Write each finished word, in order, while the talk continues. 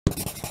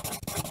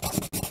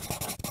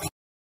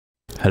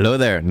Hello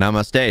there,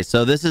 namaste.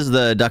 So this is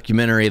the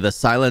documentary, The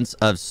Silence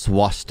of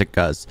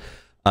Swastikas.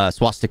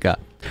 Swastika.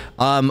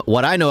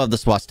 What I know of the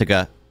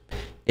swastika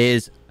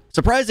is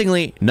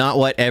surprisingly not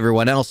what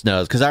everyone else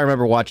knows, because I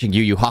remember watching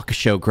Yu Yu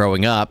Hakusho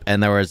growing up,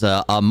 and there was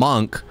a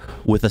monk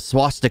with a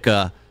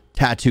swastika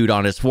tattooed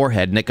on his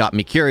forehead, and it got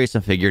me curious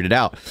and figured it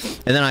out.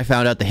 And then I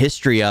found out the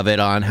history of it,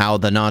 on how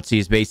the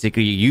Nazis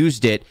basically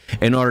used it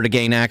in order to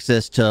gain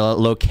access to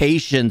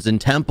locations and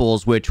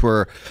temples which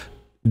were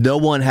no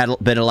one had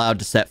been allowed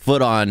to set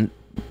foot on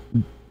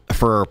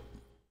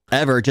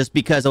forever, just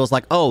because it was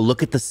like, oh,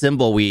 look at the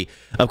symbol.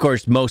 Of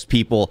course, most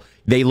people,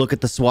 they look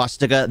at the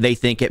swastika, they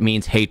think it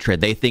means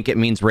hatred, they think it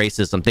means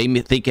racism,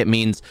 they think it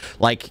means,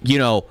 like, you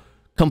know,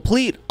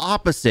 complete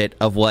opposite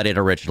of what it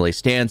originally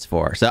stands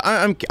for. So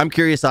I'm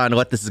curious on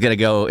what this is going to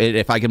go,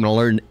 if I can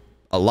learn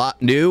a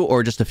lot new,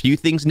 or just a few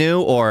things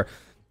new, or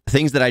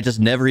things that I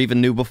just never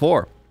even knew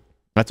before.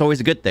 That's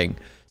always a good thing.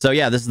 So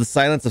yeah, this is The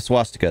Silence of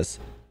Swastikas.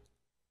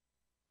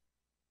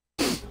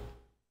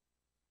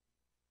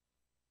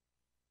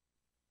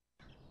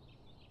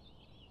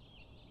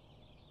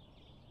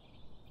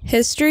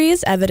 History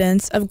is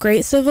evidence of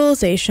great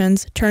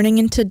civilizations turning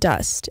into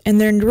dust, and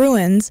their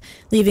ruins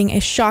leaving a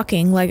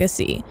shocking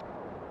legacy.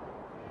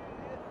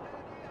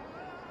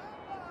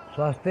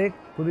 स्वास्तिक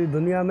पूरी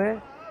दुनिया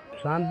में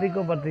शांति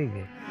को प्रतीक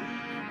है।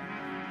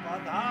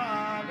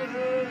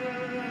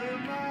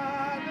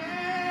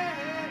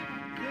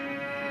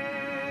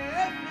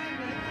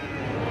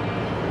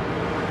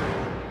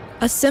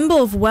 A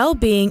symbol of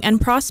well-being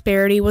and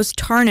prosperity was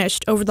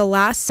tarnished over the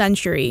last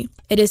century.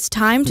 It is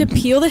time to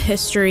peel the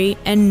history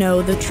and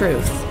know the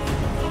truth.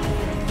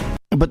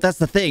 But that's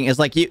the thing, is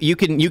like you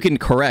can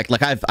correct,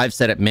 like I've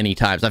said it many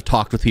times. I've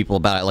talked with people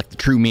about it, like the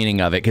true meaning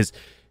of it, because,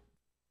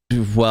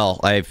 well,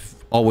 I've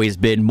always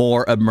been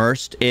more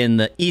immersed in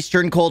the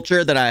Eastern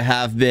culture than I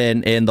have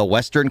been in the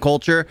Western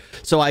culture.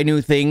 So I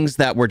knew things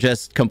that were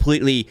just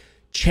completely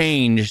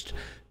changed.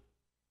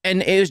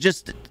 And it was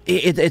just,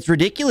 it's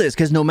ridiculous,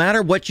 because no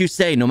matter what you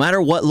say, no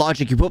matter what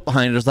logic you put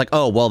behind it, it's like,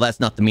 oh, well, that's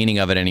not the meaning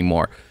of it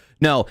anymore.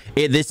 No,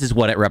 this is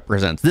what it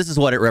represents. This is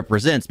what it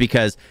represents,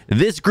 because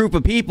this group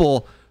of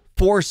people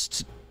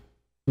just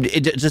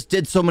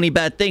did so many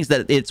bad things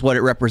that it's what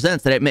it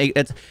represents, that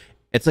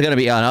it's going to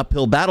be an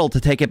uphill battle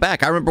to take it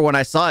back. I remember when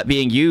I saw it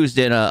being used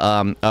in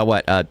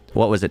what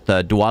was it,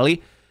 the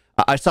Diwali?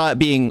 I saw it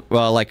being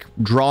like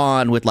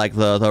drawn with like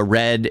the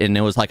red, and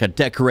it was like a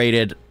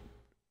decorated,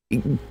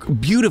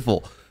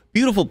 beautiful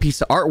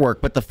piece of artwork,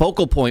 but the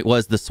focal point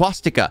was the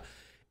swastika.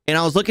 And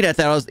I was looking at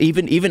that, I was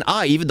even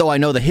though I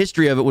know the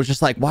history of it, was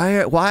just like,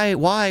 why?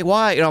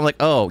 And I'm like,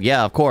 oh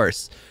yeah, of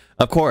course,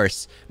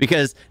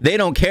 because they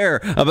don't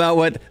care about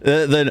what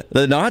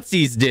the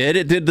Nazis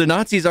did. The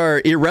Nazis are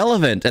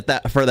irrelevant at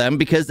that for them,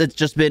 because it's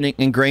just been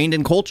ingrained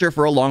in culture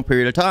for a long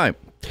period of time.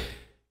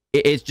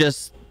 It's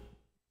just,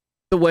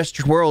 the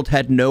Western world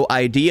had no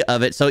idea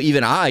of it. So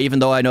even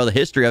though I know the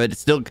history of it,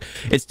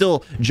 it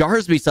still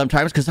jars me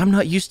sometimes, because I'm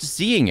not used to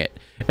seeing it.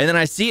 And then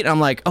I see it, and I'm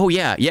like, oh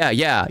yeah.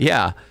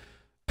 Yeah.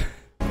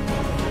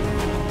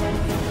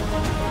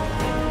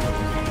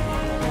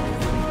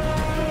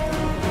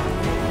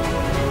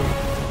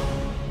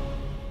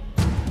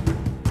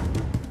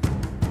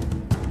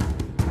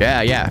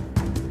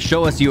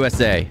 Show us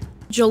USA.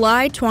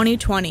 July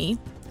 2020.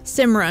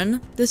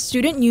 Simran, the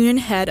student union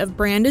head of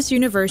Brandeis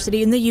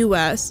University in the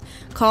U.S.,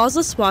 calls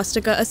the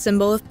swastika a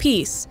symbol of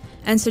peace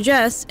and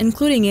suggests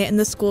including it in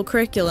the school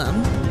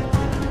curriculum.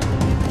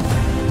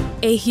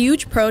 A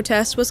huge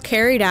protest was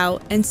carried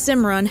out, and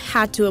Simran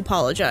had to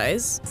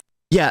apologize.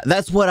 Yeah,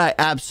 that's what I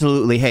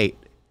absolutely hate.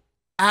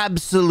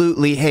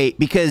 Absolutely hate,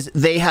 because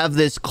they have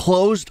this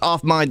closed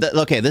off mind.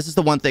 Okay, this is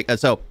the one thing.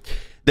 So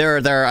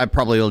I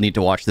probably will need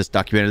to watch this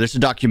documentary. There's a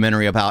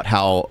documentary about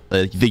how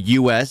the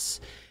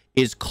U.S.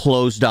 is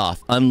closed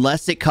off.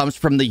 Unless it comes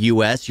from the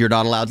U.S., you're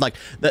not allowed. Like,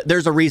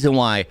 there's a reason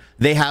why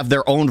they have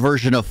their own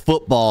version of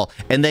football,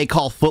 and they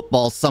call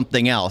football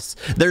something else.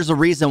 There's a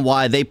reason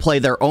why they play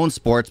their own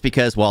sports,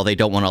 because, well, they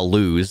don't want to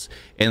lose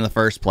in the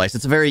first place.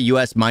 It's a very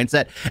U.S.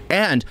 mindset.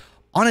 And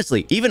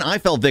honestly, even I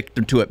fell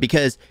victim to it,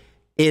 because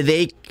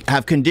they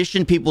have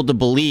conditioned people to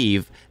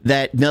believe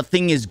that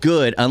nothing is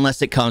good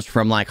unless it comes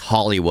from like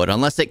Hollywood,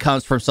 unless it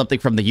comes from something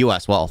from the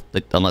US. Well,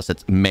 unless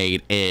it's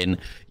made in,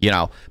 you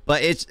know,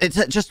 but it's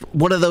just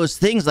one of those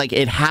things. Like,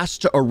 it has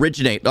to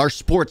originate. Our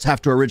sports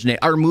have to originate.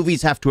 Our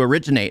movies have to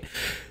originate.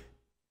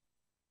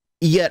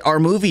 Yet our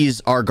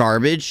movies are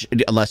garbage,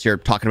 unless you're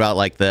talking about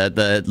like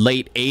the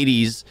late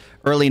 80s,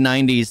 early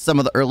 90s, some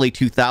of the early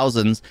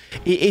 2000s.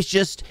 It's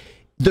just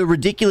the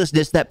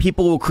ridiculousness that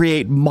people will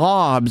create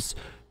mobs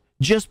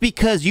just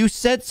because you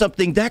said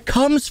something that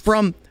comes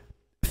from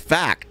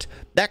fact,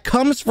 that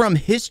comes from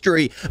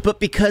history, but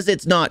because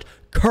it's not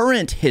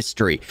current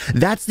history.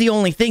 That's the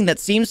only thing that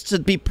seems to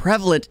be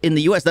prevalent in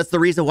the US. That's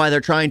the reason why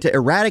they're trying to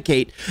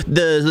eradicate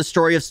the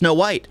story of Snow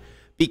White,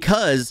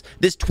 because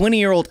this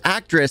 20-year-old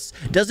actress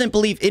doesn't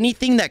believe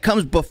anything that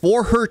comes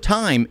before her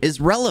time is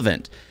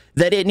relevant.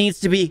 that it needs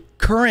to be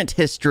current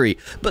history,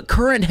 but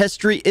current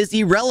history is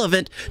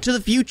irrelevant to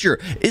the future,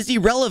 is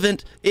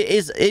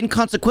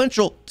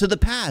inconsequential to the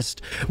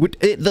past.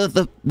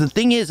 The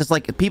thing is, it's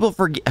like people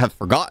have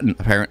forgotten,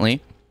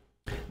 apparently.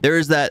 There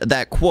is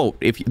that quote,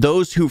 if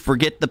those who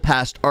forget the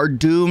past are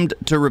doomed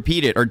to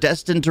repeat it, or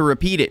destined to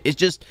repeat it. It's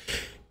just,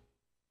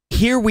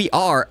 here we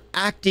are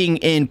acting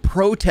in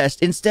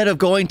protest instead of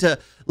going to,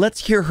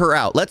 let's hear her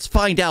out. Let's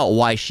find out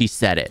why she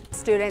said it.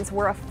 Students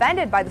were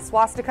offended by the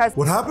swastikas.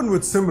 What happened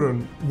with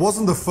Simran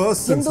wasn't the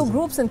first Hindu incident.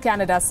 groups in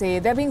Canada say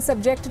they're being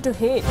subjected to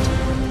hate.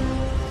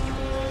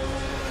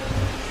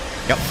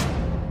 Yep.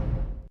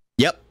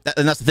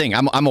 And that's the thing.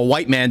 I'm a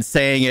white man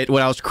saying it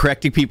when I was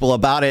correcting people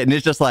about it, and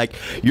it's just like,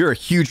 you're a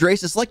huge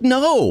racist. Like,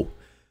 no,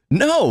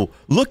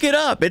 look it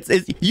up. It's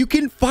you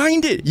can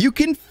find it. You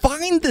can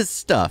find this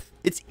stuff.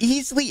 It's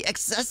easily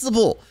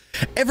accessible.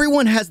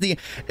 Everyone has a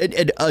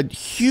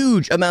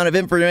huge amount of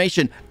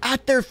information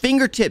at their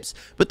fingertips.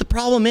 But the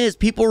problem is,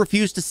 people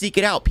refuse to seek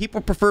it out.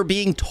 People prefer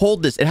being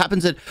told this. It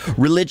happens in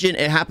religion.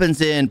 It happens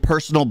in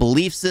personal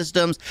belief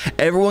systems.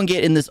 Everyone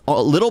get in this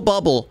little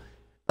bubble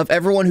of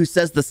everyone who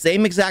says the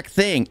same exact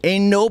thing,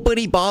 and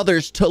nobody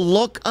bothers to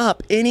look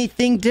up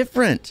anything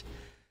different.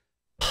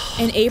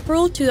 In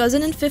April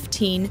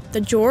 2015,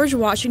 the George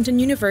Washington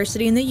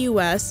University in the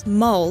U.S.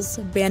 mulls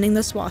banning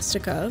the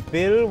swastika.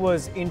 Bill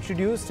was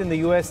introduced in the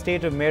U.S.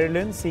 state of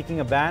Maryland seeking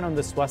a ban on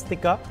the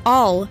swastika.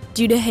 All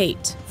due to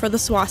hate for the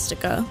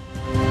swastika.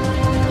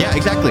 Yeah,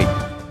 exactly.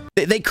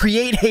 They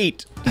create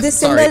hate. This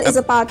symbol is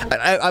a part.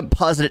 I'm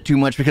pausing it too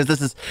much because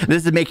this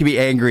is making me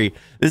angry.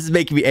 This is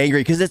making me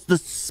angry because it's the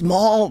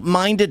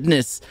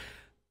small-mindedness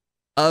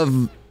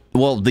of,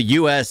 well, the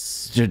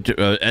U.S.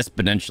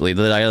 exponentially.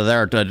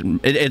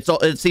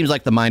 It seems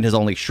like the mind has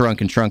only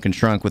shrunk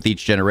with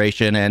each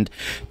generation, and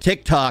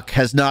TikTok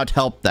has not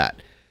helped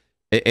that.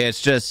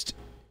 It's just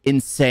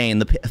insane.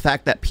 The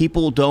fact that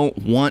people don't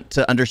want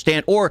to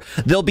understand, or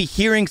they'll be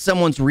hearing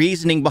someone's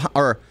reasoning,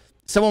 or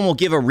someone will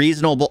give a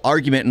reasonable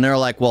argument, and they're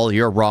like, well,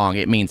 you're wrong.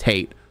 It means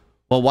hate.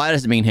 Well, why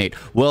does it mean hate?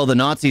 Well, the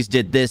Nazis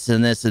did this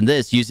and this and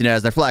this, using it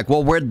as their flag.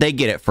 Well, where'd they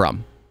get it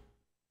from?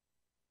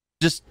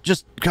 Just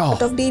go.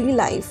 Out of daily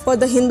life for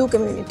the Hindu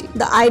community.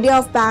 The idea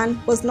of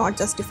ban was not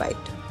justified.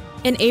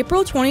 In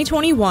April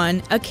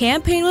 2021, a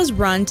campaign was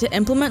run to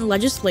implement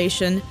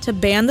legislation to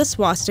ban the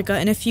swastika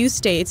in a few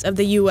states of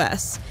the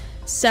U.S.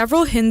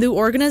 Several Hindu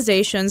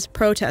organizations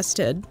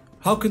protested.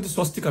 How could the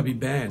swastika be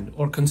banned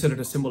or considered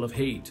a symbol of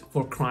hate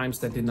for crimes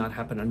that did not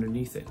happen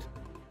underneath it?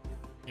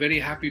 Very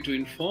happy to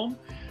inform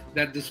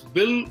that this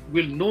bill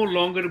will no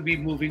longer be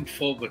moving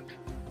forward.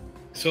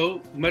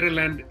 So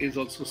Maryland is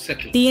also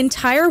settled. The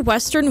entire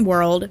Western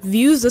world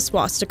views the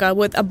swastika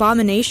with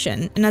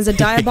abomination and as a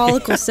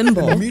diabolical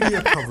symbol. The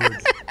media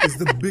coverage is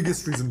the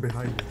biggest reason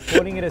behind it.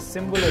 Calling it a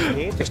symbol of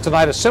hate. It's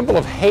tonight a symbol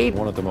of hate,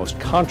 one of the most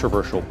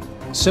controversial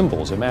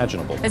symbols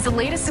imaginable. It's the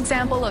latest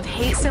example of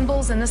hate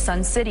symbols in the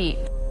Sun City.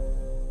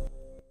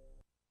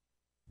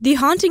 The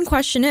haunting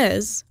question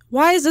is,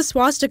 why is the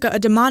swastika a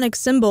demonic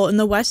symbol in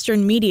the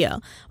Western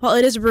media, while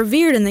it is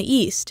revered in the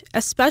East,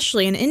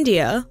 especially in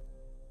India?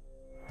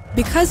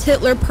 Because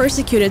Hitler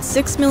persecuted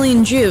 6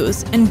 million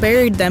Jews and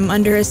buried them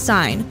under his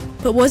sign.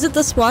 But was it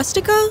the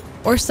swastika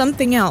or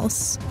something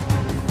else?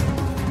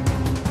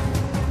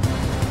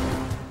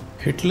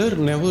 Hitler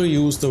never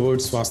used the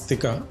word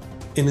swastika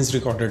in his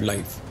recorded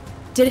life.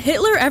 Did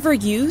Hitler ever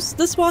use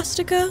the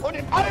swastika?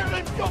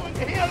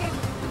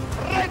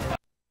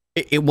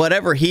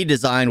 Whatever he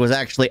designed was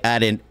actually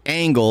at an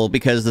angle,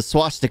 because the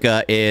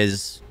swastika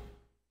is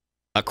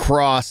a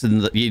cross,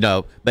 and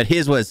but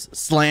his was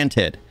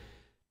slanted.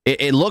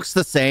 It looks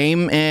the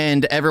same,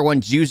 and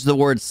everyone's used the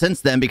word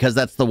since then because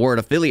that's the word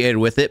affiliated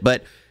with it,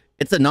 but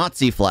it's a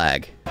Nazi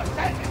flag.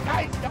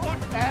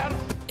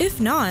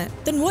 If not,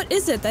 then what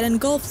is it that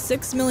engulfs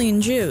 6 million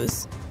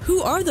Jews?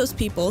 Who are those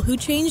people who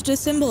changed a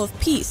symbol of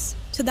peace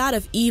to that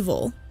of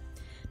evil?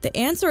 The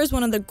answer is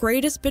one of the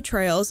greatest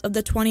betrayals of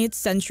the 20th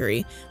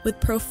century,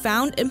 with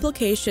profound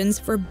implications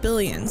for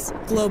billions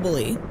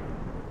globally.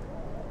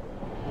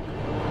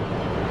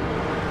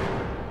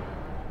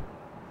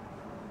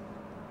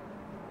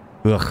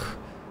 Ugh.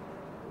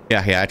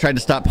 Yeah, I tried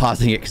to stop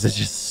pausing it because it's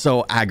just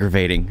so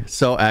aggravating.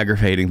 So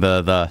aggravating.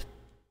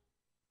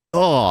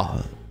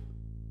 Oh.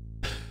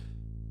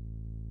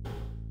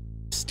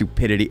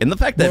 Stupidity. And the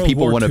fact that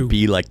people want to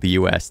be like the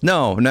US.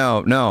 No.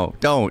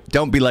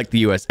 Don't be like the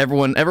US.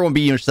 Everyone be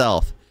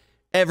yourself.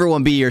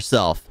 Everyone be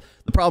yourself.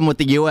 The problem with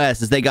the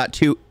US is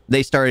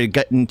they started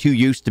getting too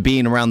used to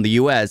being around the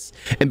US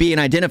and being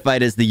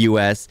identified as the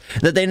US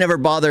that they never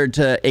bothered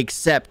to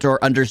accept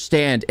or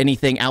understand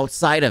anything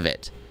outside of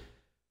it.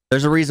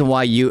 There's a reason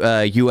why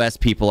U.S.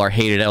 people are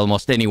hated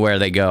almost anywhere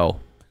they go.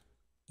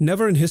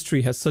 Never in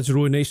history has such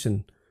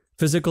ruination,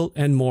 physical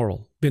and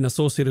moral, been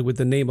associated with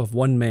the name of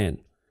one man,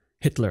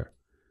 Hitler,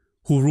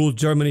 who ruled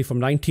Germany from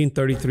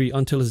 1933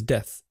 until his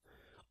death,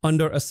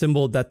 under a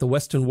symbol that the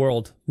Western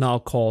world now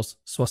calls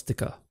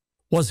swastika.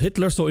 Was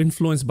Hitler so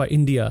influenced by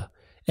India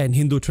and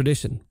Hindu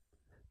tradition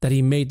that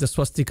he made the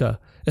swastika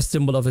a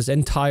symbol of his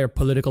entire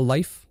political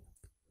life?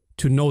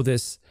 To know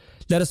this,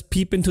 let us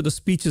peep into the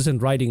speeches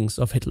and writings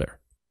of Hitler.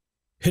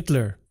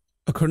 Hitler,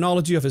 a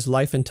chronology of his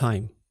life and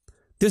time.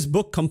 This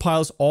book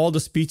compiles all the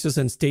speeches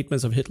and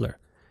statements of Hitler.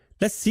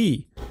 Let's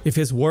see if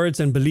his words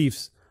and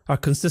beliefs are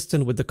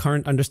consistent with the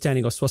current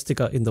understanding of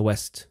swastika in the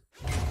West.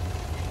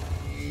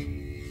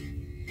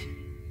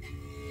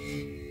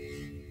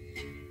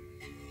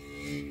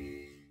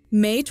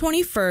 May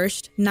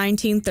 21st,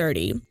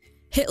 1930.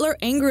 Hitler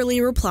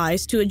angrily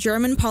replies to a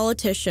German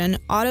politician,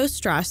 Otto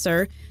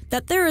Strasser,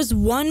 that there is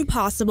one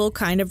possible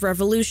kind of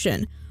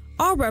revolution.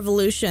 All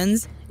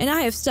revolutions, and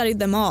I have studied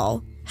them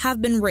all,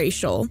 have been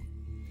racial.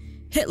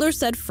 Hitler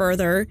said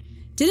further,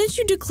 "Didn't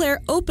you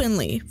declare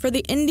openly for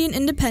the Indian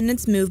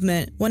independence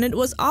movement when it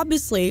was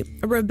obviously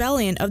a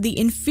rebellion of the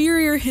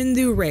inferior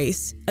Hindu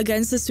race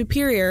against the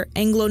superior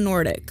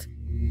Anglo-Nordic?"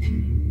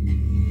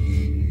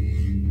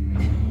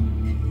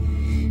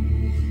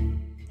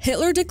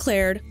 Hitler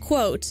declared,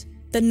 quote,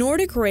 "The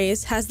Nordic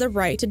race has the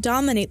right to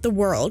dominate the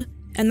world,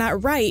 and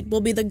that right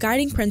will be the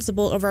guiding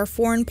principle of our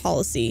foreign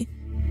policy."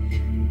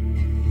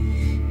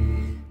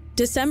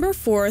 December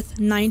 4th,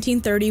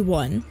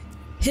 1931.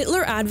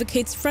 Hitler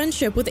advocates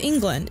friendship with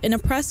England in a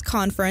press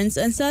conference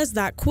and says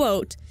that,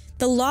 quote,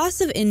 "The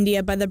loss of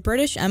India by the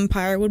British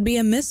Empire would be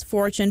a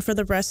misfortune for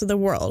the rest of the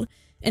world,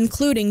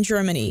 including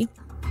Germany."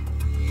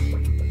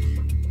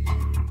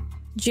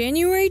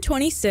 January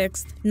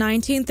 26th,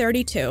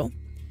 1932.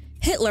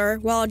 Hitler,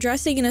 while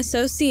addressing an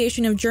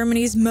association of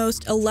Germany's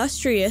most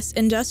illustrious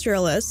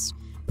industrialists,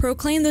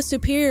 proclaimed the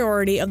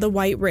superiority of the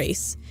white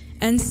race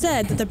and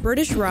said that the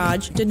British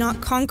Raj did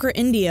not conquer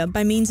India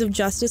by means of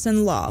justice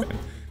and law,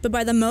 but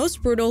by the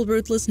most brutal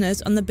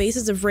ruthlessness on the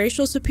basis of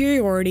racial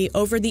superiority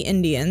over the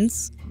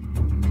Indians.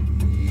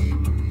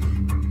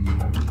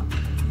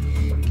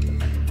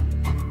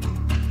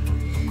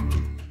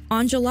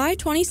 On July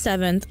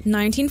 27,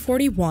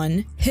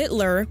 1941,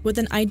 Hitler, with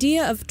an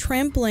idea of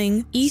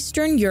trampling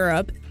Eastern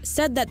Europe,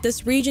 said that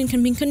this region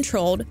can be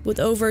controlled with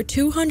over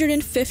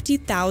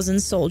 250,000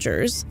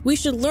 soldiers. We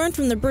should learn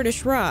from the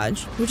British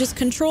Raj, which is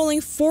controlling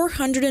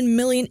 400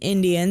 million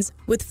Indians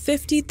with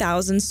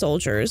 50,000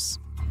 soldiers.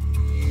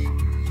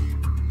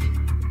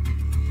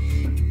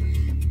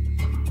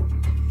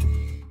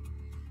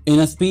 In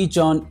a speech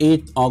on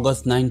 8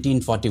 August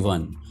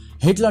 1941,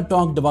 Hitler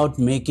talked about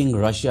making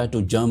Russia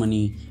to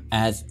Germany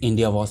as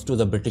India was to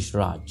the British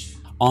Raj.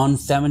 On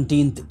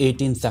 17th,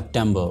 18th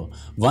September,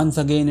 once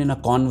again in a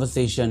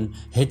conversation,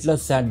 Hitler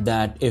said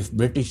that if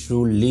British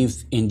rule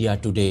leaves India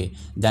today,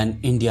 then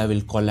India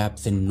will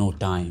collapse in no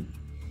time.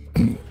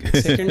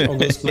 2nd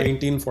August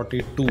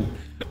 1942,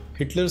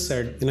 Hitler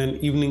said in an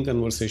evening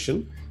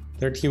conversation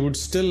that he would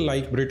still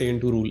like Britain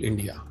to rule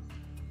India.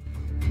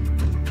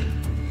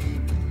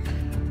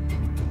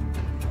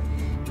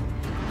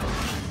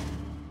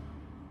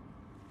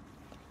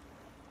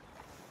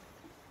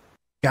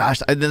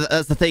 Gosh,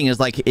 that's the thing, is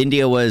like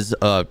India was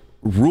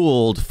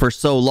ruled for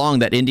so long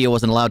that India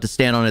wasn't allowed to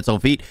stand on its own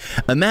feet.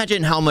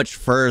 Imagine how much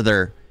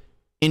further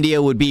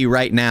India would be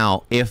right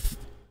now if,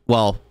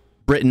 well,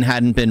 Britain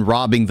hadn't been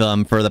robbing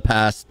them for the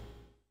past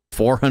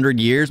 400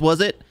 years, was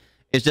it?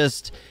 It's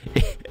just,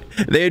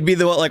 they'd be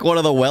like one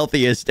of the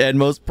wealthiest and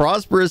most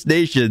prosperous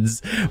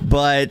nations,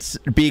 but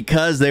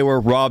because they were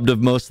robbed of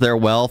most of their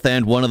wealth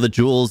and one of the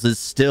jewels is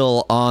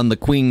still on the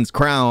Queen's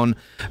crown,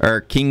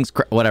 or King's,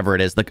 whatever it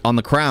is, on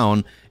the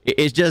crown,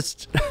 it's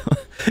just,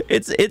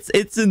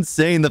 it's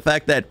insane. The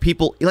fact that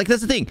people, like,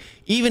 that's the thing,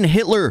 even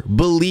Hitler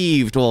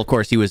believed, well, of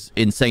course he was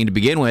insane to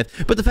begin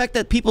with, but the fact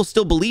that people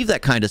still believe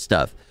that kind of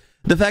stuff.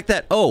 The fact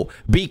that, oh,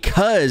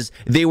 because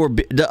they were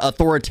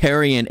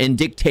authoritarian and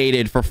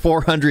dictated for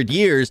 400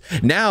 years,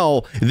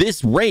 now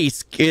this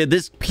race,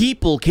 this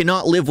people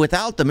cannot live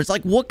without them. It's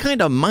like, what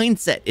kind of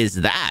mindset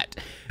is that?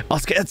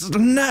 It's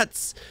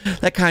nuts.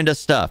 That kind of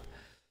stuff.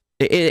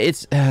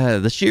 It's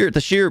the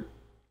sheer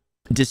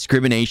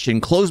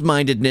discrimination,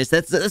 closed-mindedness.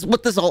 That's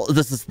what this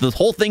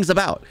whole thing's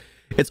about.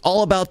 It's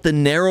all about the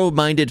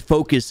narrow-minded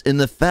focus and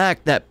the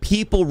fact that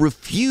people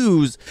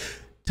refuse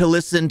to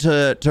listen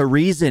to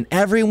reason.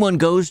 Everyone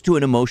goes to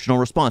an emotional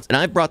response. And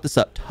I've brought this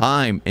up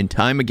time and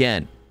time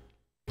again.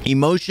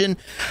 Emotion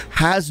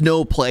has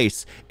no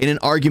place in an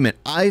argument.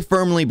 I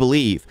firmly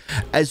believe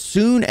as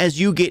soon as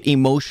you get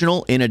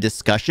emotional in a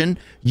discussion,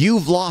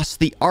 you've lost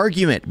the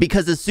argument.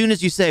 Because as soon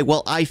as you say,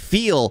 well, I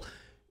feel,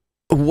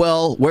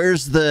 well,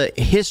 where's the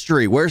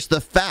history? Where's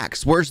the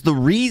facts? Where's the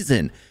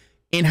reason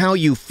in how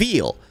you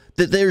feel?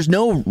 That there's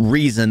no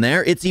reason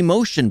there. It's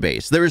emotion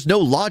based. There is no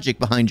logic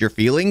behind your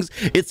feelings.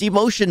 It's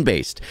emotion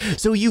based.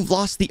 So you've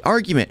lost the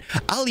argument.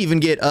 I'll even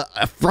get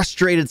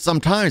frustrated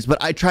sometimes,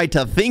 but I try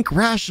to think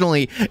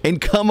rationally and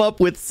come up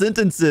with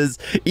sentences,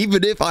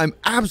 even if I'm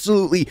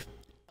absolutely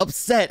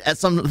upset at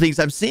some things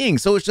I'm seeing.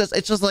 So it's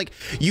just like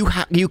you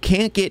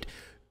can't get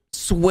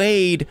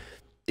swayed.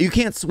 You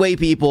can't sway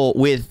people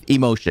with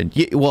emotion.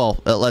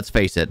 Well, let's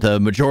face it. The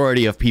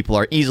majority of people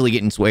are easily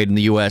getting swayed in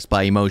the U.S.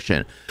 by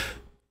emotion.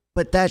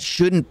 But that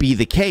shouldn't be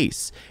the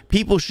case.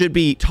 People should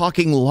be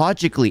talking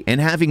logically and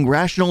having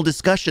rational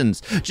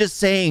discussions. Just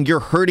saying you're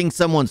hurting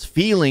someone's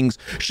feelings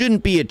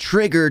shouldn't be a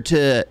trigger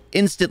to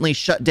instantly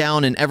shut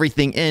down and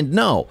everything end.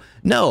 No,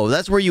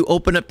 that's where you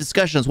open up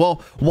discussions.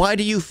 Well, why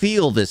do you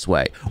feel this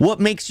way? What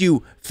makes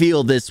you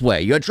feel this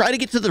way? You try to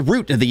get to the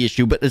root of the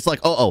issue, but it's like,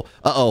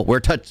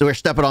 we're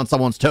stepping on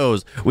someone's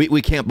toes.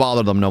 We can't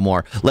bother them no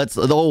more.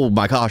 Oh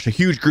my gosh, a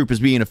huge group is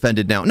being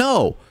offended now.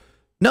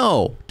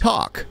 No,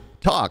 talk.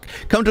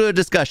 Come to a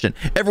discussion.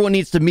 Everyone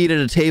needs to meet at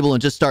a table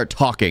and just start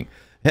talking.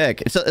 Heck,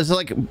 it's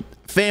like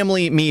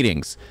family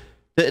meetings.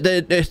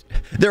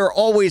 There are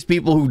always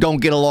people who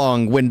don't get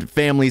along when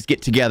families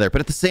get together,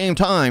 but at the same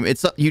time,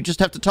 you just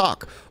have to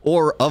talk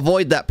or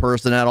avoid that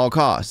person at all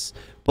costs.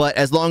 But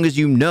as long as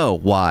you know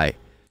why.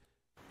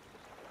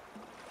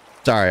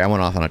 Sorry, I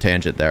went off on a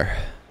tangent there.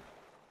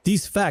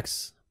 These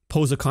facts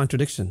pose a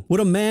contradiction.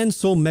 Would a man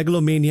so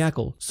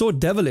megalomaniacal, so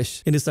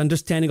devilish in his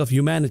understanding of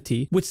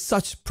humanity, with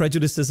such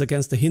prejudices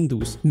against the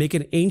Hindus, make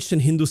an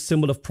ancient Hindu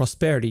symbol of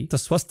prosperity, the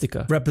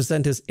swastika,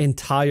 represent his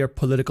entire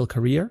political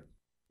career?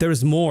 There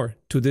is more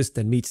to this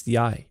than meets the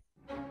eye.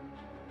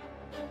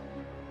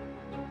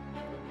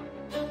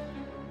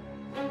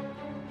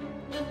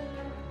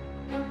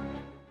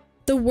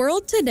 The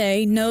world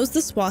today knows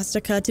the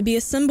swastika to be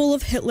a symbol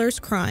of Hitler's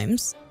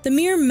crimes. The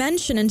mere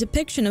mention and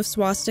depiction of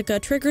swastika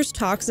triggers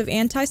talks of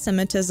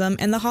anti-Semitism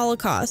and the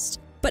Holocaust.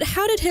 But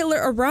how did Hitler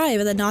arrive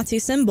at the Nazi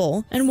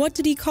symbol, and what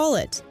did he call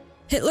it?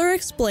 Hitler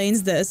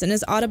explains this in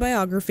his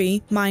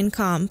autobiography, Mein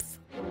Kampf.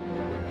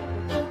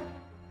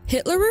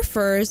 Hitler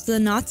refers to the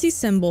Nazi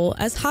symbol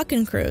as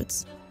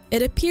Hakenkreuz.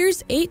 It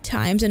appears 8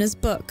 times in his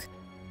book.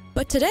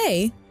 But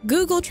today,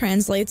 Google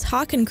translates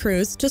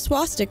Hakenkreuz to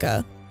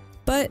swastika.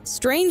 But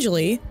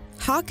strangely,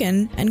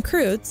 Haken and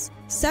Kreuz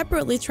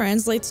separately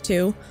translates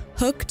to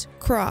hooked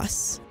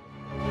cross.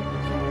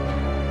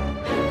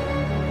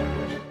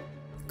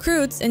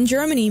 Kreuz in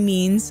Germany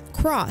means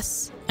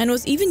cross, and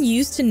was even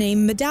used to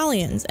name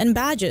medallions and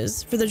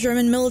badges for the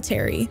German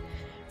military.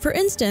 For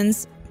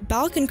instance,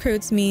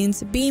 Balkenkreuz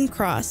means beam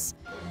cross.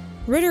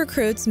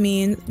 Ritterkreuz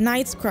means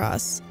knight's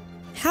cross.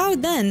 How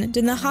then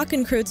did the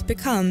Hakenkreuz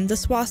become the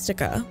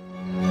swastika?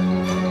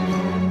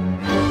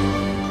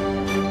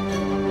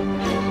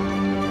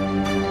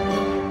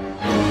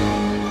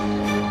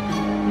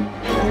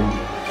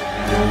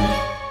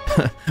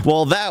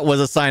 Well, that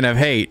was a sign of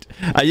hate.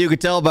 You could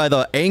tell by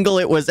the angle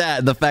it was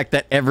at, the fact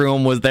that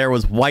everyone was there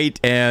was white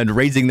and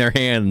raising their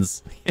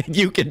hands.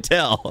 You could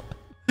tell.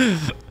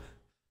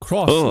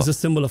 Cross is a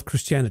symbol of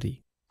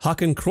Christianity.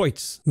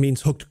 Hakenkreuz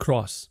means hooked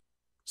cross.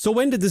 So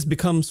when did this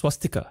become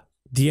swastika?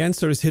 The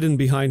answer is hidden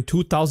behind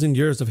 2,000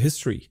 years of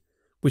history,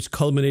 which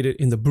culminated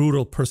in the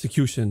brutal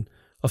persecution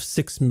of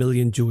 6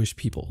 million Jewish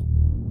people.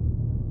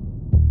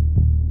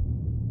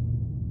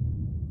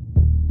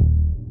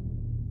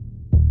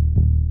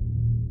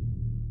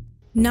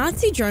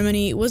 Nazi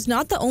Germany was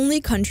not the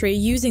only country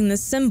using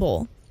this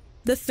symbol.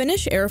 The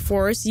Finnish Air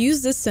Force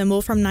used this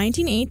symbol from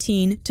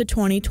 1918 to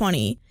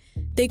 2020.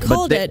 They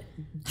called it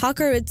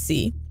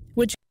Hakeritsi,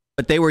 which...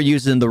 But they were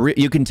using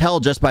you can tell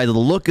just by the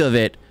look of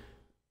it,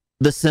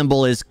 the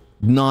symbol is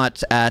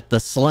not at the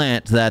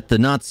slant that the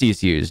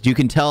Nazis used. You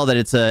can tell that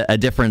it's a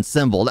different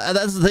symbol.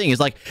 That's the thing, is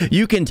like,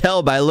 you can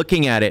tell by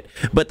looking at it,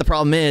 but the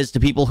problem is, to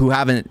people who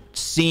haven't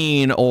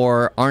seen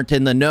or aren't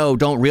in the know,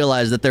 don't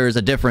realize that there is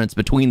a difference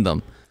between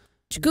them.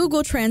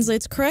 Google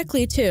translates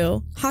correctly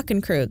to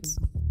Hakenkreuz.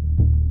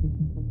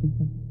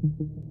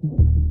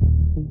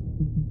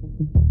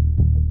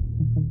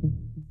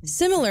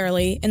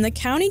 Similarly, in the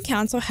County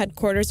Council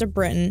headquarters of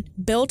Britain,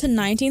 built in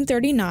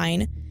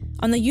 1939,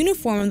 on the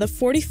uniform of the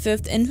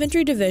 45th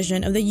Infantry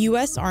Division of the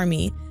U.S.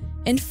 Army,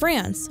 in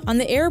France, on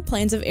the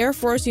airplanes of Air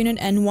Force Unit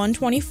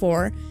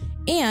N-124,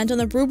 and on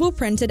the ruble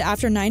printed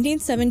after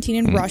 1917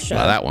 in Russia,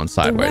 that one's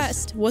sideways. The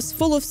rest was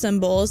full of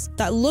symbols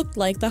that looked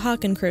like the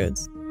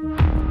Hakenkreuz.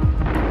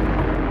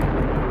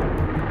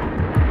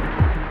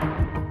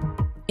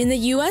 In the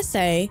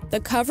USA, the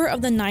cover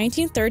of the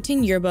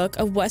 1913 yearbook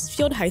of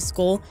Westfield High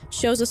School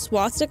shows a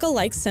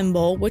swastika-like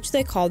symbol which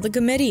they call the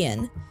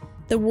Gamidian.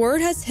 The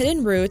word has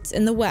hidden roots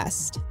in the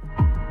West.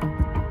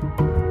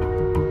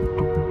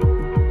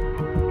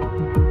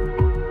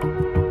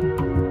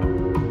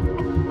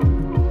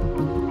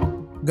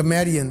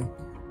 Gamidian,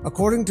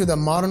 according to the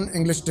Modern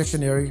English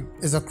Dictionary,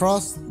 is a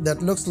cross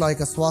that looks like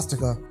a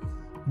swastika,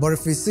 but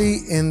if we see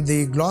in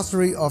the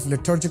Glossary of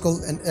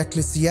Liturgical and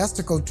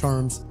Ecclesiastical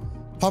Terms,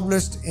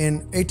 published in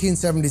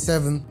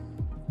 1877,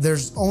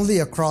 there's only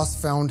a cross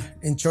found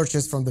in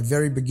churches from the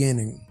very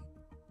beginning.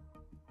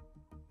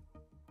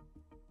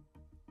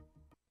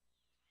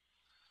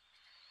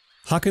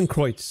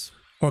 Hakenkreuz,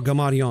 or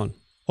Gamarion,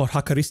 or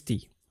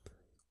Hakaristi,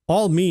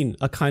 all mean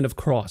a kind of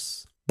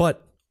cross.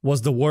 But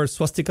was the word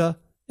swastika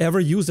ever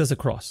used as a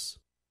cross?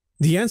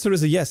 The answer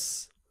is a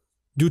yes,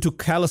 due to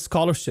callous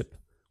scholarship,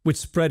 which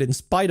spread in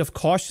spite of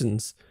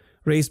cautions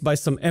raised by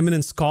some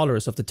eminent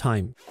scholars of the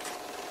time.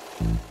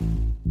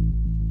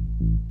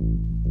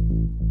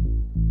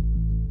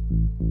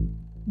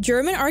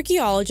 German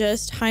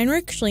archaeologist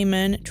Heinrich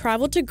Schliemann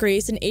traveled to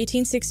Greece in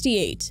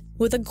 1868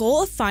 with the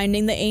goal of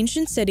finding the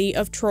ancient city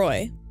of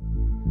Troy.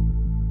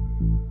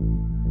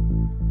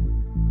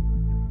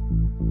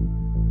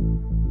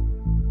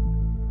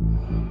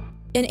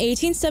 In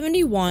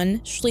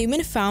 1871,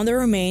 Schliemann found the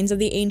remains of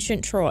the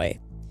ancient Troy.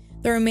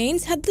 The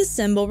remains had the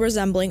symbol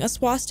resembling a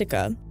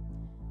swastika.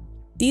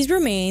 These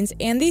remains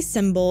and these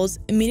symbols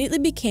immediately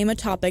became a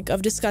topic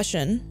of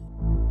discussion.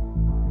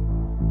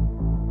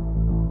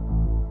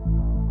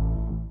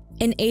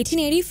 In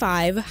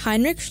 1885,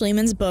 Heinrich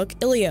Schliemann's book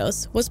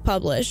Ilios was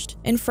published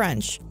in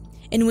French,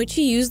 in which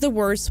he used the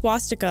word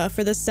swastika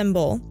for the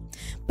symbol.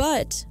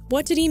 But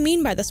what did he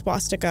mean by the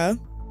swastika?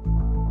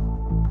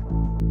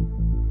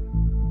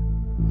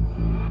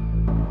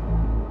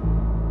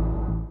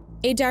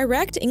 A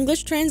direct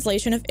English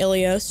translation of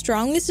Ilios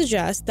strongly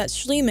suggests that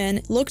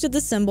Schliemann looked at the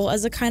symbol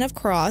as a kind of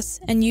cross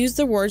and used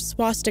the word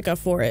swastika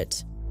for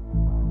it.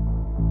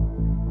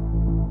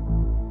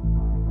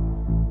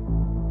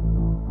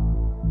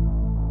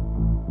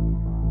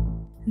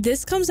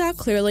 This comes out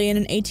clearly in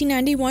an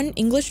 1891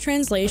 English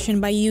translation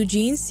by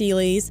Eugene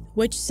Seelys,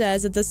 which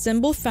says that the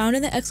symbol found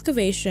in the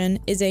excavation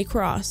is a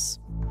cross.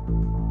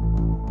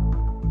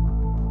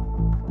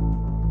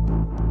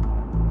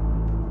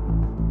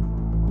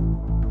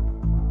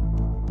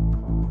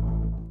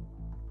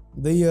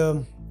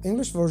 The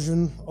English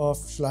version of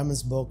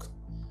Schliemann's book,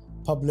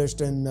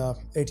 published in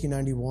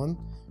 1891,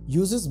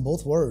 uses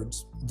both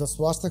words, the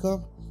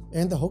swastika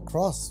and the hook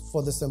cross,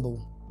 for the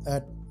symbol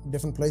at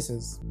different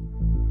places.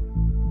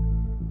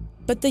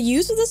 But the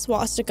use of the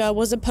swastika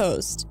was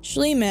opposed.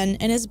 Schliemann,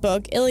 in his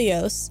book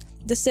Ilios,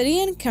 The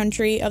City and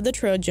Country of the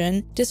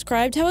Trojan,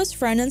 described how his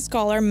friend and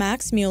scholar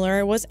Max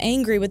Mueller was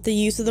angry with the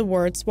use of the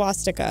word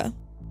swastika.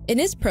 In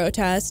his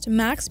protest,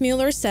 Max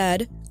Mueller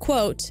said,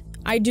 quote,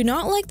 "I do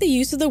not like the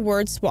use of the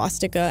word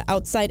swastika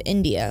outside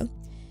India.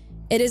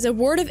 It is a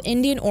word of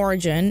Indian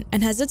origin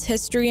and has its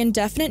history and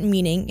definite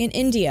meaning in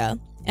India."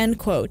 End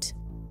quote.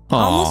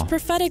 Almost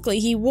prophetically,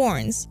 he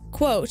warns,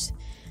 quote,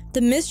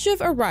 "The mischief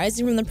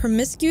arising from the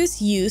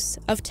promiscuous use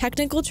of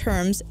technical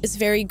terms is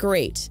very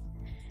great.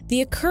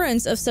 The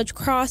occurrence of such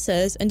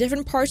crosses in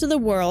different parts of the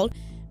world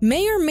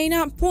may or may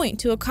not point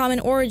to a common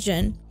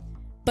origin,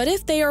 but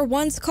if they are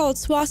once called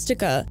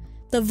swastika,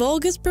 the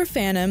vulgus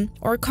profanum,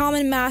 or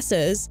common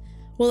masses,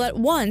 will at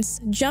once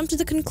jump to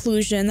the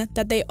conclusion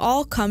that they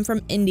all come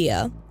from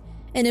India,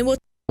 and it will..."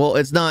 Well,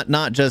 it's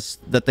not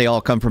just that they all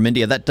come from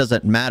India. That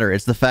doesn't matter.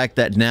 It's the fact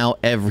that now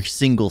every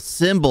single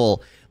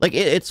symbol, like,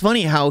 it's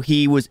funny how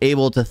he was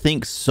able to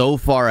think so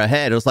far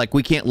ahead. It was like,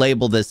 we can't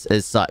label this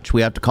as such.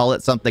 We have to call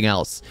it something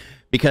else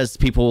because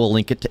people will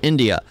link it to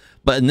India.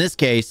 But in this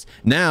case,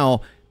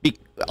 now,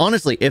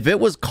 honestly, if it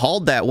was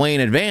called that way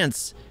in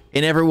advance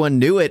and everyone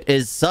knew it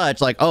as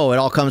such, like, oh, it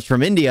all comes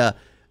from India,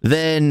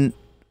 then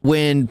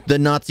when the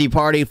Nazi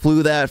party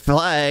flew that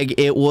flag,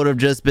 it would have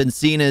just been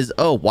seen as,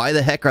 oh, why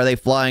the heck are they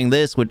flying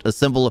this with a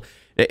symbol?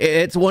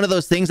 It's one of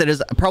those things that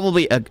is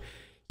probably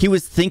he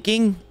was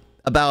thinking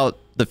about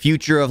the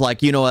future of,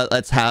 like, you know what,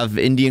 let's have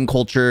Indian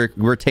culture,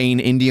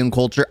 retain Indian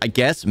culture, I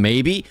guess,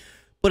 maybe.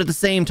 But at the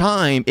same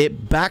time,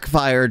 it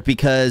backfired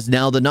because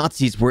now the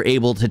Nazis were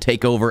able to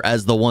take over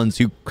as the ones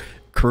who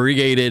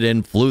created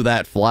and flew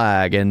that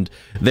flag, and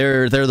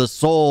they're the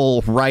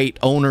sole right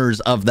owners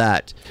of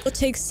that. It will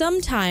take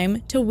some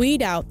time to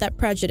weed out that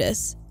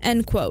prejudice.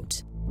 End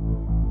quote.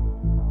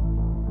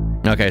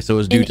 Okay, so it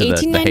was due to the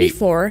hate. In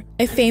 1894,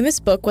 a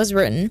famous book was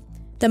written,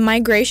 The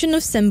Migration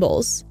of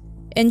Symbols.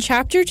 In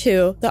Chapter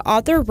 2, the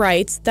author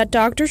writes that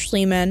Dr.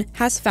 Schliemann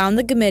has found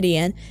the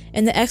Gamidian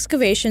in the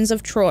excavations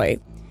of Troy,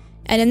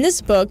 and in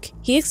this book,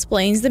 he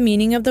explains the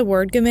meaning of the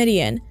word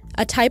Gamidian,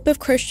 a type of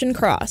Christian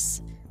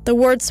cross. The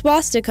word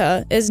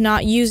swastika is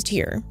not used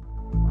here.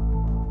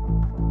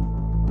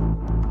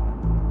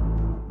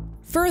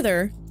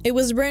 Further, it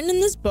was written in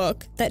this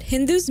book that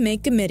Hindus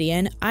make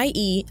Gamidian,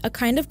 i.e. a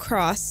kind of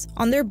cross,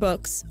 on their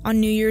books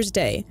on New Year's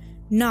Day,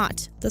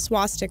 not the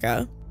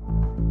swastika.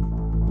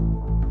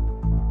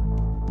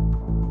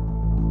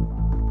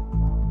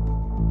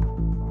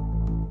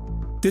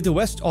 Did the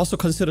West also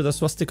consider the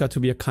swastika to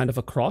be a kind of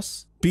a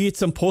cross? Be it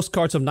some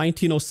postcards of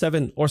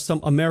 1907 or some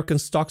American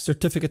stock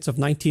certificates of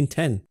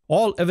 1910,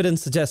 all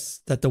evidence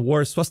suggests that the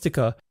word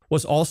swastika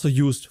was also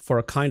used for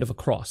a kind of a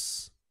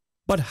cross.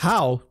 But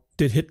how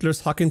did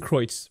Hitler's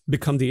Hakenkreuz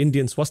become the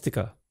Indian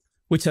swastika,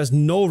 which has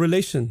no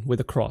relation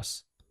with a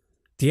cross?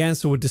 The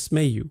answer would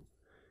dismay you,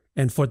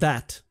 and for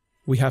that,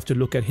 we have to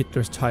look at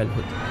Hitler's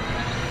childhood.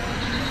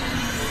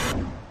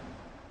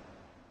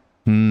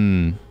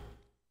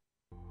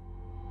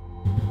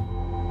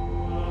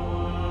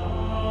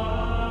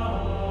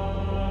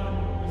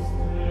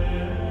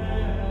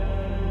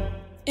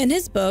 In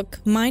his book,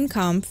 Mein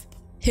Kampf,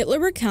 Hitler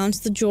recounts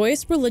the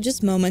joyous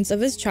religious moments of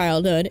his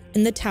childhood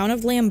in the town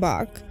of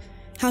Lambach,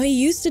 how he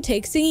used to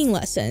take singing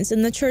lessons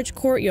in the church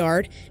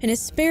courtyard in his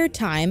spare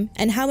time,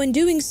 and how in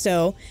doing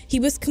so, he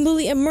was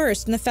completely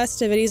immersed in the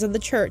festivities of the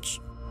church.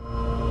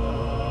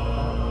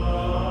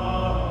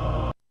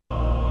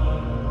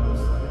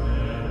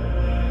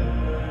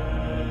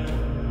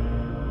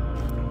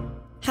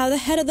 how the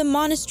head of the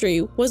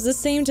monastery was the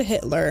same to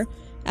Hitler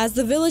as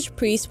the village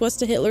priest was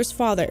to Hitler's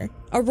father,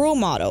 a role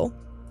model,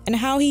 and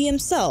how he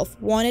himself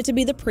wanted to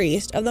be the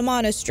priest of the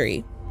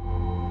monastery.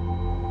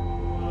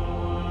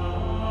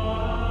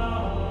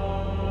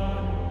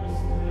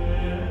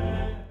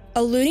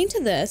 Alluding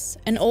to this,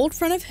 an old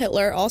friend of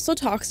Hitler also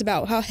talks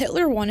about how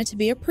Hitler wanted to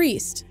be a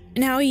priest,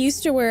 and how he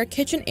used to wear a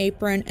kitchen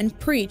apron and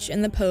preach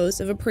in the pose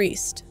of a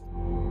priest.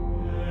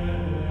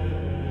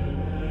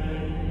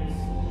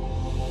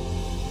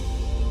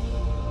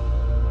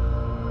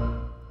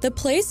 The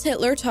place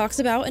Hitler talks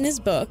about in his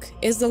book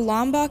is the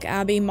Lombok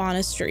Abbey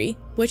Monastery,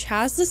 which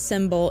has the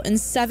symbol in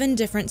 7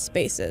 different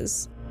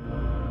spaces.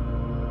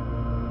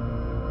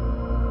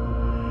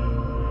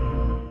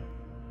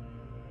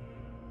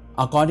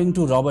 According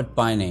to Robert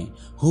Paine,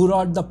 who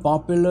wrote the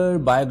popular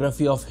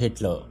biography of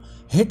Hitler,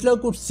 Hitler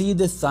could see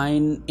this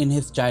sign in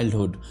his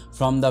childhood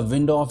from the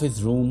window of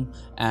his room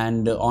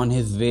and on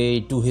his way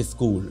to his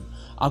school.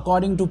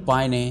 According to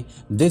Paine,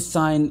 this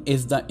sign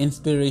is the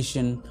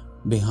inspiration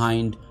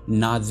behind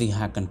Nazi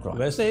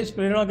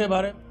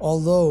Hakenkreuz.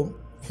 Although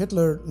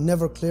Hitler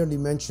never clearly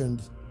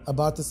mentioned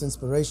about this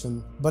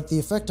inspiration, but the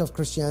effect of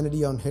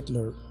Christianity on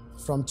Hitler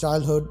from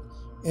childhood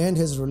and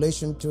his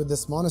relation to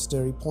this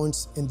monastery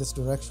points in this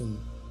direction.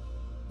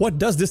 What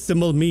does this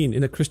symbol mean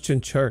in a Christian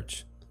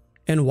church?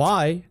 And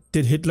why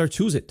did Hitler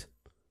choose it?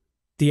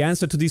 The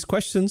answer to these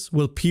questions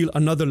will peel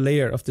another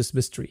layer of this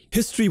mystery.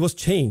 History was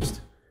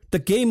changed. The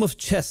game of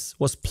chess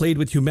was played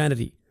with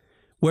humanity,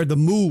 where the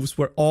moves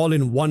were all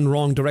in one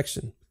wrong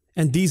direction.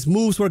 And these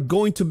moves were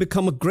going to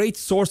become a great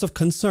source of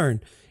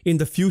concern in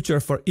the future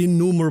for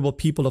innumerable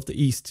people of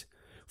the East,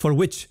 for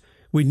which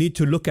we need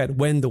to look at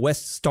when the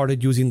West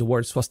started using the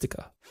word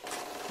swastika.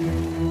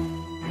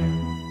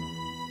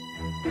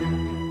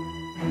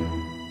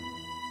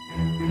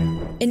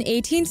 In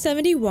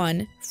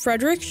 1871,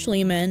 Frederick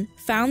Schliemann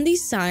found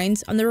these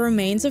signs on the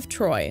remains of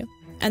Troy,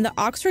 and the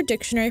Oxford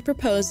Dictionary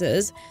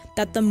proposes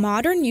that the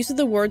modern use of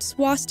the word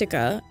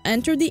swastika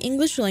entered the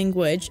English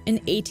language in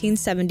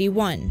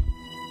 1871.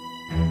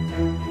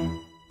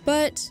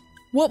 But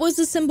what was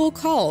the symbol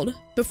called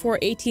before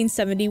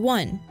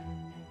 1871?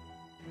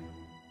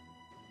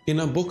 In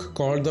a book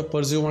called The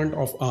Pursuant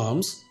of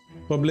Arms,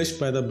 published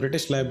by the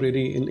British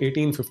Library in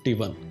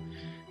 1851,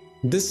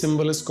 this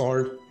symbol is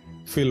called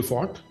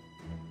philfot,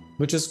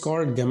 which is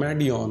called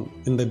gammadion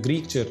in the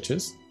Greek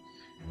churches,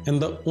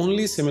 and the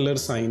only similar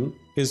sign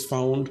is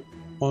found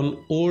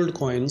on old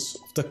coins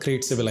of the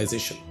Crete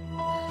civilization.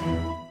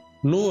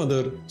 No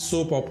other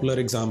so popular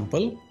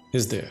example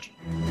is there.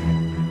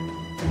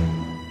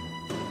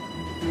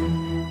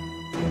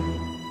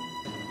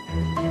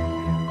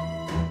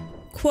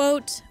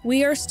 Quote,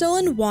 "We are still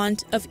in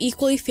want of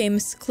equally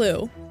famous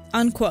clue,"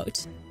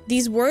 unquote.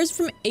 These words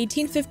from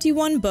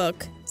 1851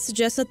 book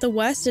suggest that the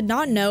West did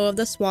not know of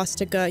the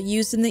swastika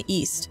used in the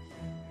East.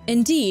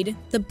 Indeed,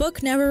 the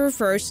book never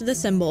refers to the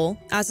symbol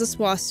as a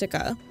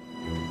swastika.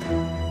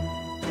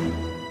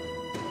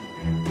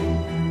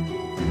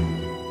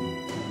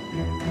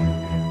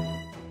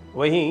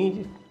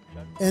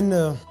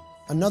 In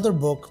another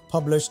book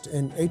published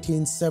in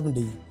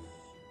 1870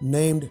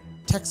 named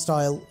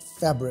Textile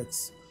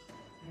Fabrics,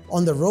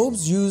 on the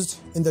robes used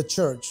in the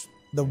church,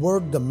 the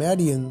word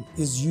gammadion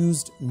is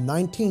used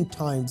 19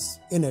 times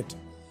in it,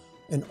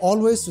 and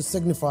always to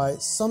signify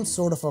some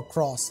sort of a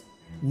cross,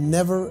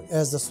 never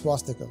as the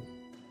swastika.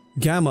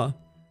 Gamma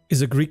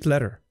is a Greek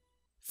letter.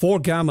 4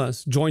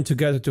 gammas joined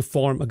together to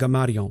form a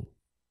gammadion.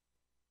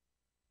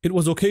 It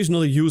was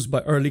occasionally used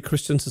by early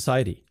Christian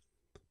society.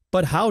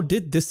 But how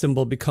did this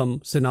symbol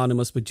become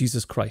synonymous with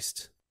Jesus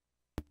Christ?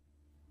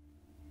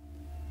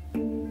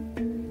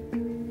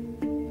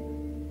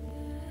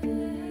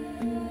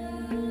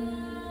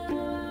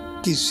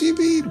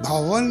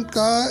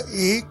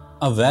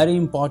 A very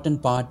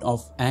important part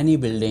of any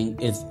building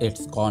is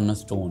its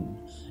cornerstone.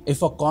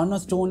 If a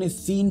cornerstone is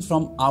seen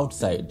from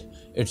outside,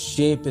 its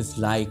shape is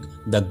like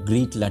the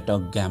Greek letter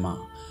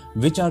gamma,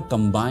 which are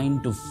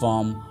combined to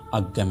form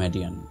a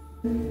gammadion.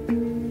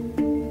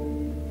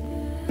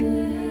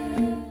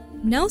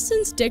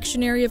 Nelson's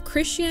Dictionary of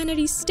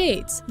Christianity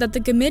states that the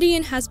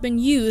gammadion has been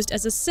used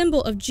as a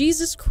symbol of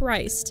Jesus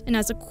Christ and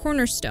as a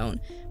cornerstone.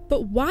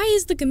 But why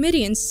is the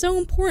gammadion so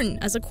important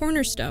as a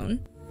cornerstone?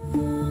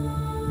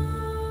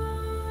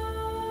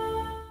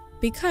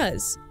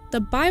 Because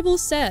the Bible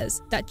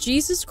says that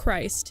Jesus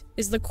Christ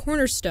is the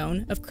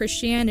cornerstone of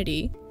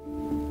Christianity.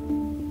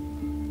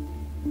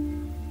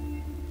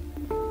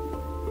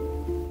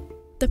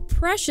 The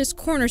precious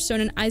cornerstone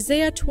in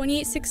Isaiah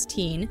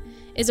 28:16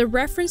 is a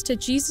reference to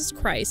Jesus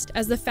Christ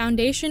as the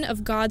foundation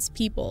of God's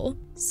people.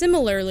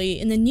 Similarly,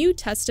 in the New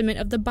Testament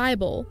of the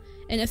Bible,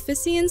 in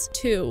Ephesians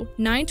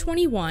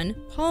 2:9-21,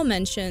 Paul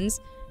mentions,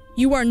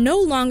 "You are no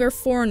longer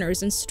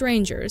foreigners and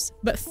strangers,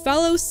 but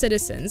fellow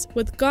citizens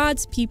with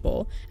God's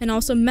people and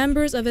also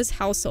members of his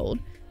household,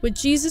 with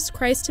Jesus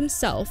Christ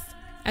himself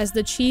as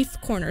the chief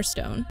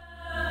cornerstone."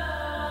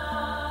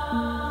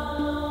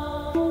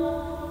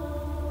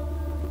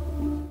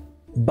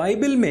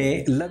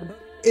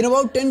 In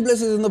about 10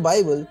 places in the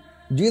Bible,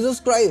 Jesus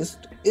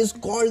Christ is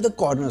called the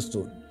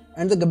cornerstone,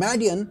 and the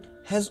Gamadion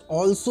has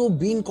also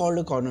been called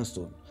a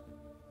cornerstone.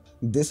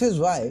 This is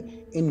why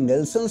in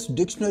Nelson's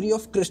Dictionary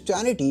of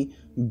Christianity,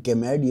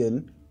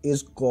 Gamadion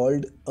is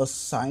called a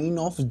sign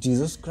of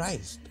Jesus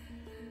Christ.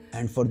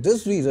 And for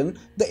this reason,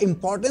 the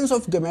importance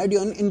of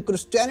Gamadion in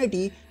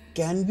Christianity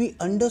can be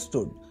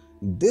understood.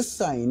 This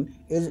sign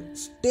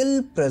is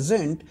still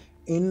present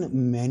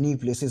in many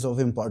places of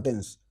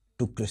importance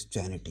to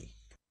Christianity.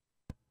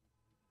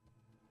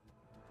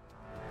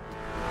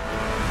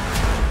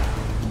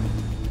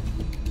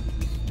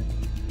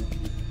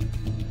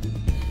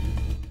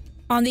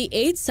 On the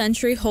 8th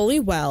century Holy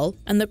Well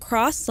and the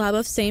cross slab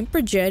of St.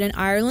 Brigid in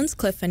Ireland's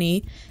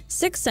Cliffoney,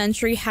 6th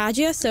century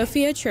Hagia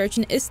Sophia Church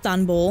in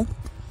Istanbul,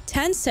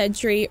 10th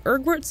century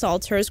Ergbert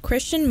Psalter's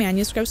Christian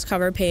manuscripts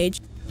cover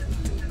page,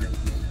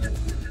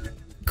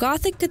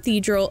 Gothic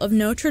Cathedral of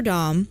Notre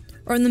Dame,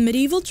 or in the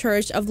medieval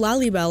church of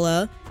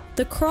Lalibela,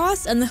 the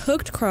cross and the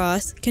hooked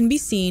cross can be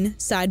seen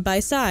side by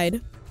side.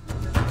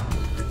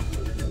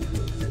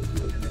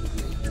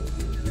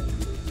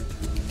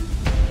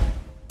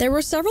 There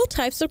were several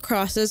types of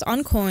crosses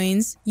on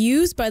coins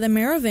used by the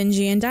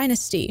Merovingian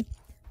dynasty,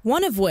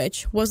 one of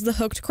which was the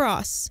hooked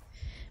cross.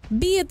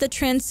 Be it the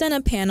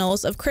transenna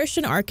panels of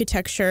Christian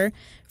architecture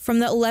from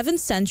the 11th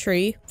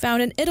century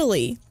found in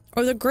Italy,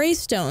 or the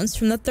gravestones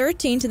from the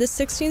 13th to the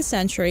 16th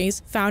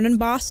centuries found in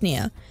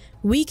Bosnia,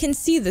 we can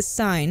see this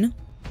sign.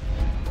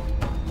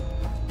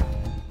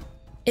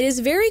 It is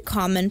very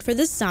common for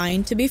this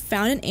sign to be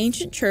found in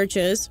ancient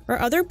churches or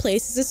other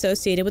places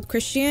associated with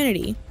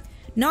Christianity.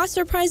 Not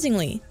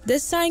surprisingly,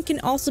 this sign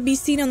can also be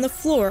seen on the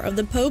floor of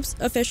the Pope's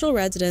official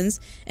residence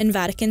in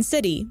Vatican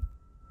City.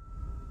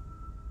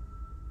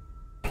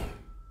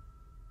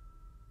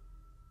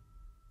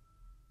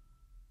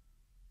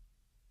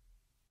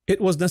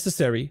 It was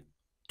necessary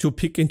to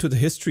peek into the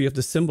history of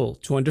the symbol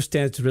to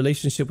understand its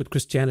relationship with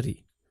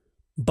Christianity.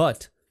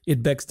 But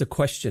it begs the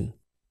question,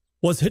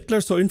 was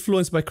Hitler so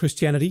influenced by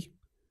Christianity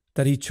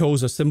that he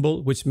chose a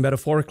symbol which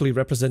metaphorically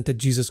represented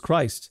Jesus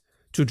Christ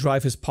to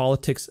drive his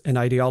politics and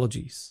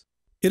ideologies?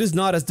 It is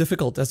not as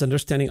difficult as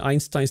understanding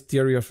Einstein's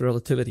theory of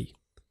relativity,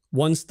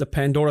 once the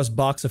Pandora's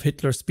box of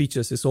Hitler's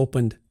speeches is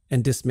opened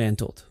and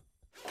dismantled.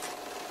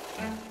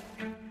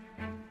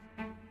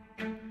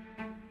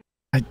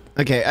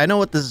 Okay, I know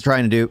what this is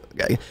trying to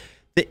do.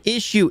 The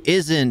issue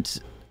isn't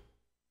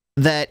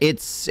that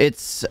it's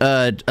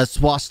a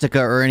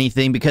swastika or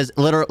anything, because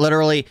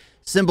literally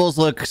symbols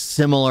look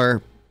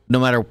similar no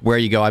matter where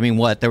you go. I mean,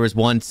 what? There was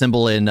one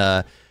symbol in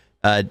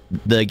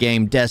the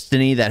game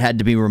Destiny that had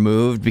to be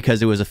removed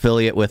because it was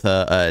affiliate with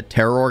a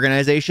terror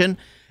organization,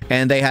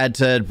 and they had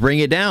to bring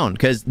it down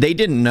because they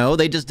didn't know.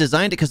 They just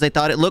designed it because they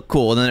thought it looked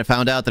cool, and then it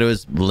found out that it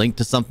was linked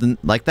to something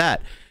like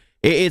that.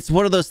 It's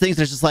one of those things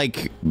that's just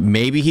like,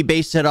 maybe he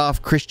based it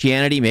off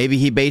Christianity, maybe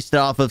he based it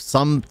off of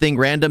something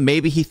random,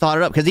 maybe he thought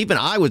it up, because even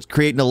I was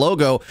creating a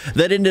logo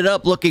that ended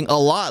up looking a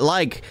lot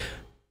like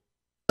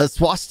a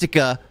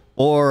swastika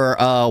or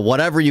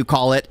whatever you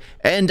call it,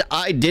 and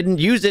I didn't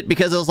use it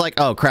because it was like,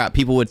 oh crap,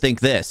 people would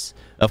think this,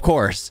 of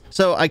course,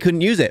 so I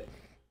couldn't use it.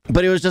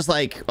 But it was just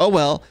like, oh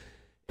well.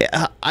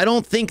 I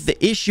don't think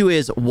the issue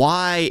is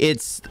why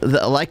it's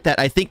like that.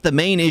 I think the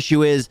main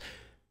issue is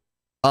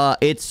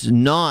it's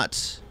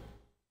not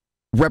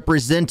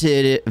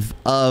representative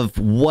of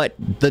what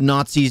the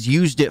Nazis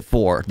used it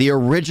for. The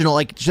original,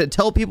 like,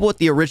 tell people what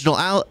the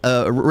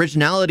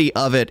originality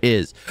of it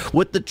is,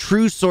 what the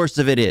true source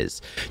of it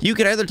is. You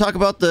could either talk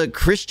about the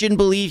Christian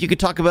belief, you could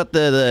talk about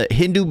the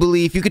Hindu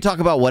belief, you could talk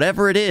about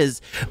whatever it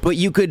is, but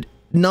you could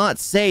not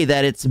say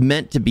that it's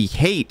meant to be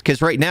hate, because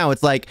right now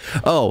it's like,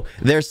 oh,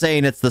 they're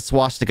saying it's the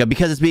swastika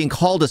because it's being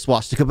called a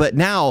swastika, but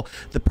now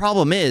the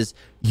problem is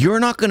you're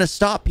not going to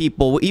stop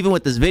people, even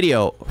with this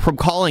video, from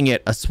calling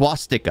it a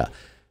swastika.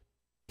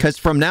 Because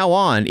from now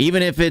on,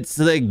 even if it's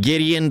the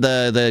Gideon,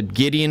 the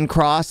Gideon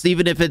cross,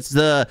 even if it's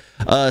the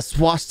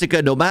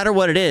swastika, no matter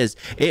what it is,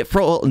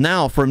 from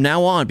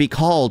now on, be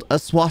called a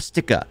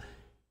swastika.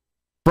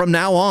 From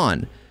now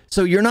on.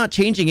 So you're not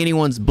changing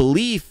anyone's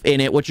belief in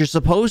it. What you're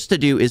supposed to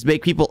do is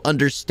make people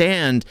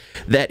understand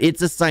that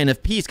it's a sign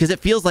of peace, because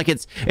it feels like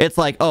it's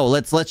like, oh,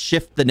 let's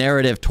shift the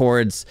narrative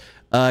towards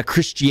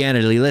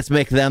Christianity. Let's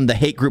make them the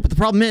hate group. But the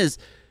problem is,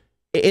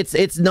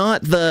 it's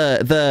not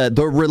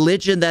the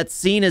religion that's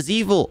seen as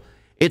evil.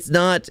 It's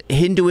not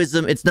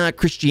Hinduism. It's not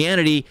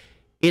Christianity.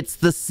 It's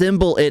the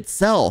symbol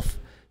itself.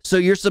 So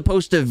you're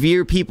supposed to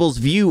veer people's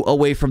view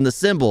away from the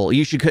symbol.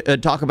 You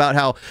should talk about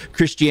how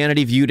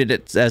Christianity viewed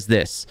it as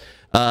this.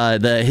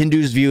 The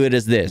Hindus view it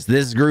as this.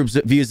 This group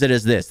views it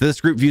as this. This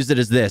group views it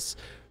as this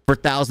for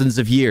thousands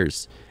of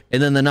years.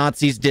 And then the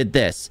Nazis did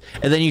this.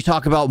 And then you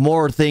talk about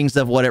more things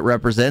of what it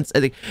represents.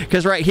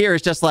 Because right here,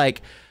 it's just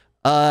like,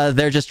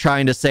 they're just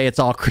trying to say it's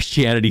all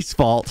Christianity's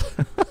fault.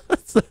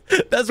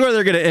 That's where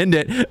they're going to end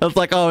it. It's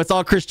like, oh, it's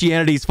all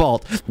Christianity's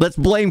fault. Let's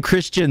blame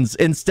Christians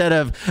instead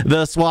of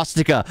the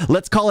swastika.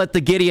 Let's call it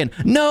the Gideon.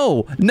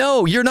 No,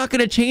 you're not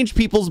going to change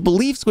people's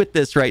beliefs with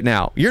this right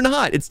now. You're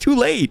not. It's too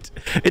late.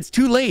 It's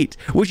too late.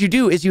 What you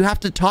do is you have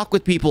to talk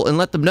with people and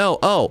let them know,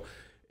 oh,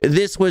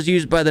 this was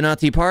used by the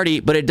Nazi Party,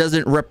 but it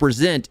doesn't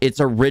represent its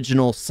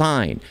original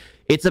sign.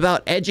 It's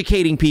about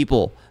educating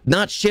people,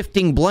 not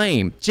shifting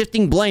blame.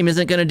 Shifting blame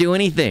isn't going to do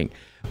anything.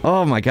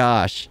 Oh my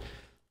gosh.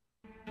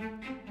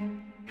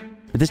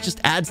 This just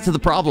adds to the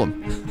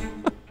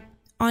problem.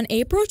 On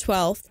April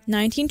 12,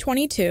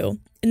 1922,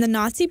 in the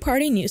Nazi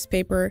Party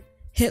newspaper,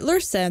 Hitler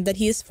said that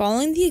he is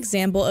following the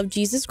example of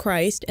Jesus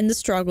Christ in the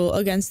struggle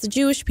against the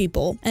Jewish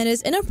people, and it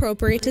is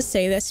inappropriate to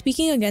say that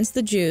speaking against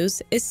the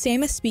Jews is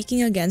same as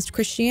speaking against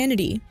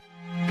Christianity.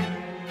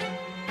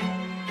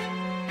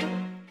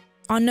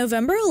 On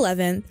November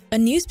 11th, a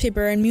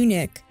newspaper in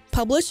Munich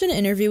published an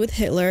interview with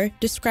Hitler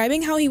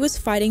describing how he was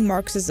fighting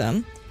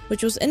Marxism,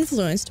 which was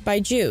influenced by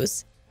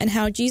Jews, and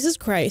how Jesus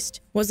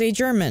Christ was a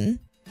German.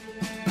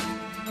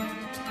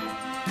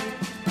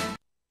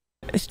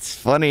 It's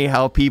funny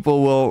how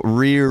people will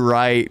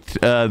rewrite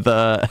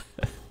the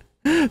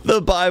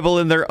Bible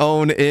in their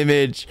own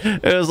image.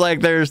 It was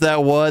like there's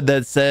that one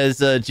that says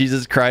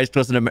Jesus Christ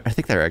was I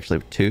think there are actually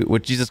two.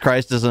 What Jesus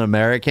Christ is an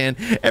American.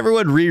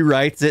 Everyone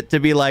rewrites it to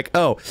be like,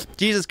 oh,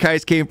 Jesus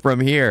Christ came from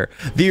here.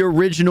 The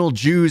original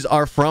Jews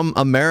are from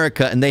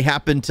America and they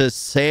happen to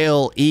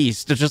sail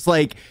east. It's just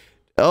like,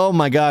 oh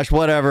my gosh,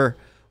 whatever.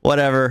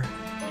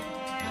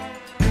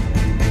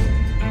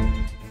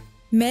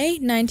 May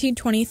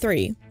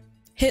 1923.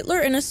 Hitler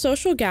in a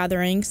social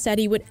gathering said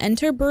he would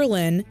enter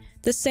Berlin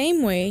the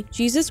same way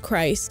Jesus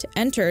Christ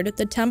entered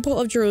the Temple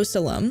of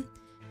Jerusalem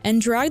and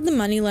dragged the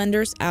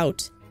moneylenders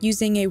out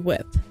using a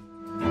whip.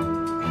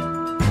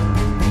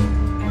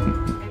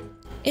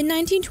 In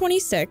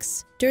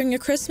 1926, during a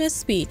Christmas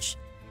speech,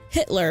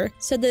 Hitler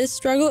said that his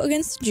struggle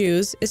against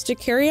Jews is to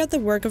carry out the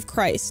work of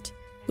Christ,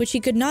 which he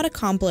could not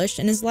accomplish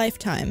in his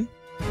lifetime.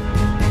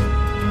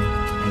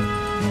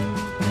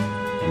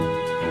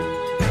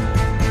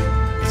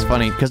 It's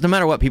funny because no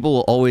matter what, people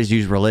will always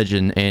use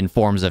religion in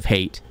forms of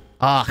hate.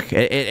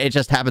 It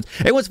just happens.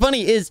 And what's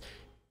funny is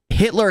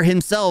Hitler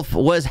himself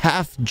was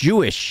half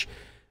Jewish.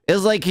 It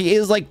was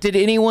like, did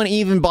anyone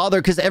even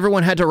bother? Because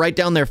everyone had to write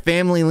down their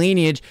family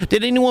lineage.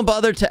 Did anyone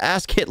bother to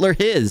ask Hitler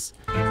his?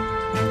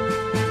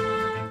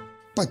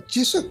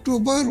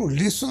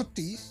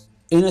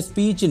 In a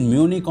speech in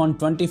Munich on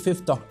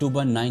 25th October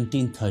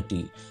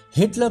 1930,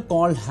 Hitler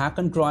called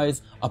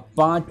Hakenkreuz a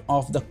part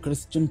of the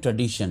Christian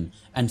tradition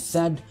and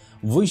said,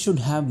 "We should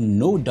have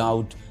no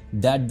doubt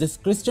that this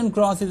Christian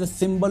cross is a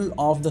symbol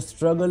of the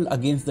struggle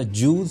against the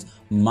Jews,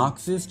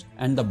 Marxists,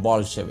 and the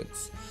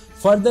Bolsheviks."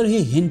 Further,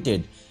 he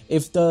hinted,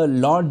 if the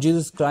Lord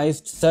Jesus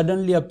Christ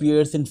suddenly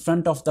appears in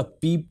front of the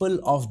people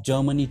of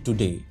Germany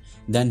today,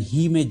 then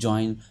he may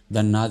join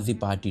the Nazi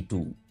Party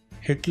too.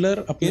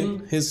 Hitler,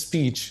 in his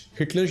speech,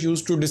 Hitler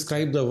used to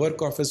describe the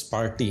work of his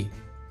party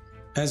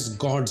as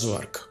God's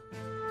work.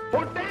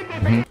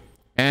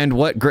 And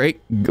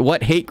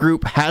what hate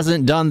group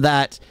hasn't done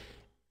that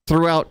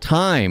throughout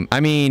time? I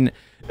mean,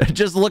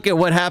 just look at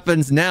what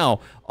happens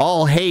now.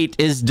 All hate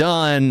is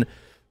done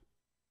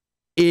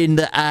in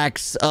the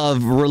acts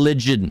of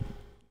religion,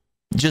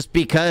 just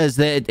because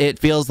it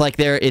feels like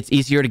it's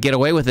easier to get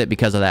away with it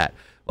because of that.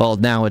 Well,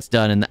 now it's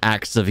done in the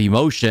acts of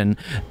emotion,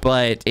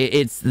 but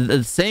it's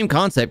the same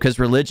concept because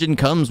religion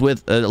comes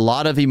with a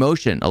lot of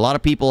emotion. A lot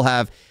of people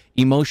have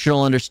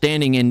emotional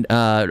understanding and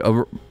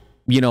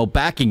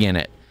backing in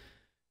it.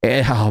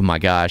 Oh my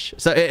gosh!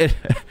 So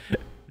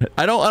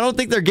I don't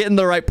think they're getting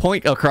the right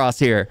point across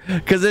here,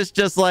 because it's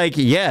just like,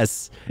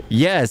 yes,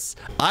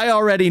 I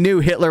already knew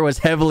Hitler was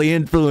heavily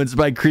influenced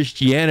by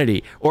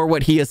Christianity, or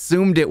what he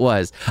assumed it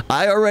was.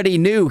 I already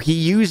knew he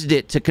used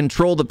it to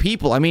control the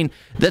people. I mean,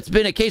 that's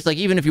been a case. Like,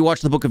 even if you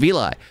watch the Book of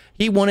Eli,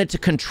 he wanted to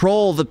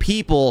control the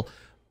people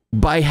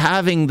by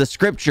having the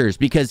scriptures,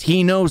 because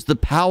he knows the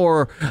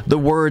power the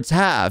words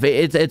have.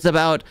 It's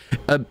about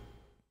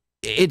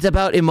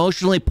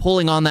emotionally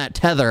pulling on that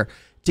tether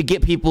to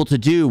get people to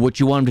do what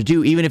you want them to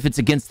do, even if it's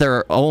against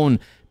their own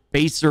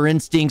baser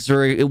instincts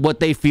or what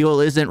they feel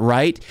isn't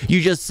right.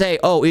 You just say,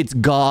 oh, it's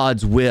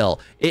God's will.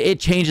 It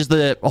changes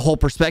the whole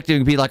perspective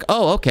and be like,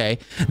 oh, okay,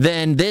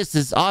 then this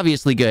is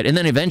obviously good. And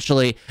then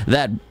eventually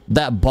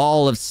that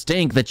ball of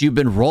stink that you've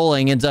been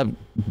rolling ends up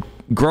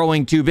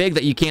growing too big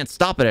that you can't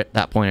stop it at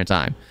that point in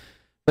time.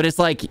 But it's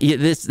like,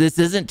 this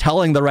isn't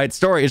telling the right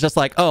story. It's just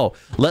like, oh,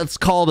 let's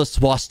call the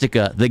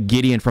swastika the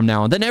Gideon from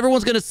now on. Then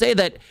everyone's going to say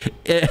that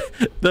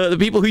the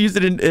people who use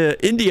it in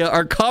India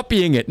are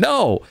copying it.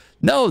 No,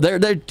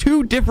 they're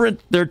two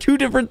different. They're two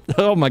different.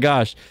 Oh my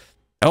gosh.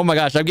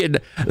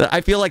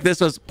 I feel like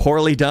this was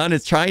poorly done.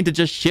 It's trying to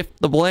just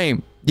shift the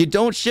blame. You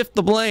don't shift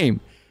the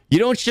blame.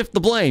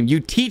 You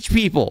teach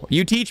people.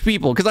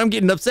 Because I'm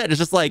getting upset. It's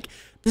just like,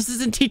 this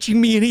isn't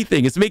teaching me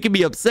anything. It's making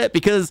me upset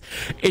because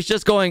it's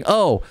just going,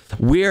 oh,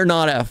 we're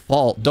not at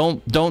fault.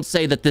 Don't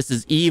say that this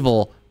is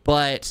evil,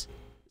 but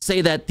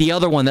say that the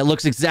other one that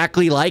looks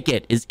exactly like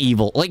it is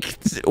evil. Like,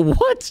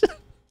 what?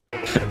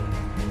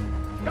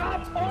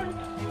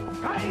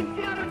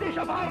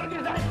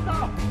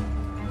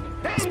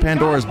 It's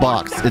Pandora's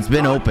box. It's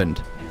been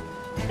opened.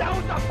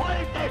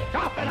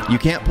 You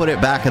can't put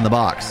it back in the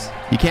box.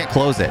 You can't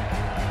close it.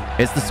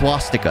 It's the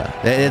swastika.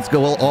 It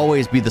will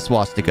always be the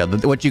swastika.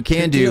 What you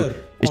can do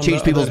is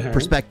change people's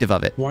perspective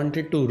of it.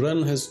 Wanted to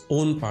run his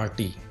own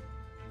party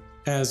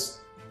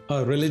as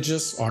a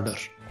religious order.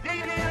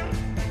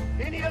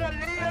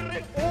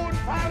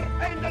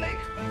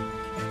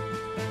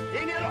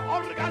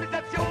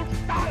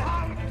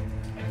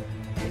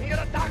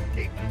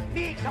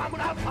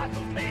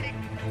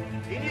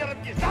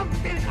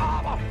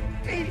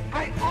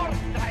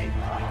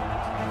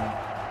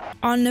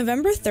 On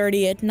November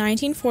 30th,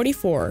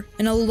 1944,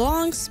 in a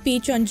long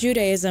speech on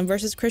Judaism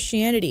versus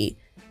Christianity,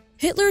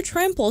 Hitler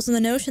tramples on the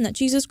notion that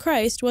Jesus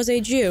Christ was a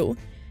Jew,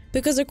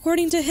 because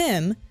according to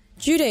him,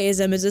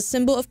 Judaism is a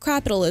symbol of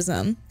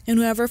capitalism, and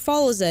whoever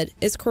follows it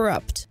is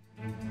corrupt.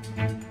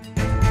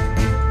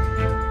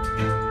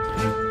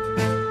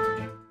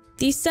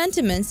 These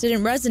sentiments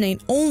didn't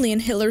resonate only in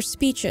Hitler's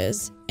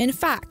speeches. In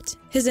fact,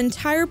 his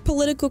entire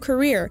political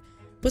career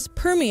was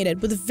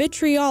permeated with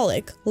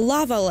vitriolic,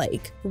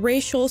 lava-like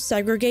racial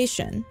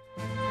segregation.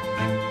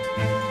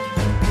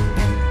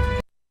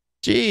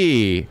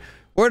 Gee,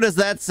 where does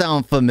that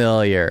sound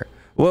familiar?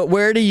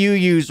 Where do you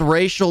use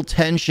racial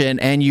tension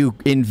and you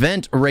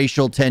invent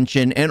racial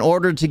tension in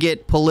order to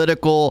get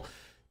political,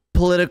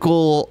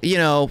 you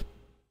know,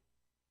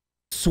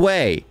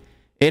 sway?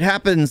 It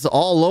happens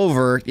all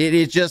over.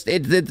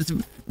 It's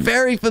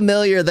very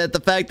familiar that the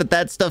fact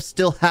that stuff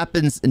still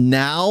happens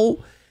now.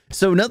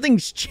 So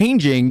nothing's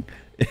changing.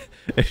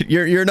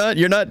 You're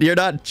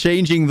not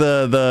changing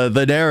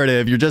the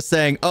narrative. You're just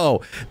saying,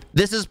 oh,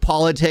 this is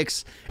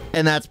politics,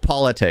 and that's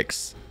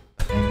politics.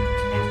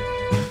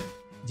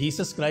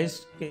 Jesus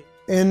Christ.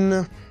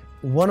 In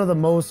one of the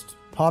most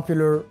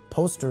popular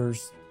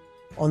posters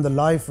on the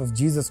life of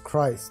Jesus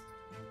Christ,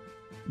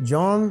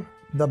 John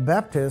the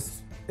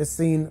Baptist is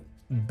seen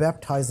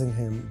baptizing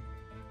him,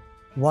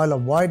 while a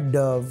white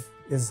dove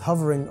is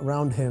hovering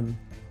around him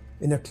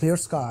in a clear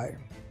sky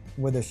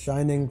with a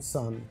shining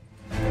sun.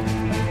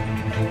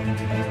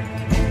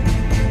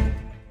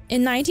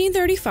 In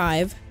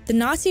 1935, the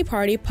Nazi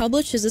Party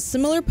publishes a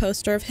similar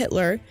poster of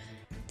Hitler,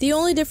 the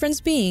only difference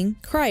being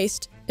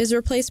Christ is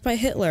replaced by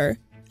Hitler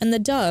and the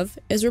dove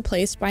is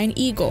replaced by an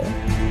eagle.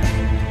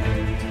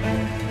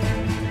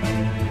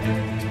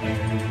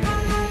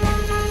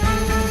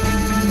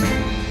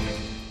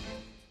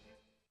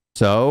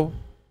 So,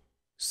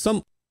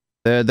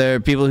 there are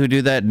people who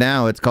do that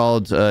now. It's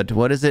called,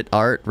 what is it?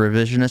 Art?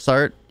 Revisionist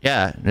art?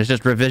 Yeah, it's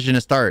just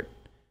revisionist art.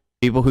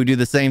 People who do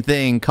the same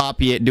thing,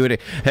 copy it, do it.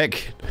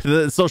 Heck,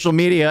 the social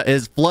media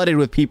is flooded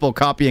with people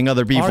copying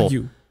other people.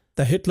 Argue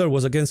that Hitler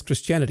was against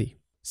Christianity.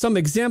 Some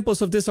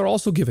examples of this are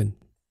also given.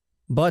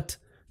 But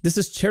this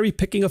is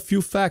cherry-picking a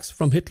few facts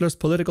from Hitler's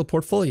political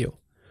portfolio,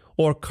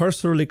 or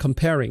cursorily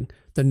comparing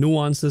the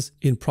nuances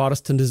in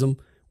Protestantism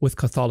with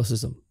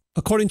Catholicism.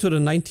 According to the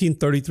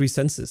 1933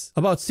 census,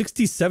 about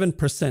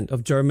 67%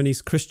 of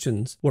Germany's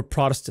Christians were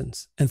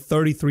Protestants and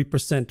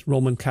 33%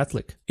 Roman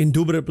Catholic.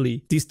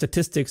 Indubitably, these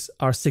statistics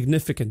are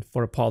significant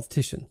for a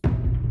politician.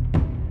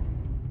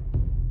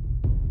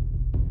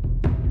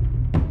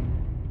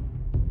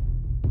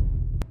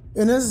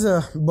 In his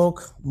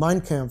book,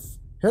 Mein Kampf,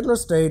 Hitler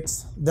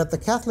states that the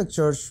Catholic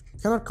Church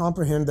cannot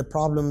comprehend the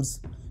problems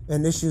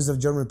and issues of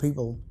German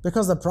people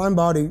because the prime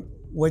body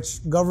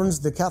which governs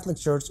the Catholic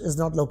Church is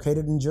not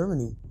located in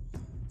Germany.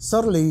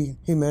 Subtly,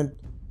 he meant,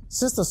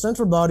 since the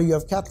central body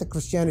of Catholic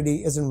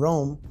Christianity is in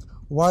Rome,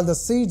 while the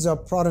seeds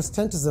of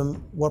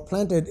Protestantism were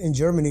planted in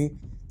Germany,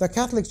 the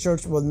Catholic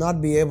Church will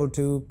not be able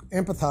to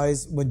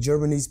empathize with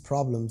Germany's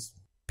problems.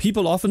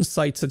 People often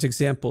cite such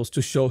examples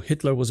to show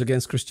Hitler was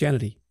against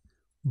Christianity,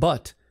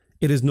 but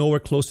it is nowhere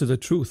close to the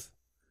truth,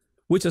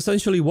 which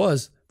essentially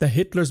was that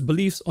Hitler's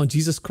beliefs on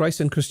Jesus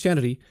Christ and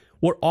Christianity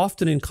were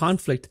often in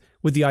conflict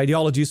with the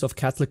ideologies of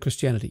Catholic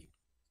Christianity.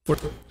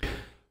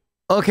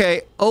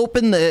 Okay,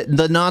 open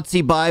the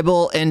Nazi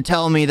Bible and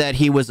tell me that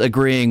he was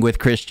agreeing with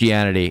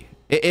Christianity.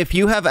 If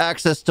you have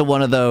access to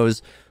one of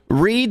those,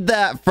 read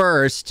that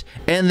first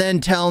and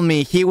then tell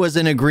me he was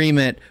in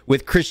agreement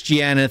with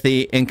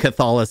Christianity and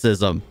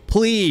Catholicism.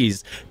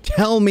 Please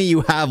tell me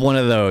you have one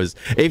of those.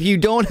 If you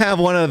don't have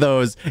one of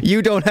those,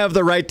 you don't have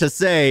the right to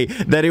say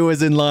that it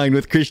was in line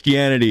with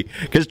Christianity.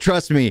 Because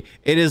trust me,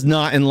 it is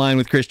not in line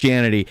with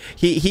Christianity.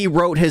 He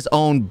wrote his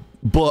own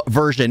book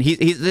version.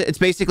 It's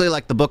basically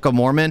like the Book of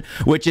Mormon,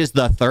 which is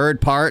the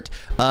third part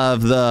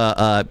of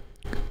the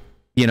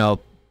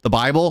the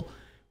Bible,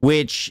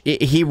 which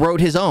he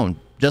wrote his own,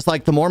 just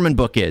like the Mormon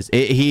book is.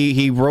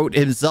 He wrote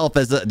himself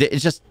as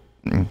it's just.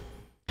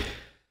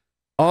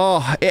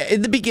 Oh,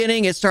 in the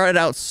beginning, it started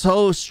out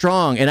so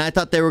strong, and I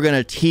thought they were going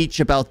to teach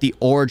about the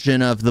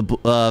origin of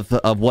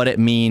of what it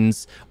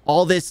means,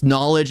 all this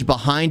knowledge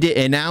behind it,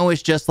 and now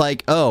it's just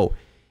like, oh,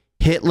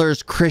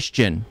 Hitler's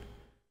Christian.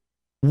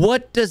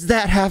 What does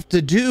that have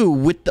to do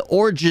with the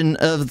origin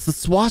of the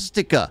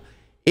swastika?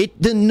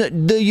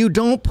 You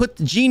don't put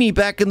the genie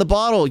back in the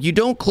bottle. You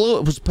don't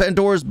close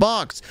Pandora's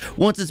box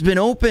once it's been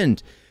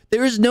opened.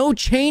 There is no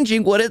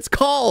changing what it's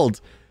called.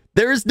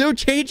 There is no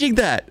changing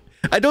that.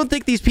 I don't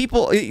think these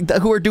people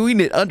who are doing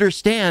it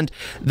understand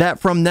that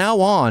from now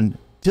on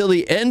till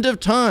the end of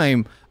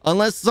time,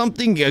 unless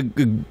something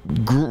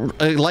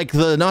like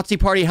the Nazi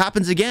Party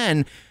happens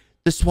again,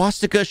 the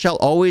swastika shall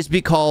always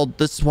be called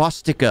the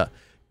swastika,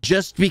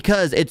 just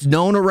because it's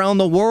known around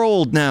the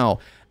world now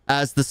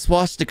as the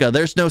swastika.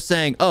 There's no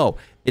saying, oh,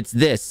 it's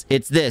this,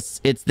 it's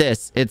this, it's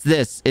this, it's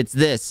this, it's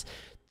this.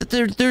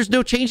 There's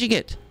no changing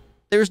it.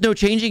 There's no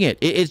changing it.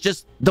 It's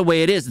just the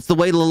way it is. It's the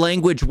way the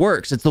language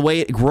works. It's the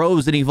way it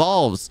grows and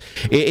evolves.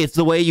 It's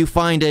the way you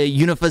find a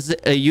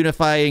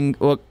unifying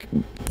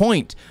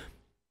point,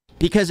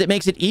 because it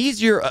makes it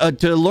easier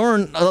to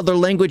learn other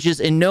languages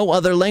and know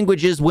other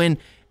languages when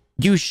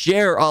you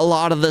share a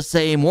lot of the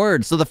same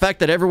words. So the fact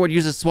that everyone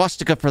uses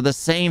swastika for the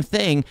same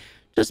thing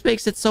just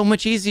makes it so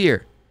much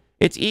easier.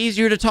 It's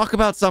easier to talk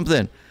about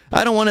something.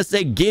 I don't want to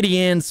say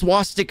Gideon,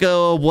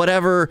 swastika,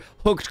 whatever,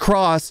 hooked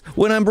cross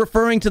when I'm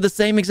referring to the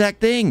same exact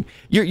thing.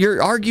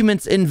 Your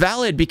argument's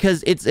invalid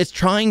because it's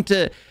trying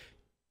to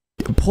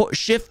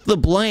shift the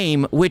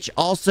blame, which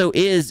also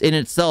is in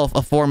itself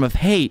a form of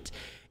hate.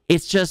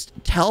 It's just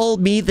tell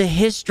me the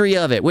history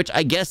of it, which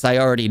I guess I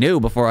already knew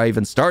before I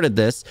even started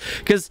this,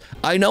 because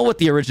I know what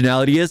the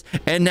originality is,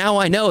 and now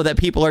I know that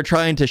people are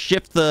trying to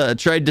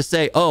tried to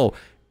say, oh,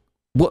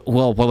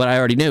 well, what I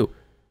already knew.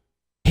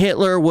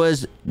 Hitler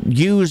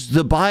used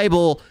the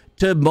Bible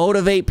to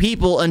motivate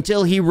people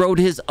until he wrote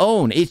his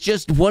own. It's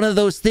just one of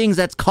those things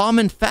that's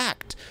common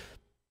fact.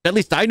 At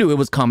least I knew it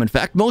was common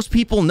fact. Most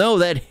people know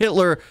that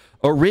Hitler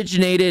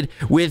originated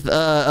with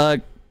a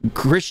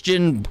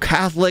Christian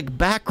Catholic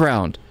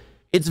background.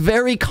 It's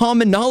very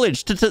common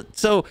knowledge.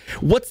 So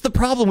what's the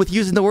problem with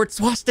using the word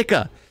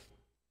swastika?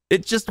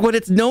 It's just what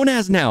it's known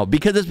as now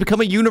because it's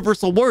become a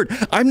universal word.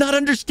 I'm not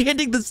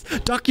understanding this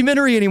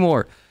documentary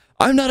anymore.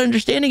 I'm not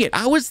understanding it.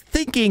 I was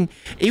thinking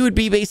it would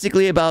be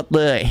basically about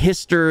the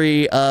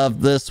history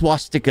of the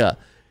swastika,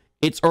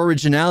 its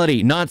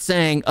originality, not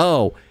saying,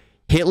 oh,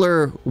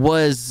 Hitler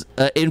was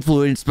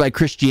influenced by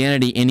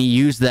Christianity and he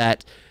used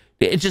that.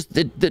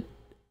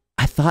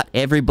 I thought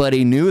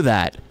everybody knew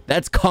that.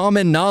 That's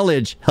common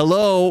knowledge.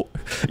 Hello.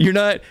 You're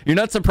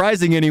not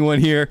surprising anyone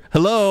here.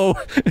 Hello.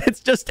 It's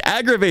just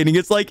aggravating.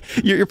 It's like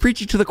you're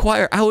preaching to the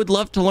choir. I would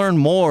love to learn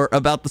more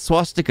about the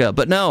swastika,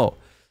 but no,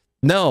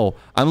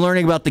 I'm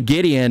learning about the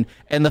Gideon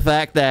and the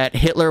fact that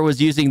Hitler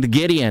was using the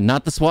Gideon,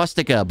 not the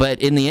swastika.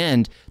 But in the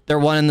end, they're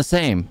one and the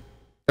same.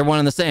 They're one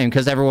and the same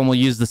because everyone will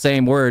use the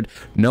same word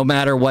no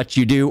matter what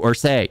you do or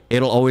say.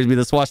 It'll always be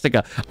the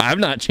swastika. I'm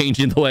not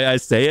changing the way I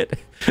say it.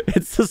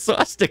 It's the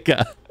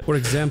swastika. For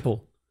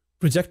example,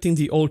 rejecting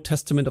the Old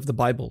Testament of the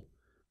Bible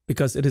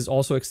because it is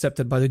also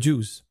accepted by the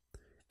Jews,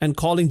 and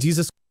calling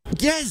Jesus.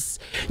 Yes.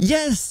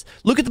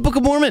 Look at the Book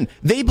of Mormon.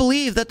 They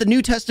believe that the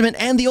New Testament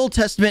and the Old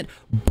Testament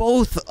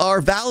both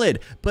are valid,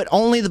 but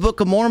only the Book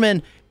of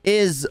Mormon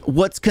is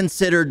what's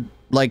considered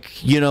like,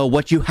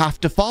 what you have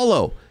to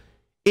follow.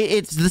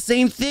 It's the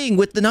same thing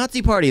with the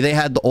Nazi Party. They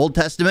had the Old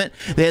Testament,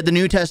 they had the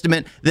New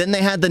Testament, then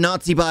they had the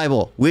Nazi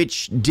Bible,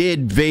 which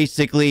did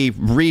basically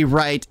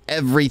rewrite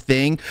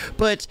everything,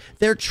 but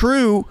they're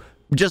true.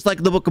 Just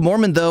like the Book of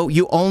Mormon, though,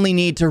 you only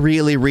need to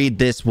really read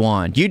this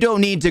one. You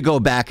don't need to go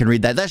back and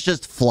read that. That's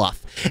just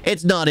fluff.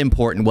 It's not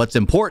important. What's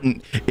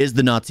important is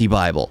the Nazi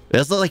Bible.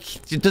 It's like,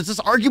 this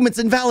argument's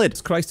invalid.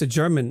 Is Christ a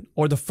German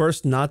or the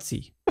first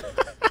Nazi?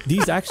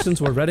 These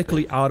actions were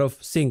radically out of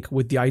sync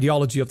with the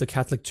ideology of the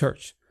Catholic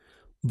Church.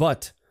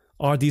 But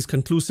are these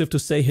conclusive to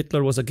say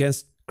Hitler was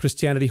against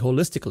Christianity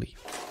holistically?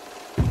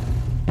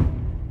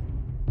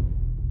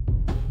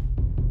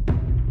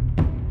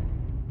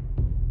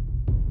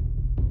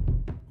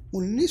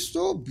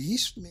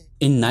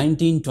 In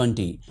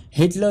 1920,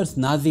 Hitler's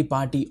Nazi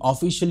Party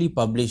officially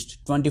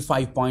published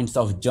 25 points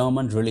of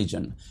German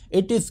religion.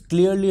 It is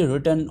clearly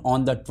written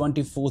on the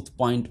 24th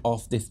point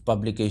of this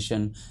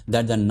publication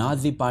that the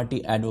Nazi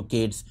Party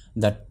advocates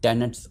the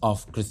tenets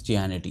of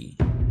Christianity.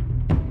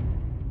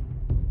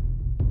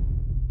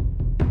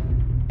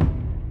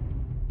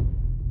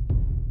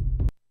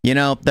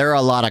 There are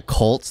a lot of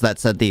cults that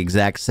said the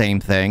exact same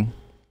thing.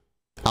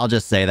 I'll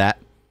just say that.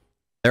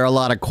 There are a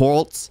lot of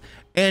cults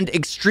and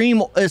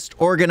extremist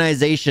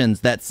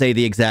organizations that say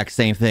the exact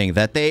same thing,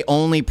 that they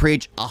only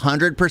preach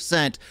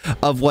 100%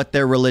 of what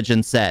their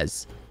religion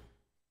says,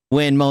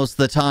 when most of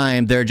the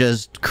time they're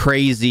just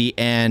crazy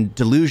and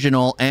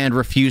delusional and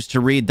refuse to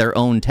read their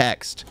own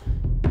text.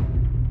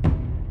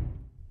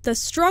 The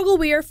struggle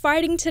we are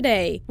fighting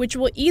today, which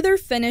will either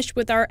finish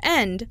with our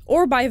end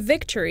or by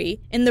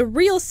victory, in the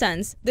real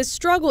sense, this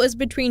struggle is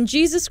between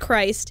Jesus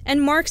Christ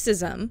and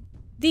Marxism.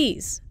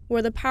 These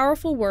were the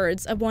powerful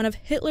words of one of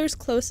Hitler's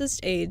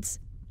closest aides,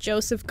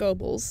 Joseph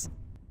Goebbels.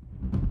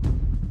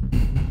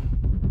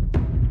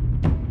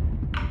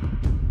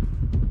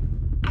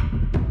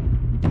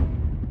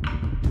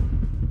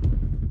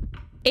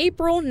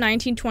 April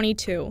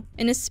 1922,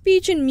 in a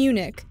speech in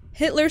Munich,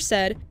 Hitler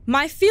said,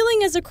 "My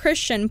feeling as a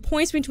Christian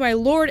points me to my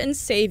Lord and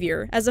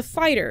Savior. As a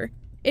fighter,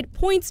 it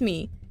points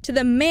me to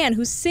the man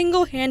who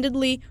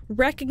single-handedly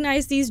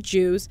recognized these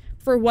Jews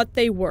for what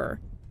they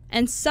were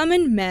and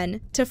summoned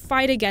men to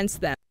fight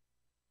against them."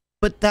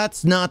 But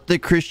that's not the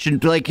Christian,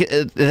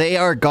 they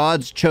are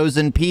God's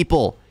chosen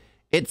people.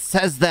 It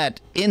says that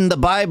in the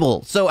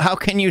Bible. So how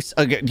can you,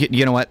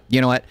 you know what?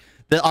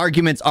 The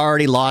argument's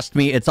already lost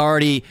me. It's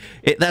already,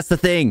 that's the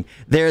thing.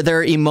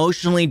 They're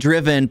emotionally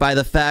driven by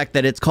the fact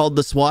that it's called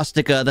the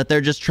swastika, that they're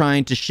just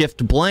trying to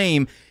shift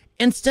blame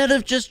instead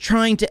of just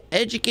trying to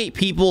educate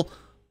people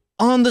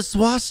on the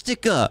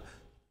swastika.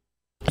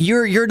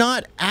 You're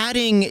not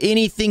adding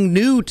anything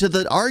new to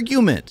the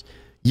argument.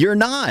 You're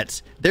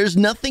not. There's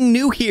nothing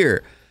new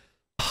here.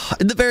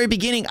 In the very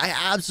beginning, I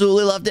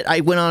absolutely loved it.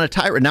 I went on a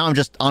tirade. Now I'm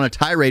just on a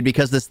tirade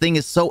because this thing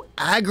is so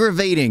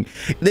aggravating.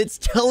 It's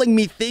telling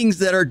me things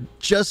that are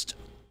just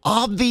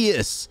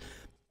obvious.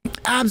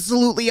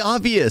 Absolutely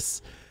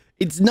obvious.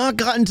 It's not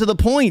gotten to the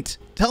point.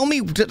 Tell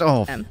me.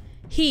 Oh.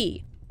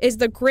 He is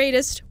the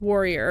greatest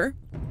warrior.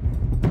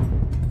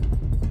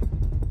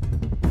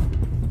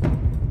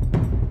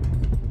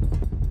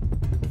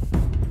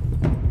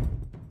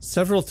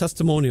 Several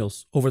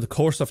testimonials over the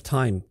course of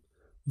time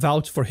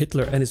vouch for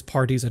Hitler and his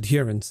party's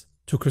adherence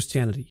to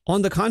Christianity.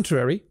 On the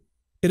contrary,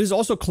 it is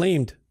also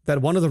claimed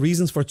that one of the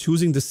reasons for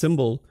choosing the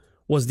symbol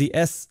was the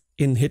S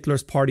in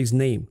Hitler's party's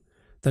name,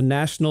 the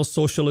National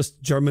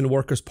Socialist German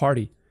Workers'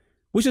 Party,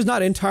 which is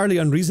not entirely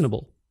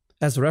unreasonable,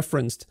 as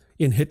referenced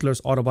in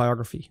Hitler's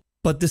autobiography.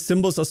 But this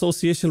symbol's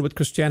association with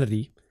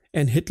Christianity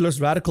and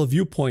Hitler's radical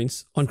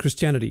viewpoints on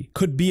Christianity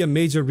could be a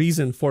major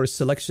reason for his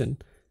selection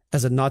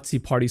as a Nazi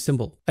party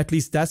symbol. At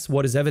least that's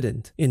what is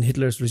evident in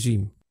Hitler's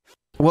regime.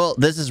 Well,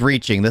 this is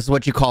reaching. This is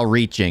what you call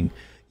reaching.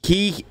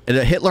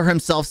 Hitler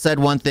himself said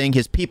one thing,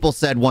 his people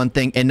said one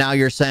thing, and now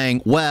you're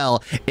saying,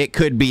 well, it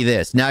could be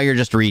this. Now you're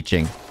just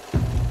reaching.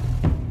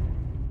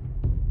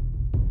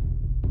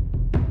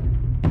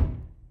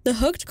 The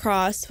hooked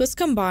cross was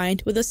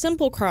combined with a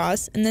simple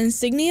cross and the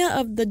insignia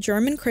of the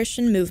German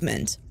Christian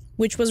movement,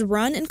 which was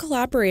run in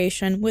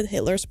collaboration with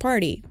Hitler's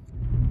party.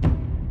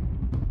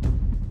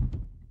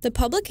 The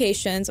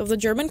publications of the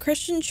German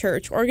Christian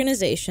Church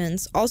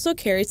organizations also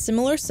carried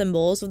similar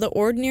symbols of the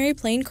ordinary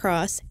plain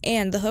cross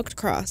and the hooked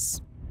cross.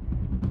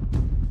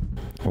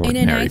 In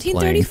a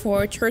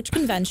 1934 church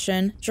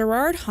convention,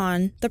 Gerard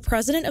Hahn, the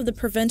president of the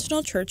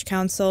Provincial Church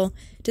Council,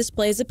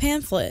 displays a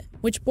pamphlet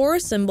which bore a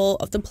symbol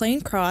of the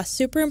plain cross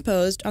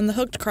superimposed on the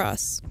hooked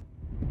cross.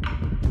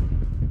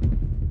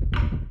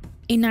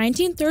 A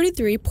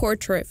 1933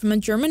 portrait from a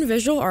German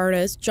visual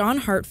artist, John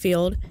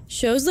Hartfield,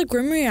 shows the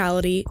grim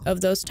reality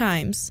of those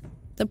times.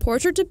 The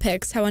portrait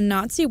depicts how a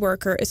Nazi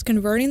worker is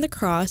converting the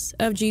cross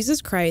of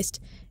Jesus Christ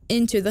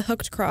into the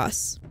hooked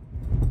cross.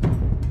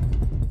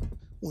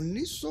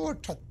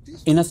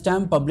 In a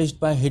stamp published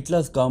by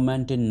Hitler's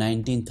government in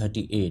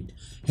 1938,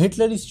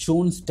 Hitler is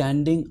shown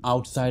standing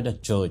outside a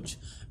church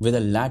with a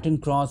Latin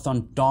cross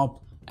on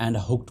top and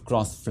a hooked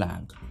cross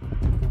flag.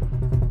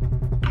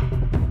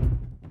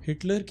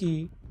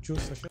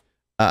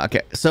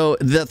 Okay, so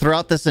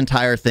throughout this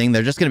entire thing,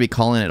 they're just going to be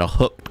calling it a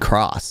hooked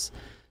cross.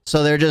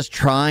 So they're just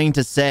trying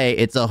to say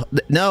it's a...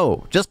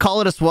 No, just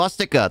call it a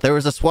swastika. There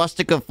was a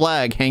swastika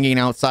flag hanging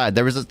outside.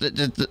 There was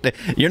a...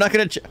 You're not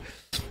going to...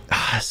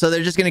 So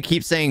they're just going to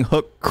keep saying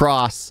hooked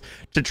cross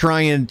to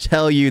try and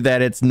tell you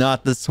that it's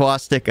not the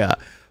swastika.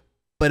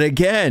 But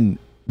again,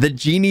 the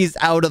genie's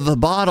out of the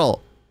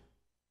bottle.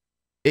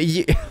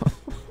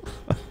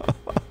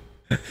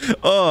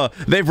 Oh,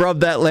 they've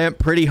rubbed that lamp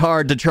pretty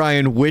hard to try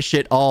and wish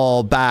it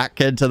all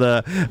back into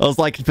the... I was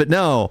like, but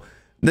no,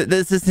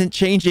 this isn't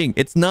changing.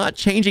 It's not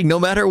changing. No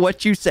matter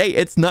what you say,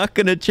 it's not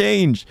going to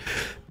change.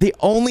 The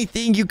only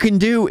thing you can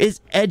do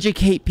is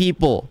educate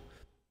people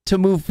to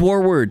move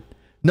forward,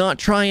 not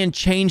try and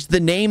change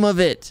the name of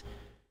it.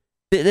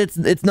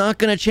 It's not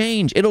going to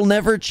change. It'll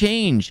never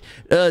change.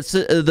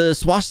 The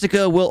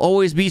swastika will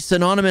always be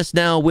synonymous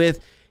now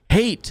with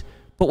hate.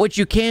 But what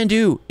you can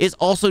do is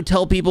also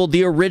tell people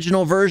the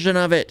original version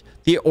of it,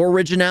 the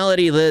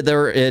originality,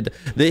 the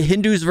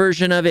Hindus'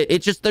 version of it.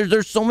 It's just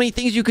there's so many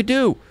things you could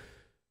do.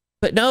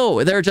 But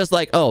no, they're just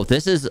like, oh,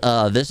 this is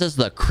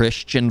the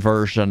Christian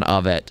version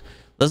of it.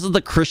 This is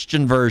the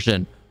Christian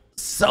version.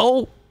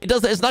 So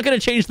it's not going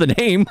to change the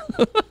name.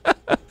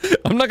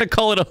 I'm not going to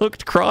call it a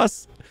hooked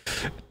cross.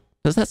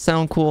 Does that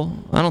sound cool?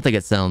 I don't think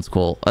it sounds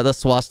cool. The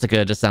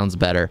swastika just sounds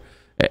better.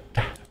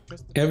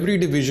 Every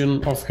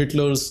division of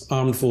Hitler's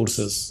armed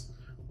forces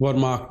were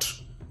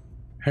marked,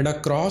 had a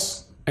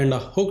cross and a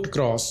hooked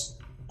cross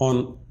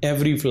on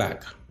every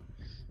flag,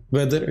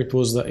 whether it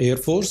was the Air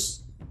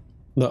Force,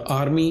 the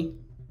Army,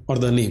 or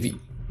the Navy.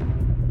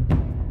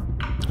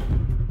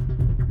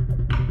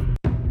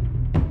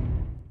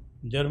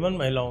 German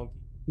महिलाओं की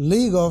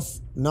League of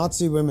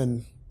Nazi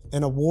Women,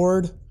 an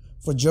award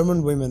for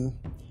German women,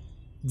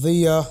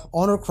 the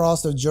Honor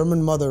Cross of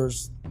German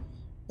Mothers,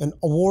 an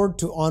award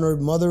to honor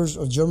mothers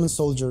of German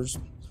soldiers,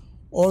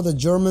 or the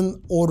German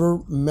Order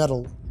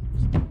Medal.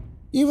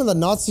 Even the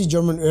Nazi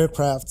German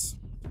aircrafts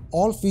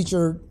all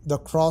featured the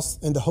cross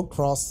and the hook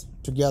cross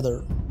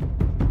together.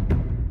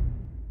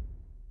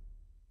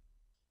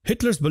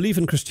 Hitler's belief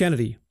in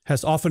Christianity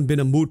has often been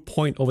a moot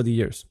point over the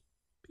years.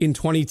 In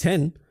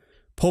 2010,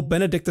 Pope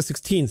Benedict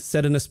XVI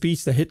said in a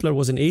speech that Hitler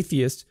was an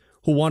atheist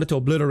who wanted to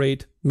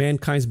obliterate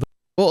mankind's.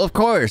 Well, of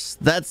course,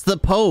 that's the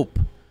Pope.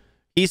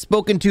 He's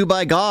spoken to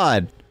by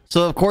God.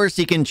 So, of course,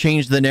 he can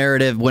change the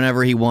narrative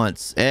whenever he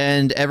wants.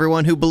 And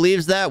everyone who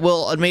believes that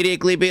will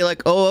immediately be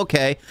like, oh,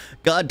 okay,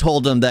 God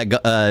told him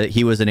that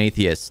he was an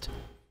atheist.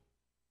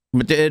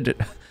 But that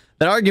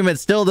argument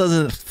still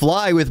doesn't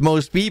fly with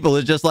most people.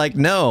 It's just like,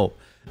 no,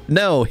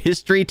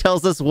 history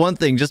tells us one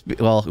thing.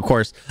 Well, of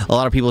course, a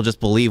lot of people just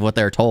believe what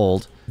they're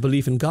told.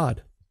 Belief in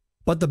God.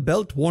 But the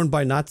belt worn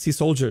by Nazi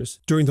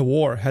soldiers during the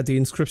war had the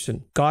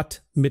inscription,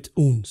 Gott mit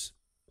uns,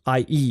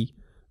 i.e.,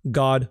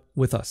 God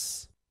with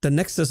us. The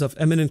nexus of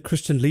eminent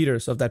Christian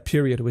leaders of that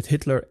period with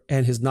Hitler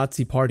and his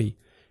Nazi party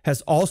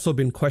has also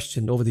been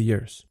questioned over the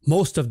years.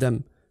 Most of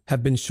them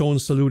have been shown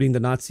saluting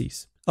the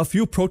Nazis. A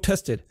few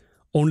protested,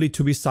 only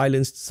to be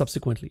silenced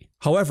subsequently.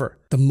 However,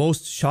 the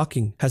most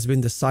shocking has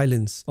been the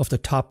silence of the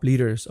top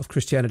leaders of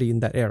Christianity in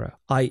that era,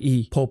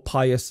 i.e. Pope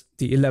Pius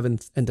XI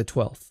and the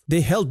XII.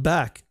 They held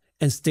back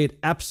and stayed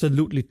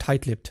absolutely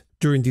tight-lipped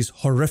during these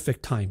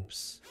horrific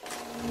times.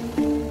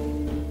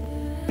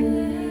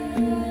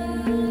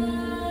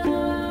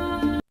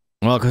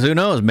 Well, because who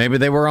knows? Maybe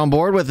they were on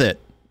board with it.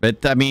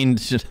 But, I mean,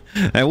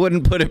 I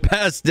wouldn't put it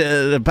past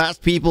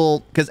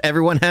people, because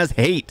everyone has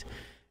hate.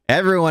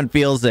 Everyone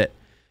feels it.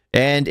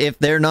 And if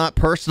they're not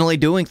personally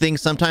doing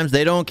things, sometimes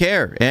they don't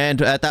care. And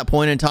at that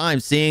point in time,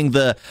 seeing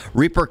the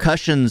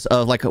repercussions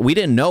of, like, we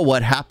didn't know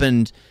what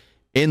happened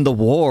in the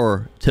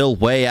war till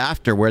way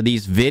after, where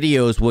these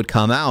videos would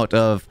come out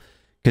of,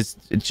 because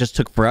it just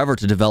took forever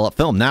to develop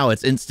film. Now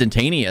it's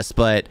instantaneous,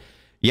 but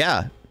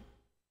yeah.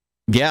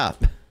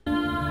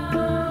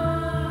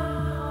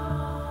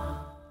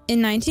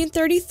 In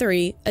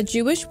 1933, a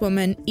Jewish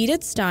woman,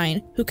 Edith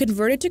Stein, who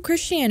converted to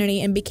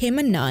Christianity and became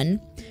a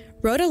nun,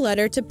 wrote a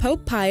letter to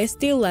Pope Pius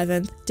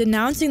XI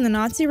denouncing the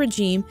Nazi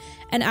regime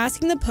and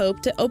asking the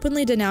Pope to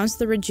openly denounce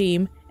the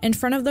regime in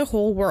front of the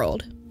whole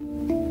world.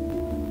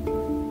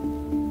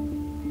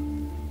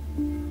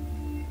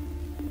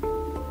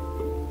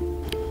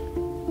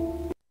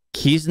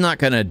 He's not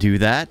going to do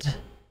that.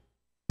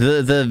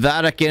 The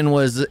Vatican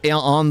was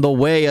on the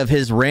way of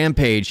his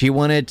rampage. He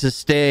wanted to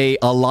stay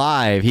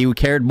alive. He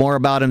cared more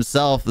about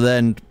himself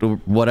than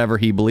whatever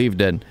he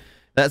believed in.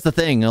 That's the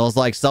thing. It was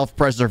like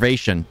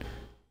self-preservation.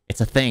 It's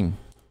a thing.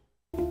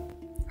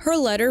 Her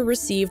letter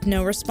received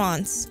no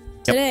response.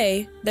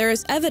 Today, there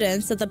is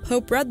evidence that the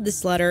Pope read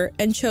this letter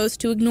and chose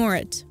to ignore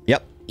it.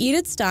 Yep.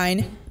 Edith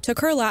Stein took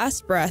her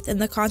last breath in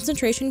the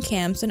concentration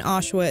camps in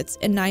Auschwitz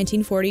in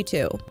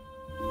 1942.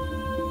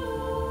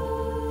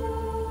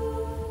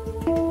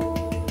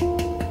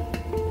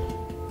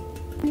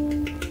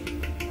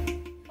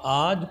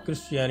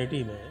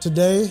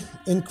 Today,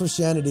 in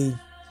Christianity,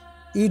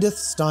 Edith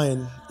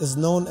Stein is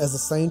known as a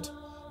saint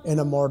and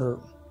a martyr.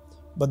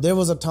 But there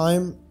was a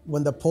time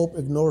when the Pope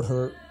ignored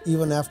her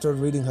even after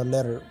reading her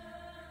letter.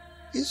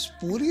 This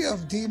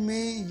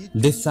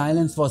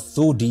silence was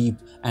so deep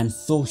and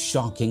so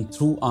shocking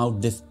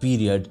throughout this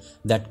period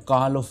that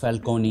Carlo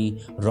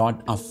Falcone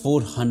wrote a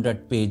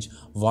 400-page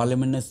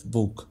voluminous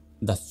book,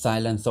 The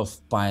Silence of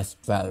Pius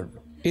XII.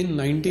 In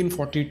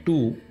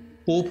 1942,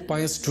 Pope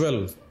Pius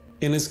XII,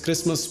 in his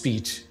Christmas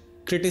speech,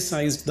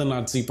 criticized the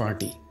Nazi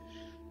Party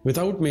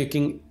without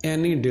making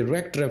any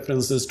direct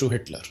references to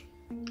Hitler.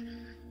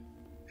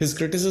 His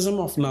criticism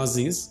of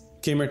Nazis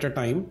came at a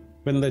time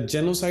when the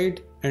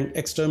genocide and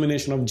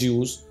extermination of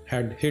Jews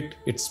had hit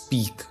its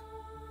peak.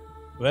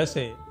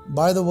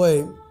 By the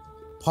way,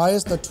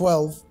 Pius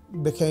XII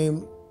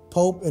became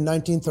Pope in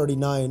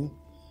 1939,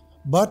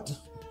 but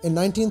in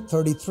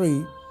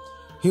 1933,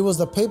 he was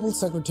the Papal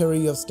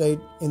Secretary of State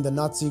in the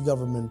Nazi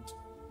government.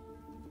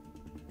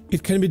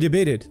 It can be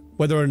debated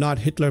whether or not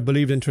Hitler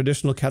believed in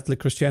traditional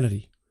Catholic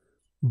Christianity.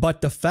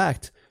 But the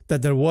fact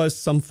that there was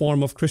some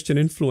form of Christian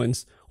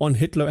influence on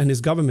Hitler and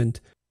his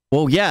government.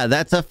 Well, yeah,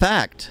 that's a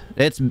fact.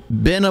 It's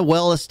been a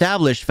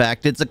well-established fact.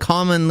 I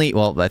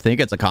think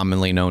it's a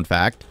commonly known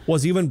fact.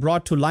 Was even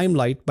brought to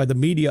limelight by the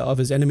media of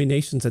his enemy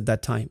nations at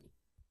that time.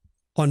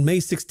 On May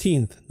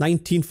 16th,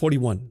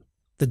 1941,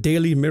 the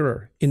Daily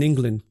Mirror in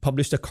England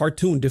published a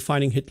cartoon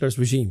defining Hitler's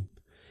regime.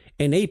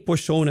 An ape was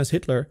shown as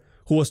Hitler,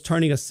 who was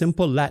turning a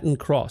simple Latin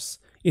cross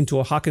into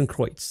a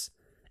Hakenkreuz.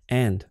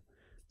 And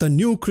the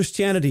new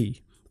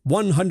Christianity,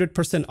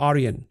 100%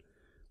 Aryan,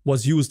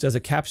 was used as a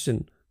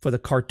caption for the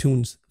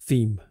cartoon's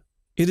theme.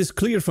 It is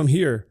clear from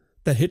here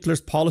that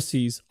Hitler's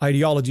policies,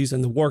 ideologies,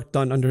 and the work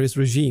done under his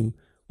regime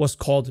was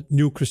called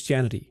New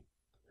Christianity,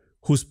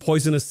 whose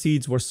poisonous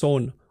seeds were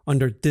sown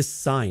under this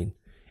sign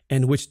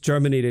and which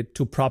germinated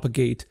to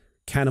propagate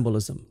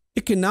cannibalism.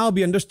 It can now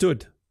be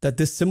understood that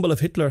this symbol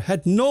of Hitler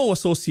had no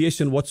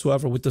association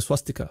whatsoever with the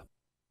swastika.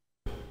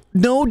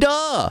 No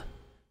duh.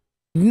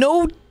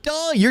 You're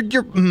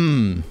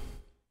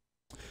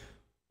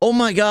Oh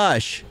my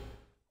gosh.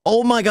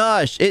 Oh my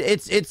gosh.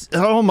 It's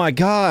oh my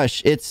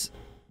gosh. It's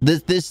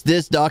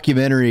this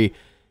documentary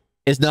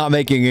is not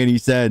making any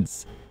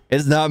sense.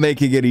 It's not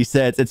making any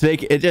sense. It's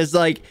just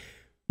like,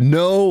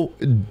 no,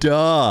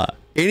 duh.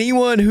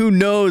 Anyone who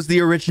knows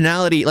the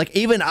originality, like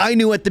even I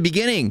knew at the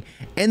beginning,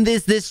 and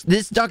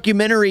this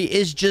documentary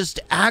is just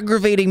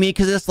aggravating me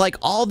because it's like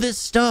all this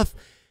stuff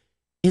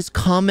is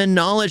common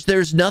knowledge.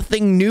 There's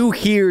nothing new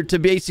here to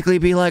basically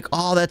be like,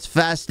 oh, that's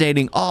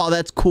fascinating. Oh,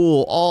 that's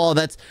cool. Oh,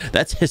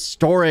 that's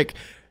historic.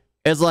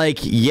 It's like,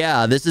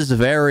 yeah, this is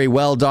very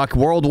well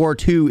World War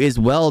II is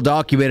well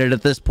documented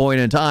at this point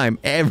in time.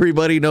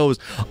 Everybody knows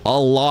a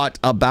lot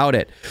about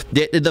it.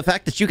 The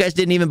fact that you guys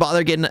didn't even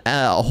bother getting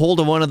a hold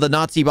of one of the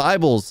Nazi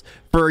Bibles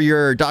for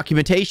your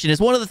documentation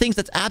is one of the things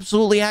that's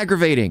absolutely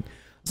aggravating.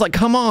 It's like,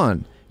 come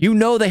on. You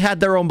know they had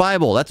their own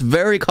Bible. That's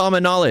very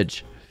common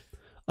knowledge.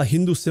 A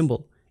Hindu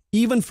symbol,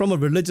 even from a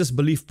religious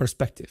belief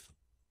perspective.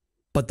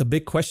 But the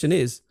big question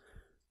is,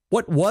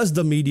 what was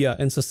the media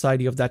and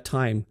society of that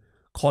time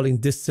calling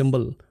this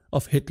symbol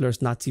of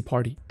Hitler's Nazi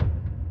party?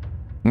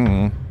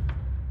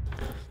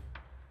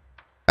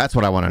 That's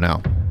what I want to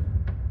know.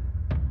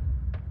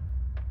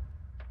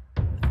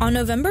 On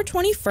November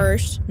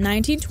 21st,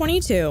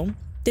 1922,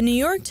 the New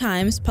York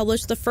Times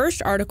published the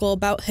first article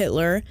about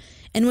Hitler,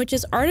 in which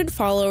his ardent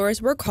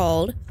followers were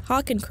called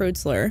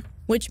Hakenkreuzler,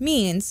 which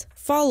means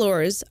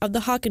followers of the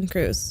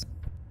Hakenkreuz.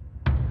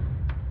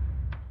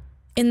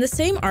 In the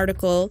same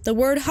article, the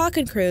word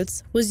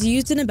Hakenkreuz was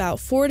used in about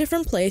 4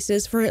 different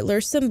places for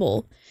Hitler's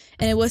symbol,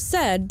 and it was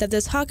said that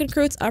this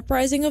Hakenkreuz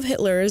uprising of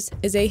Hitler's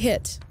is a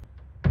hit.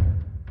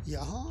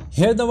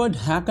 Here the word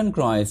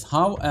Hakenkreuz,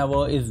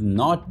 however, is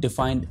not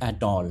defined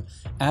at all,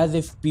 as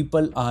if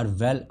people are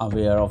well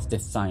aware of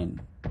this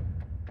sign.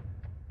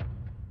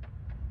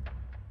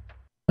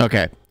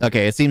 Okay,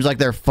 it seems like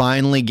they're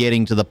finally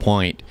getting to the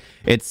point.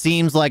 It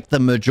seems like the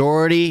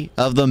majority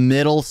of the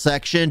middle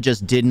section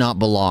just did not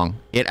belong.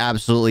 It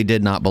absolutely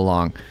did not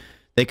belong.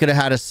 They could have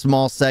had a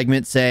small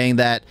segment saying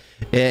that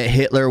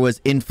Hitler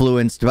was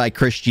influenced by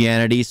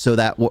Christianity, so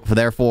that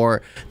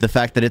therefore the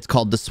fact that it's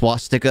called the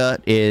swastika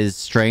is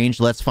strange.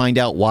 Let's find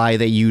out why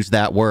they use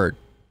that word.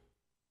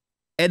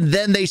 And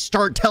then they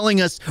start telling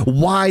us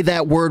why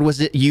that word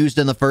was used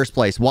in the first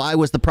place. Why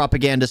was the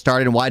propaganda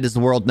started, and why does the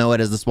world know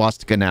it as the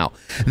swastika now?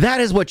 That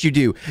is what you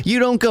do. You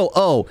don't go,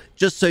 oh,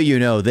 just so you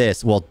know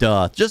this, well,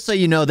 duh. Just so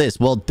you know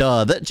this, well,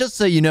 duh. Just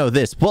so you know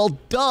this, well,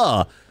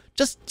 duh.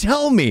 Just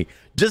tell me.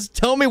 Just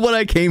tell me what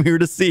I came here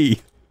to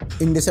see.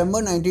 In December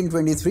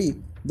 1923,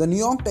 the New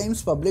York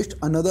Times published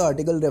another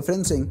article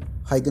referencing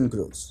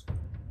Hakenkreuz.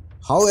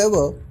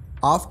 However,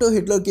 after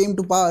Hitler came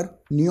to power,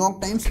 New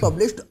York Times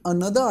published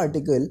another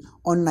article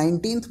on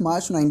 19th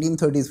March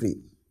 1933,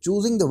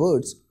 choosing the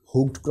words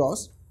hooked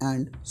cross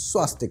and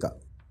swastika.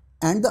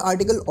 And the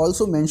article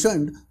also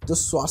mentioned the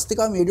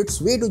swastika made its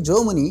way to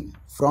Germany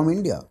from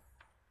India,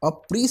 a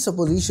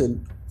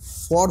presupposition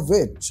for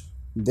which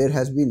there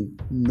has been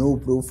no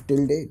proof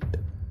till date.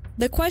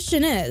 The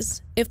question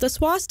is, if the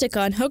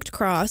swastika and hooked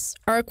cross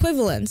are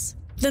equivalents,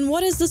 then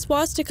what is the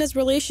swastika's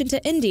relation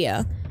to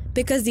India?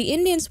 Because the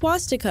Indian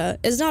swastika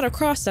is not a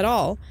cross at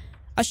all.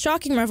 A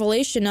shocking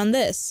revelation on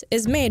this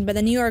is made by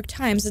the New York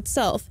Times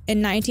itself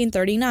in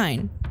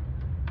 1939.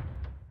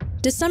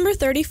 December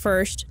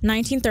 31st,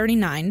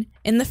 1939,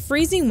 in the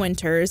freezing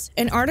winters,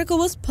 an article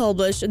was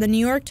published in the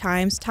New York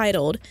Times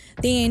titled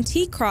 "The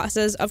Antique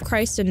Crosses of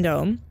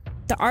Christendom."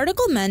 The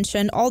article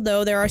mentioned,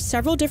 although there are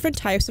several different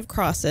types of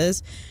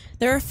crosses,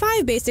 there are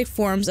 5 basic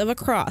forms of a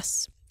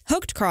cross.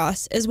 Hooked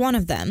cross is one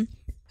of them,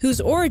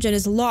 whose origin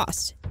is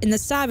lost in the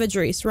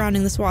savagery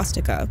surrounding the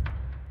swastika.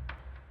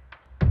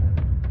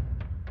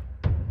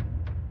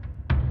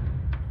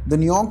 The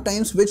New York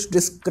Times, which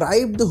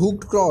described the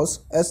hooked cross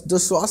as the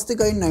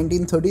swastika in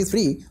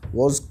 1933,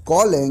 was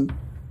calling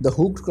the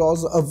hooked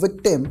cross a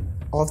victim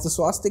of the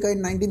swastika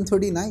in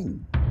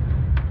 1939.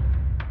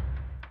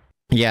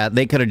 Yeah,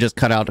 they could have just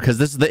cut out, because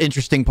this is the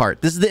interesting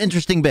part. This is the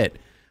interesting bit.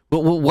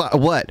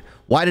 What?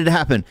 Why did it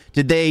happen?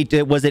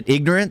 Was it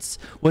ignorance?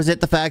 Was it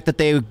the fact that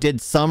they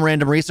did some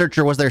random research,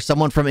 or was there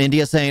someone from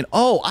India saying,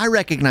 oh, I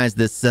recognize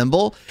this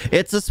symbol.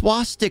 It's a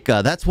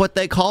swastika. That's what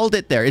they called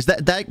it there. Is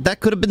that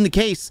could have been the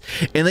case.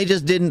 And they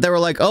just didn't. They were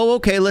like, oh,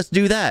 okay, let's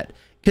do that.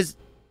 Because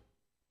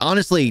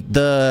honestly,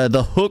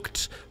 the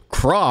hooked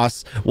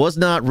cross was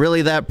not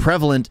really that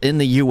prevalent in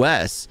the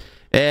U.S.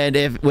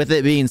 And with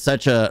it being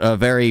such a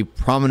very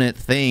prominent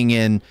thing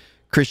in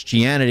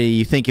Christianity,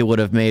 you think it would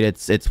have made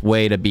its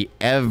way to be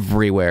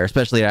everywhere,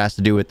 especially it has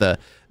to do with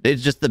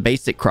it's just the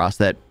basic cross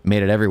that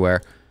made it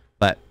everywhere.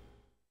 But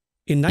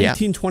in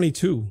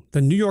 1922,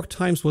 the New York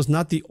Times was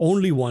not the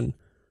only one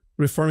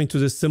referring to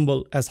this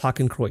symbol as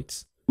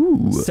Hakenkreuz.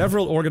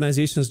 Several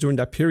organizations during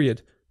that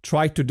period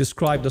tried to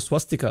describe the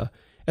swastika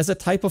as a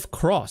type of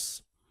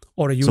cross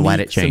or a unique symbol. So why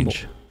did it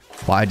change?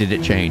 Why did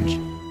it change?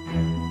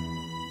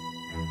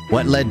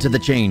 What led to the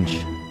change?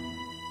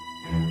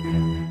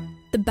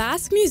 The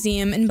Basque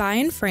Museum in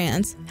Bayonne,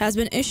 France, has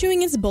been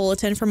issuing its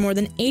bulletin for more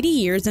than 80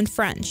 years in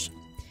French.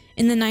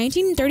 In the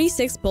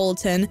 1936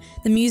 bulletin,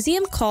 the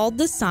museum called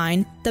the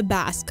sign the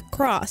Basque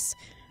Cross.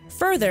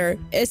 Further,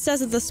 it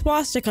says that the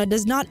swastika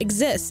does not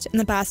exist in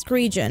the Basque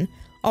region,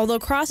 although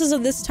crosses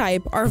of this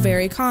type are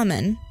very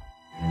common.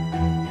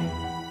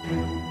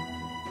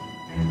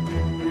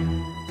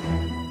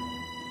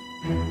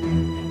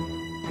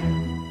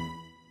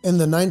 In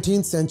the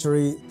 19th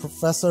century,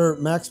 Professor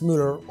Max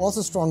Muller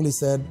also strongly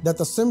said that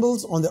the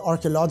symbols on the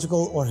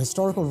archaeological or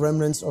historical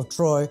remnants of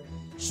Troy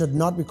should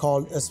not be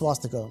called a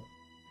swastika.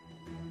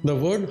 The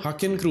word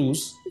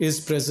Hakenkreuz is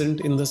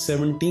present in the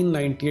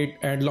 1798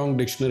 Adlong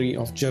Dictionary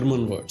of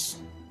German words,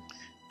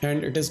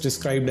 and it is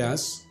described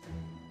as,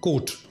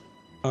 quote,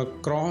 a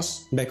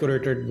cross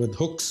decorated with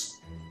hooks,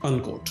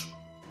 unquote.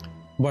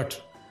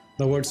 But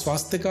the word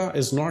swastika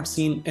is not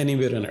seen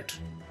anywhere in it,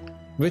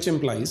 which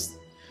implies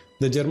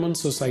the German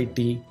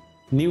society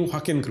knew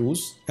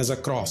Hakenkreuz as a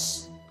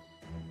cross,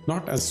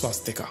 not as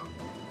swastika.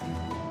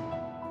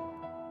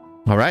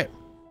 All right,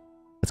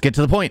 let's get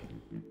to the point.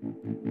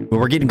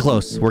 We're getting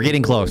close. We're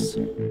getting close.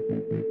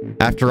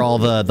 After all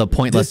the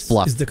pointless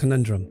fluff. This is the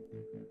conundrum.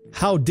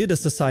 How did a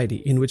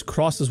society in which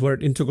crosses were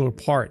an integral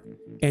part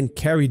and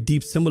carried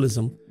deep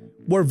symbolism,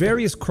 where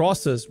various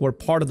crosses were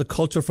part of the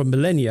culture for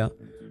millennia,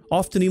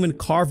 often even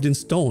carved in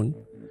stone,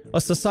 a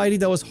society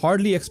that was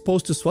hardly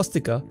exposed to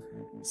swastika,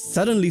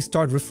 suddenly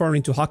start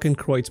referring to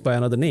Hakenkreuz by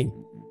another name?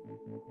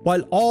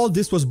 While all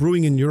this was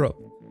brewing in Europe,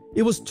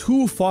 it was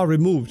too far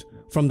removed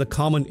from the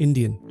common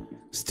Indian,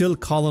 still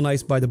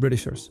colonized by the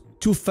Britishers,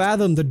 to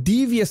fathom the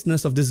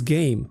deviousness of this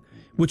game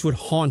which would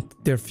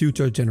haunt their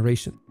future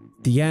generation.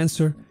 The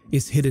answer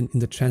is hidden in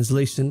the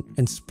translation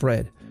and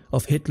spread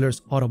of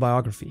Hitler's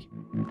autobiography.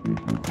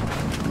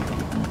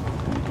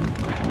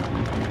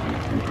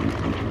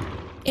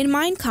 In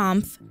Mein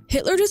Kampf,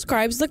 Hitler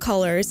describes the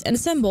colors and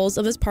symbols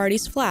of his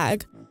party's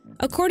flag,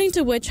 according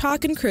to which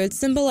Hakenkreuz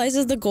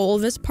symbolizes the goal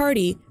of his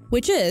party,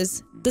 which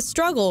is the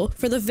struggle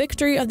for the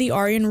victory of the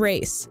Aryan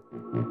race.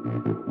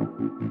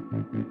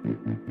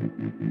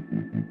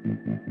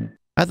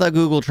 I thought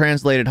Google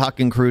translated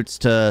Hakenkreuz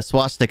to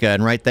swastika,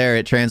 and right there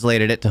it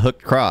translated it to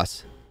hooked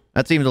cross.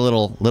 That seems a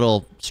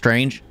little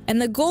strange.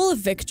 And the goal of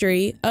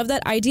victory of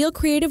that ideal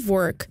creative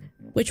work,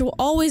 which will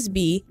always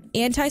be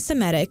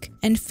anti-Semitic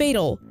and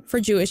fatal for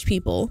Jewish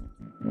people.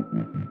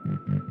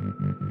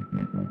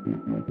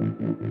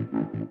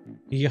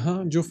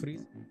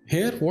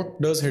 Here,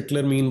 what does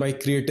Hitler mean by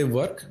creative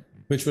work,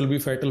 which will be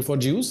fatal for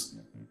Jews?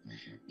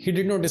 He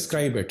did not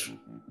describe it.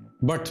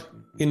 But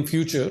in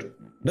future,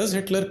 does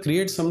Hitler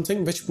create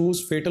something which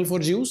proves fatal for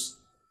Jews?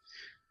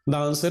 The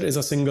answer is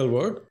a single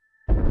word.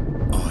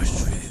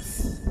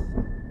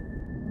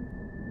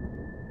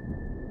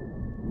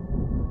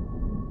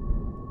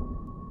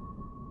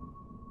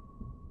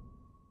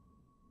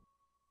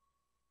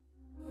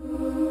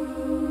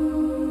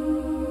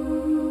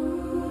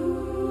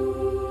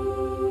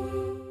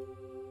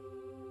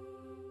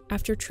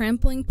 After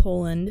trampling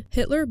Poland,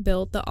 Hitler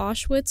built the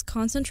Auschwitz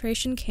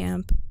concentration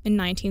camp in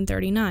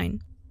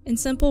 1939. In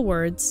simple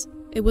words,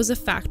 it was a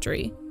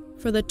factory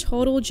for the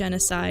total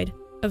genocide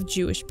of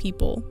Jewish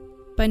people.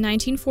 By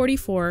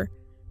 1944,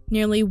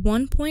 nearly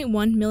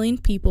 1.1 million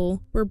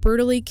people were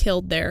brutally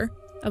killed there,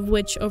 of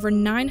which over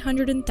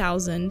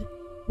 900,000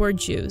 were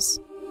Jews.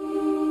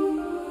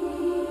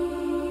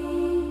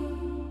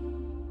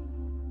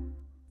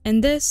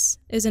 And this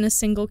is in a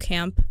single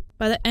camp.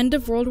 By the end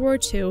of World War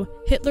II,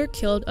 Hitler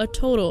killed a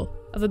total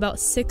of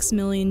about 6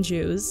 million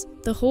Jews.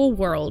 The whole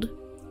world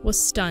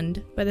was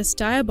stunned by this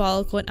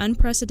diabolical and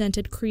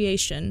unprecedented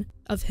creation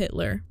of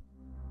Hitler.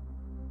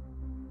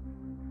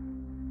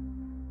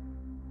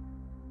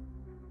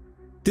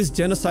 This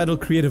genocidal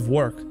creative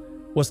work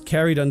was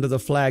carried under the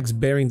flags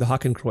bearing the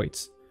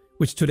Hakenkreuz,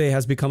 which today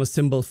has become a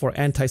symbol for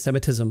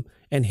anti-Semitism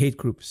and hate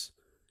groups,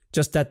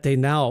 just that they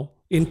now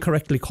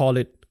incorrectly call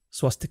it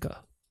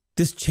swastika.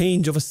 This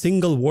change of a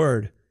single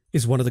word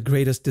is one of the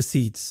greatest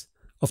deceits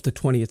of the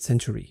 20th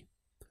century.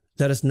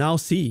 Let us now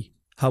see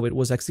how it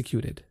was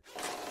executed.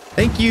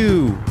 Thank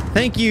you!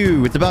 Thank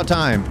you! It's about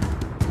time.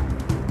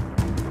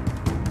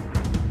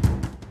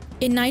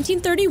 In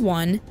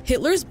 1931,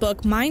 Hitler's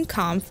book Mein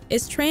Kampf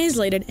is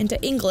translated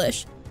into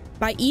English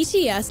by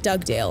E.T.S.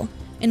 Dugdale,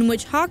 in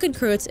which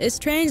Hakenkreuz is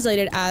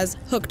translated as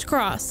hooked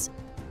cross.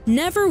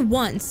 Never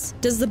once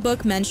does the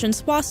book mention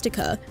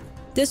swastika.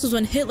 This was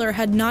when Hitler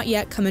had not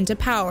yet come into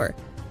power,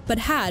 but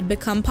had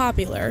become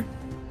popular.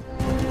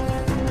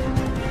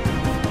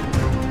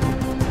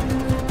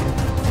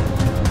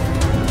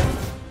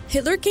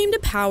 Hitler came to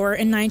power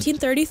in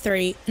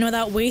 1933 and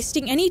without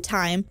wasting any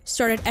time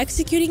started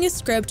executing a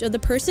script of the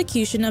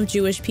persecution of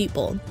Jewish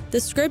people.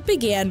 The script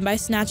began by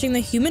snatching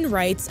the human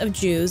rights of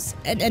Jews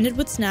and ended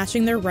with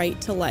snatching their right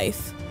to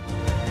life.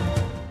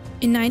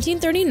 In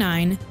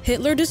 1939,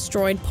 Hitler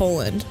destroyed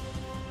Poland.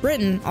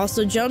 Britain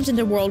also jumped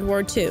into World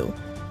War II,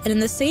 and in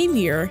the same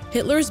year,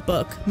 Hitler's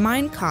book,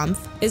 Mein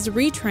Kampf, is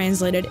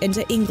retranslated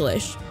into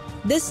English,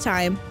 this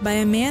time by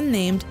a man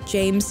named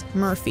James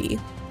Murphy.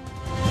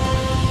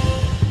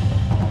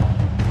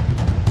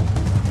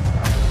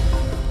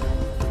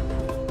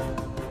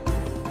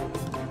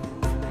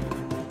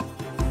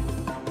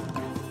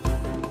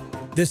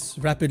 This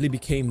rapidly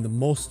became the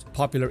most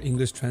popular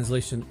English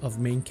translation of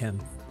Mein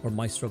Kampf, or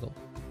My Struggle.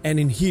 And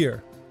in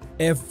here,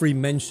 every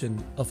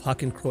mention of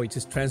Hakenkreuz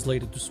is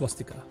translated to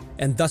swastika,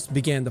 and thus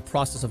began the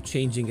process of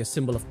changing a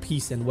symbol of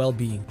peace and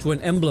well-being to an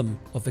emblem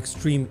of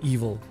extreme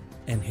evil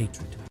and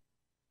hatred.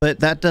 But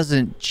that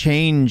doesn't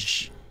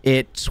change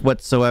it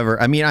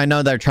whatsoever. I mean, I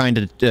know they're trying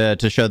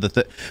to show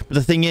but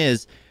the thing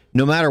is,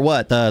 no matter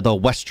what, the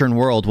Western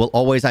world will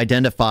always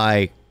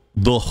identify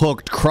the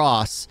hooked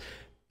cross,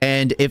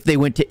 and if they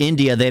went to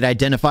India, they'd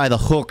identify the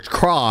hooked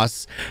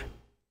cross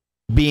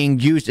being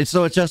used.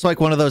 So it's just like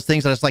one of those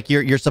things that it's like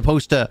you're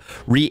supposed to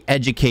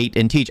re-educate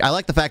and teach. I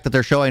like the fact that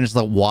they're showing us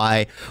the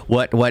why,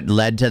 what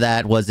led to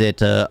that. Was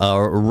it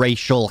a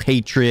racial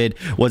hatred?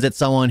 Was it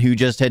someone who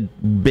just had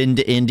been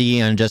to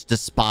India and just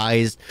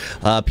despised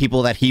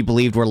people that he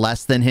believed were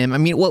less than him? I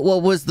mean, what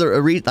was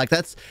the reason? Like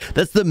that's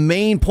the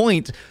main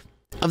point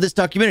of this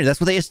documentary.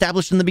 That's what they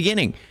established in the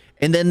beginning,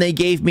 and then they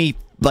gave me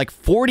like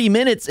 40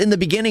 minutes in the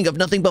beginning of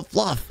nothing but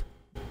fluff,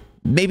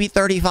 maybe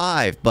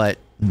 35, but.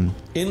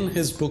 In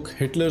his book,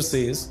 Hitler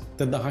says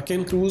that the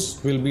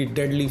Hakenkreuz will be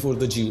deadly for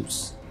the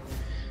Jews.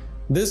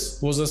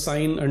 This was a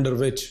sign under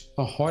which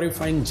a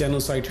horrifying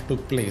genocide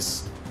took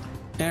place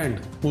and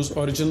whose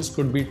origins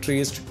could be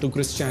traced to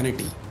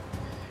Christianity.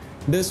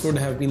 This would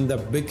have been the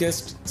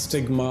biggest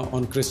stigma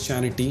on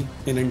Christianity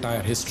in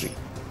entire history.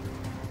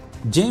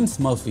 James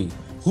Murphy,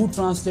 who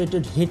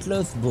translated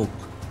Hitler's book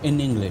in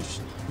English,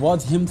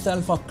 was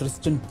himself a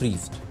Christian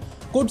priest.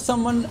 Could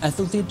someone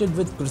associated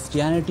with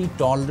Christianity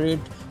tolerate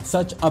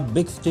such a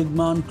big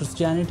stigma on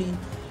Christianity?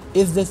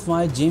 Is this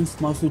why James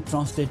Murphy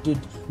translated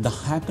the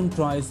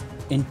Hakenkreuz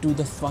into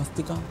the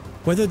swastika?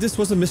 Whether this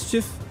was a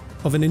mischief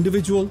of an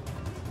individual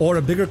or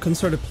a bigger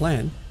concerted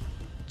plan,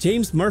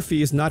 James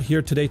Murphy is not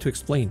here today to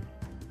explain.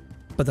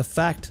 But the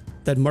fact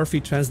that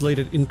Murphy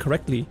translated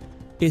incorrectly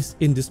is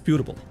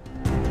indisputable.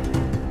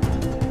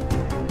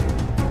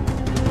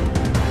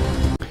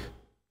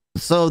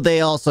 So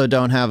they also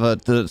don't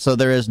have so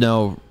there is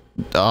no,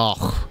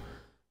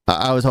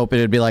 I was hoping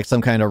it'd be like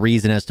some kind of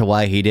reason as to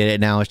why he did it.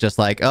 Now it's just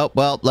like, oh,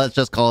 well, let's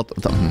just call it.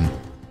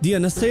 The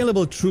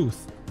unassailable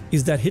truth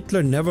is that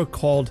Hitler never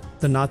called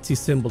the Nazi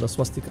symbol a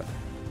swastika.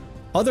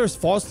 Others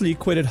falsely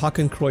equated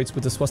Hakenkreuz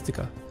with the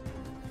swastika.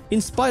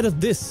 In spite of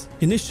this,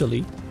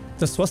 initially,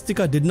 the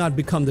swastika did not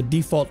become the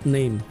default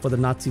name for the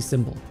Nazi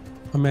symbol.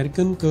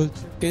 American culture.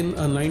 In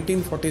a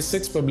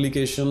 1946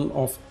 publication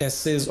of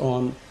essays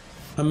on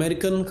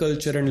American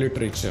culture and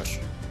literature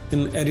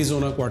in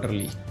Arizona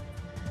Quarterly,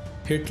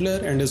 Hitler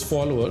and his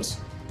followers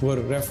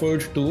were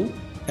referred to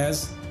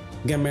as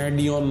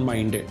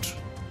Gamadion-minded.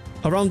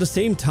 Around the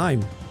same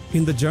time,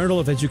 in the Journal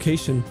of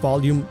Education,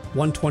 volume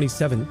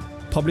 127,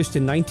 published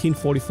in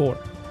 1944,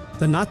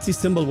 the Nazi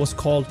symbol was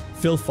called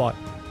Filfot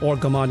or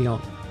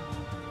Gamadion.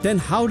 Then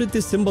how did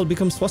this symbol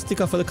become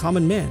swastika for the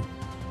common man?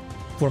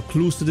 For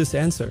clues to this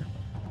answer,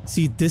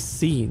 see this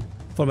scene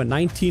from a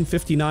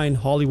 1959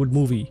 Hollywood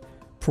movie,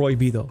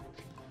 Prohibido.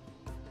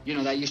 You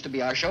know, that used to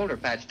be our shoulder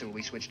patch till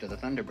we switched to the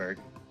Thunderbird.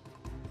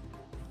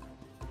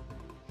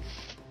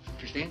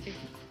 Christianity?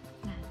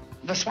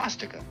 The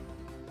swastika.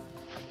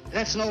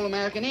 That's an old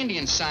American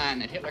Indian sign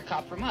that Hitler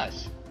copied from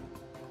us.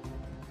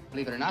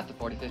 Believe it or not, the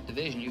 45th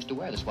Division used to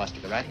wear the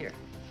swastika right here.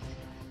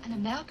 An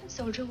American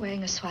soldier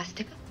wearing a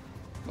swastika?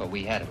 Well,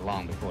 we had it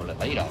long before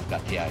Adolf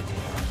got the idea.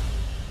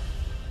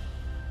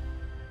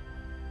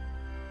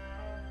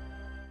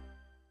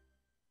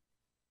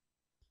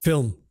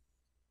 Film,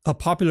 a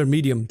popular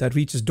medium that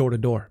reaches door to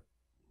door.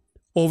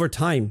 Over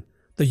time,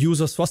 the use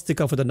of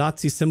swastika for the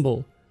Nazi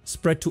symbol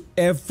spread to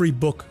every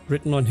book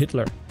written on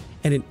Hitler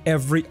and in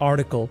every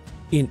article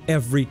in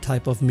every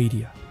type of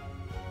media.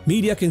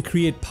 Media can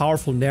create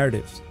powerful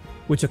narratives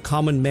which a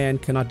common man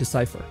cannot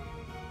decipher.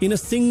 In a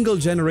single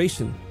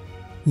generation,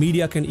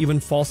 media can even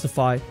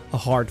falsify a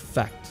hard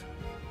fact.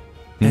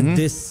 And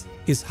this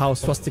is how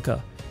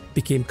swastika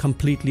became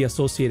completely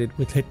associated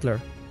with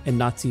Hitler and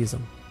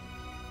Nazism.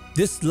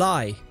 This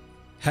lie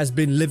has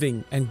been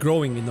living and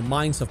growing in the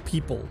minds of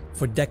people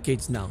for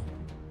decades now.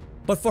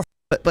 But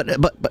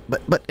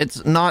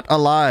it's not a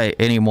lie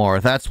anymore.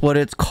 That's what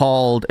it's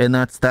called, and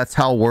that's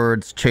how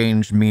words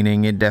change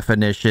meaning and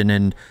definition.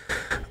 And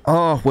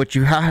what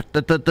you have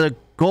the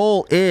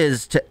goal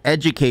is to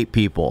educate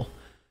people.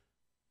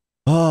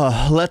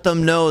 Let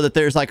them know that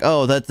there's like,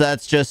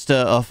 that's just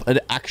an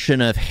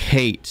action of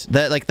hate.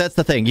 That's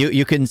the thing.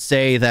 You can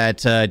say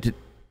that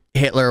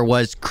Hitler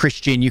was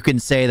Christian. You can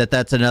say that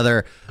that's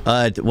another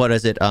what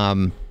is it?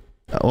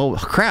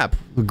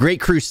 Great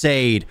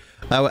Crusade,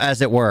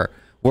 as it were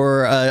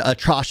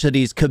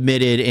atrocities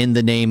committed in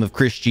the name of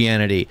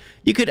Christianity.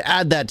 You could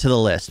add that to the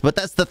list, but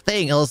that's the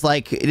thing. It was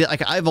like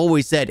I've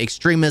always said,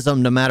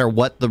 extremism, no matter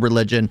what the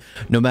religion,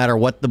 no matter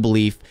what the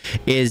belief,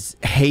 is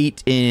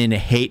hate in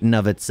hate and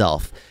of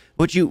itself.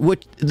 What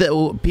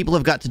people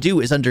have got to do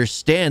is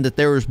understand that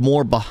there is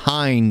more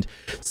behind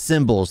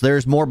symbols.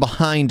 There's more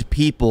behind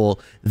people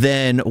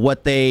than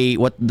what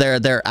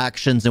their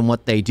actions and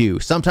what they do.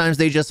 Sometimes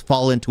they just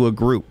fall into a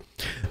group.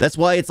 That's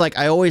why it's like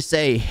I always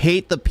say,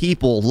 hate the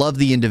people, love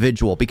the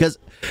individual, because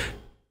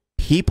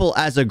people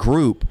as a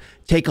group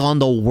take on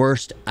the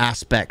worst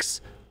aspects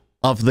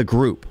of the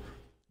group.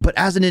 But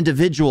as an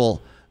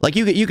individual, like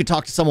you could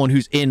talk to someone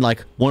who's in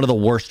like one of the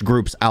worst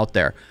groups out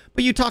there,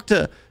 but you talk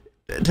to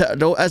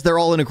as they're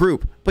all in a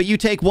group, but you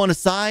take one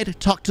aside,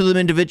 talk to them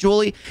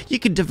individually, you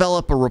could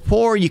develop a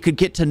rapport, you could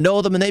get to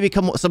know them, and they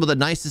become some of the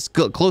nicest,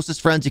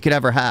 closest friends you could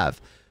ever have.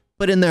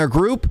 But in their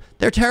group,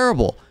 they're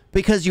terrible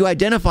because you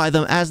identify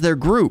them as their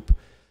group.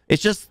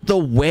 It's just the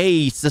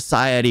way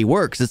society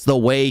works. It's the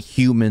way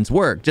humans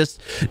work.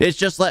 It's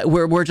just like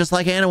we're just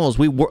like animals.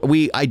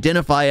 We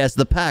identify as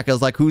the pack.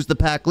 As like, who's the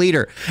pack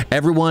leader?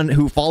 Everyone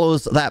who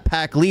follows that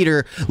pack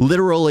leader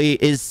literally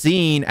is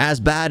seen as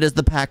bad as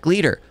the pack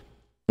leader,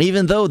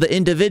 even though the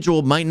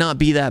individual might not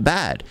be that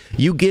bad.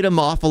 You get them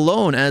off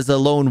alone as a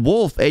lone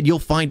wolf, and you'll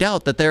find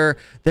out that they're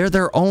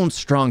their own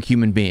strong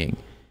human being.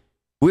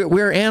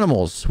 We're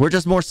animals. We're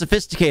just more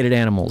sophisticated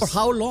animals. For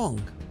how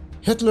long?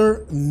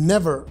 Hitler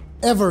never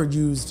ever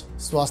used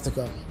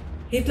swastika.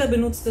 Hitler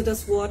benutzte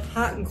das Wort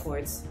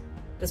Hakenkreuz.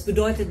 Das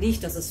bedeutet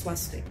nicht, dass es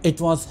Swastik. It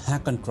was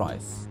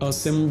Hakenkreuz, a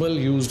symbol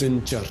used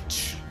in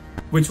church,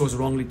 which was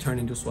wrongly turned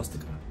into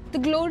swastika. The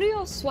glory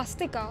of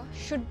swastika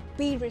should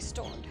be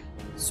restored.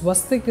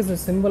 Swastika is a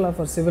symbol of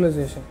our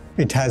civilization.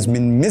 It has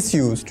been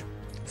misused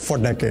for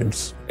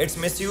decades. Its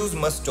misuse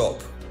must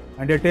stop.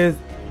 And it is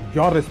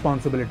your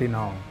responsibility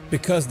now.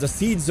 Because the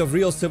seeds of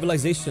real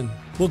civilization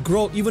will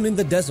grow even in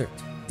the desert.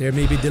 There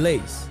may be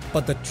delays,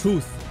 but the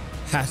truth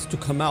has to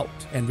come out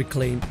and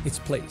reclaim its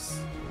place.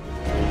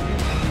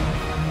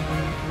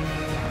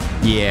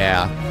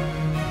 Yeah,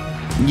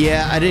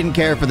 I didn't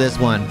care for this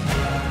one.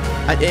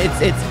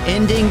 It's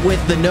ending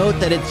with the note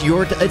that it's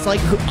your. It's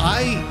like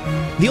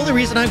the only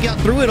reason I got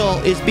through it all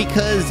is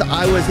because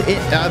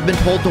I've been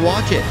told to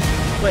watch it.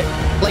 But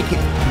like,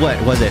 what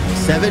was it?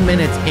 7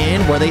 minutes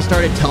in, where they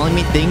started telling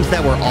me things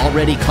that were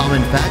already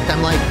common fact.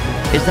 I'm like,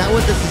 is that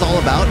what this is all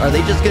about? Are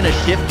they just gonna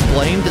shift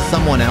blame to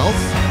someone else?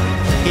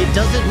 It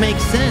doesn't make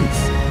sense.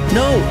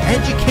 No,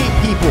 educate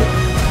people.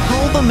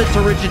 Tell them its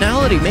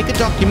originality. Make a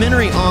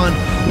documentary on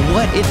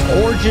what its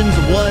origins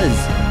was.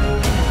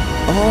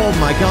 Oh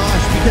my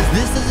gosh, because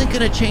this isn't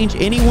going to change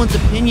anyone's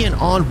opinion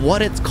on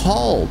what it's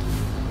called.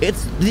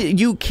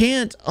 You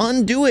can't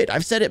undo it.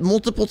 I've said it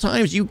multiple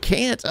times. You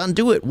can't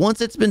undo it.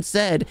 Once it's been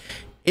said,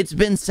 it's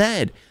been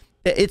said.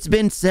 It's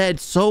been said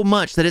so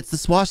much that it's the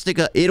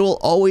swastika. It'll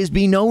always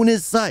be known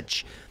as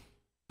such.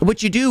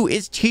 What you do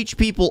is teach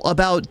people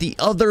about the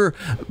other,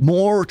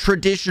 more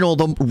traditional,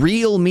 the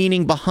real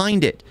meaning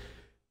behind it.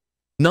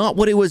 Not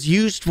what it was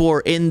used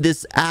for in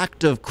this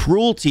act of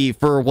cruelty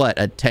for, what,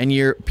 a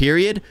 10-year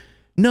period?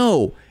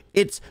 No,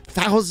 it's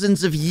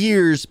thousands of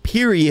years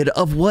period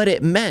of what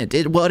it meant,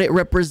 what it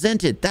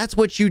represented. That's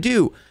what you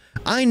do.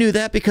 I knew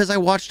that because I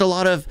watched a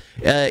lot of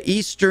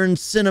Eastern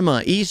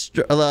cinema,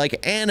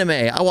 like anime.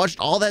 I watched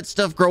all that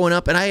stuff growing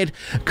up, and I had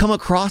come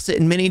across it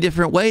in many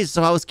different ways,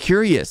 so I was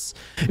curious.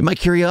 My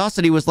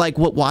curiosity was like,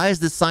 why is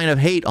this sign of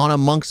hate on a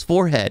monk's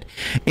forehead?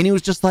 And it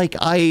was just like,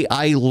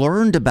 I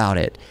learned about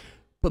it.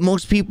 But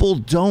most people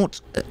don't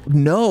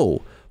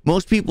know.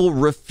 Most people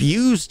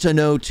refuse to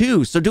know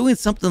too. So doing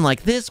something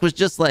like this was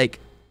just like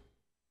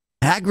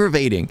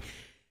aggravating.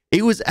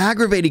 It was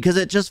aggravating because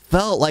it just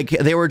felt like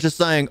they were just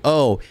saying,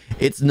 oh,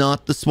 it's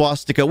not the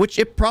swastika, which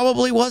it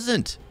probably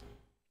wasn't.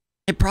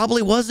 It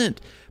probably wasn't.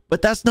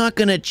 But that's not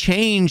going to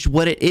change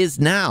what it is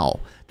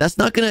now. That's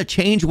not going to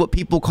change what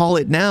people call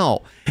it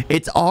now.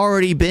 It's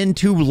already been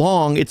too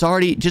long. It's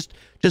already just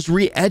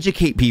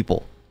re-educate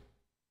people.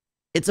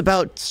 It's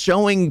about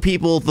showing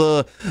people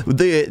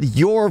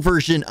your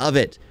version of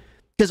it.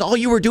 Because all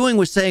you were doing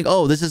was saying,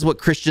 oh, this is what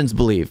Christians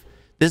believe.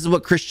 This is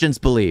what Christians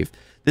believe.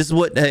 This is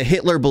what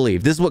Hitler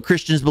believed. This is what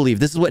Christians believe.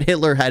 This is what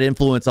Hitler had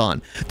influence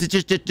on.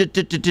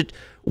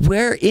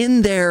 Where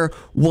in there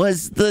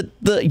was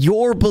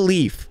your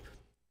belief?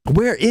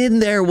 Where in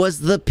there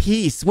was the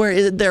peace? Where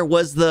in there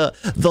was the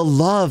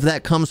love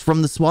that comes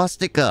from the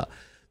swastika?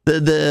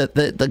 But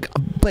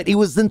it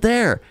wasn't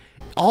there.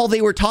 All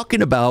they were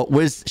talking about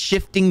was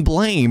shifting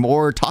blame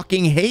or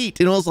talking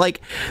hate. And it was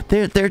like,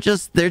 they're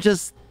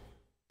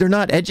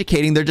not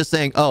educating. They're just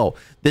saying, oh,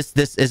 this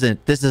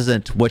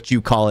isn't what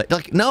you call it.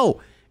 Like, no,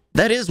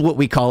 that is what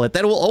we call it.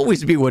 That will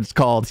always be what it's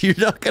called. You're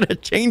not going to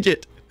change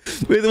it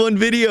with one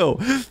video.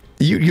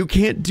 You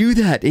can't do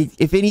that.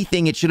 If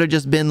anything, it should have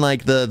just been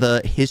like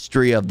the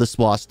history of the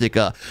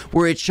swastika,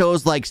 where it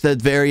shows like the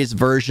various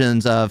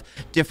versions of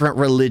different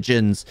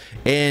religions,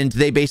 and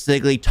they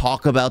basically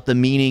talk about the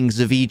meanings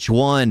of each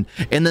one,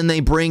 and then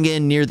they bring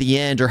in near the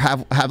end, or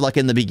have like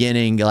in the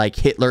beginning, like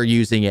Hitler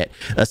using it,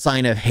 a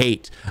sign of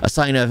hate, a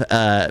sign of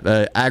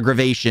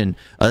aggravation,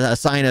 a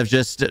sign of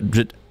just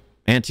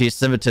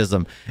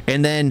anti-Semitism,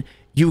 and then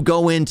you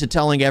go into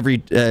telling every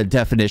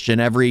definition,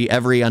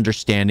 every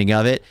understanding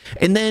of it,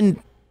 and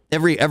then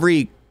every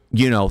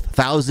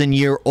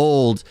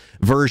 1,000-year-old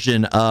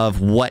version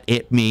of what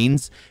it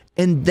means,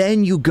 and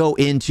then you go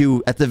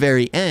into, at the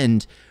very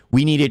end,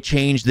 we need to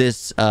change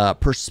this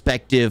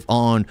perspective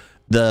on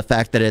the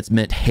fact that it's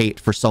meant hate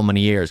for so many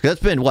years. Because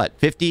it's been what,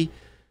 50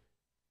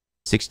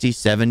 60,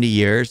 70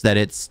 years that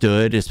it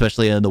stood,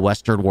 especially in the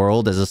Western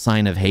world, as a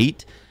sign of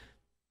hate.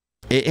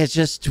 It's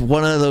just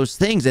one of those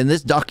things. And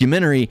this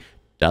documentary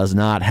does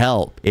not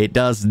help. It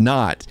does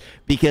not.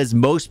 Because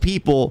most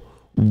people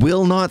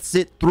will not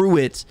sit through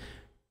it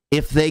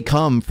if they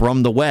come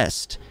from the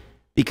West.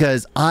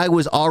 Because I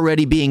was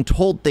already being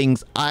told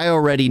things I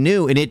already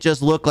knew. And it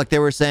just looked like they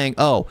were saying,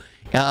 oh,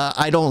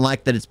 I don't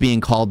like that it's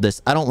being called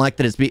this. I don't like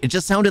that it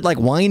just sounded like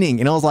whining.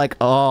 And I was like,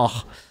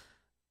 oh,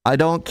 I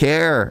don't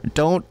care.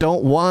 Don't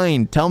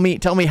whine. Tell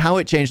me how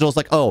it changed. And I was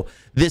like, oh,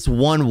 this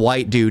one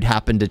white dude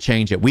happened to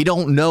change it. We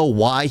don't know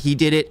why he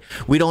did it.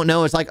 We don't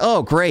know. It's like,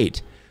 oh,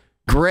 great.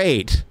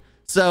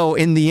 So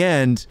in the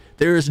end,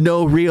 there is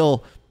no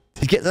real,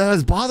 that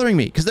was bothering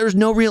me because there's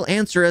no real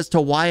answer as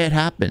to why it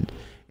happened.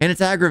 And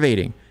it's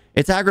aggravating.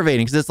 It's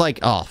aggravating because it's like,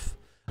 oh,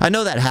 I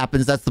know that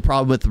happens. That's the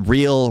problem with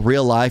real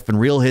life and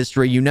real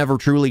history. You never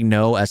truly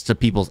know as to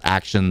people's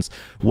actions,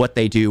 what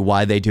they do,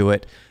 why they do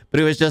it. But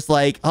it was just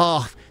like,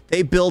 oh,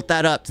 they built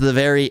that up to the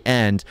very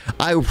end.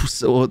 I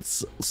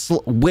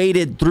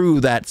waded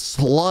through that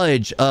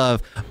sludge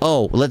of,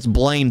 oh, let's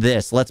blame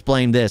this. Let's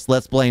blame this.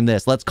 Let's blame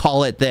this. Let's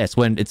call it this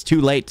when it's too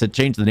late to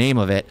change the name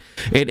of it.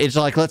 It's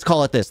like, let's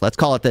call it this. Let's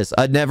call it this.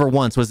 Never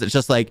once was it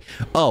just like,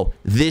 oh,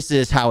 this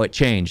is how it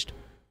changed.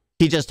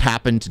 He just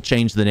happened to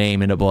change the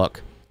name in a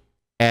book.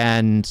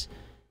 And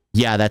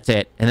yeah, that's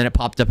it. And then it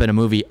popped up in a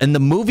movie. And the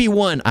movie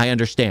one, I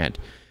understand.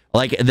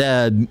 Like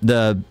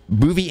the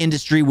movie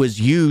industry was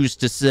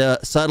used to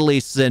subtly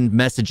send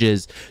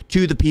messages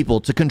to the people,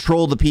 to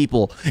control the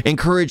people,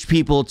 encourage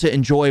people to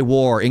enjoy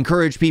war,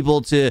 encourage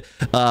people to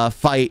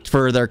fight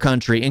for their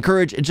country,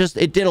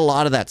 it did a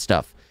lot of that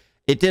stuff.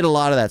 It did a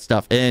lot of that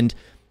stuff. And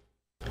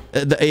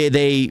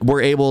they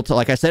were able to,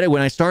 like I said it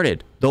when I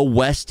started, the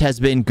West has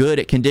been good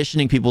at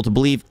conditioning people to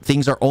believe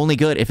things are only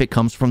good if it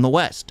comes from the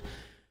West.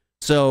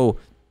 So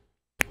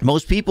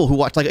most people who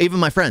watch, like even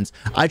my friends,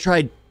 I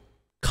tried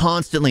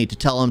constantly to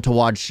tell them to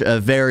watch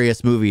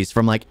various movies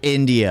from like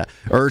India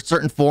or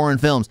certain foreign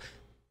films.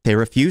 They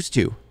refuse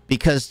to,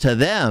 because to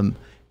them,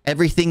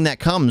 everything that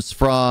comes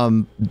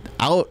from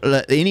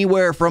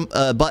anywhere from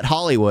but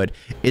Hollywood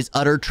is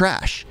utter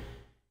trash.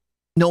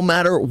 No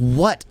matter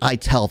what I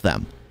tell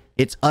them,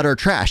 it's utter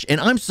trash.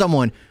 And I'm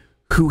someone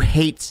who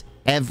hates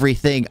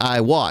everything I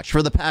watch.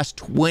 For the past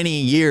 20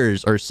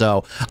 years or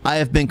so, I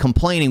have been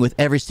complaining with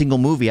every single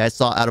movie I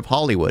saw out of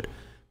Hollywood.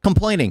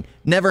 Complaining,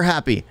 never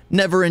happy,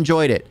 never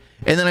enjoyed it.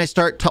 And then I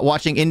start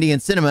watching Indian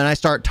cinema and I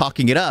start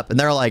talking it up, and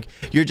they're like,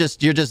 you're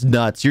just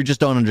nuts. You just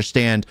don't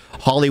understand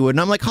Hollywood.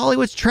 And I'm like,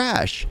 Hollywood's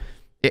trash.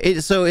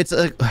 So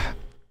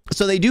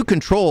they do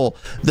control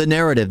the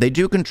narrative. They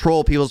do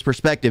control people's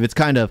perspective. It's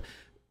kind of,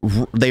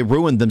 they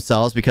ruined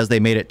themselves because they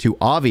made it too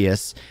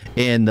obvious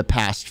in the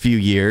past few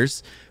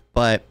years.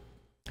 But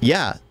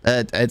yeah,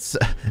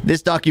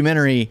 this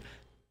documentary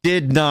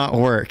did not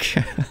work.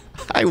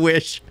 I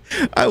wish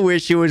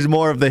it was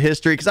more of the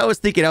history, because I was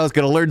thinking I was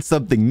going to learn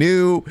something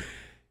new,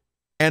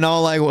 and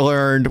all I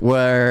learned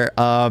were,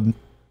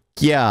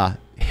 yeah,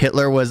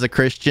 Hitler was a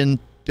Christian.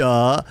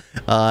 Duh.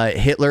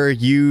 Hitler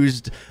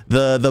used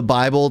the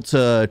Bible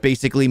to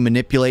basically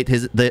manipulate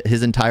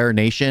his entire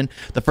nation.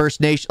 The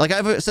first nation, like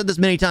I've said this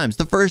many times,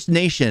 the first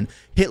nation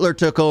Hitler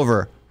took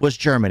over was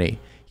Germany.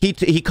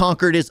 He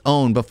conquered his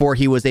own before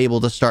he was able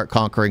to start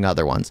conquering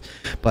other ones.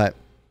 But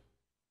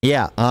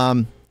yeah,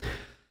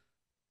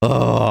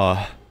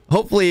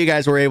 hopefully you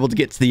guys were able to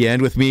get to the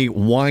end with me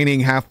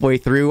whining halfway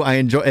through. I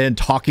enjoy and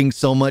talking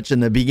so much in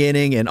the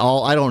beginning and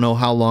all. I don't know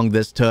how long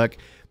this took,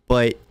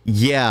 but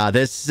yeah,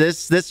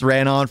 this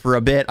ran on for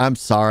a bit. I'm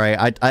sorry.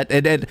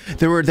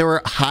 There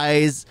were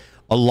highs,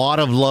 a lot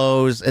of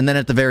lows, and then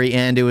at the very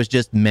end it was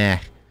just meh.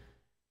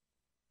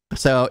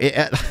 So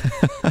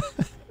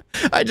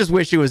I just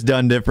wish it was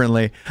done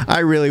differently. I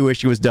really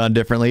wish it was done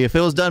differently. If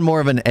it was done more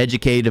of an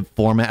educative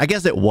format, I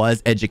guess it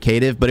was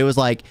educative, but it was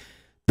like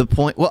the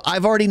point. Well,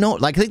 I've already known,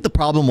 like, I think the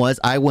problem was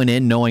I went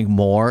in knowing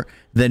more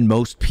than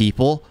most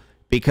people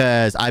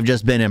because I've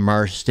just been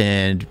immersed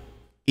in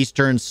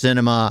Eastern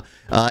cinema,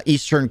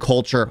 Eastern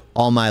culture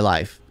all my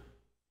life.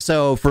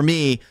 So for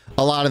me,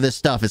 a lot of this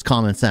stuff is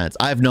common sense.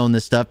 I've known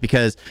this stuff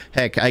because,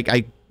 heck,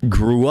 I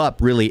grew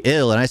up really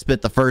ill, and I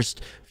spent the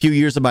first few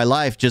years of my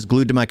life just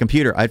glued to my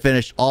computer. I'd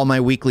finish all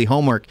my weekly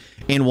homework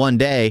in one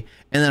day,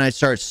 and then I'd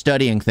start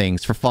studying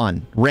things for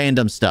fun,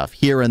 random stuff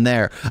here and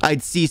there.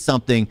 I'd see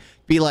something,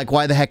 be like,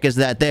 why the heck is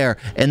that there?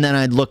 And then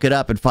I'd look it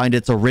up and find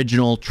its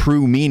original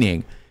true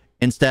meaning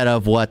instead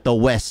of what the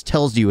West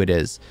tells you it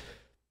is.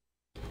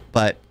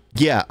 But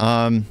yeah,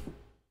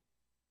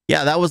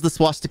 yeah, that was the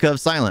Swastika of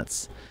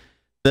Silence.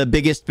 The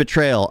biggest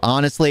betrayal.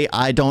 Honestly,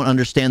 I don't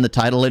understand the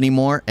title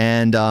anymore,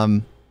 and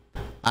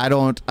I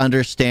don't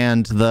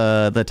understand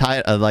the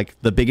title, like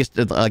the biggest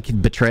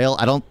betrayal.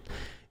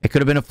 It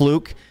could have been a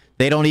fluke.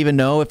 They don't even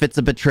know if it's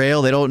a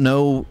betrayal. They don't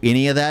know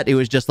any of that. It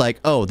was just like,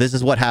 oh, this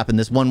is what happened.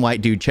 This one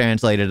white dude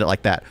translated it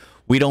like that.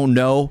 We don't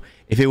know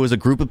if it was a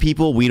group of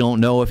people. We don't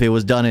know if it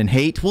was done in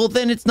hate. Well,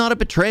 then it's not a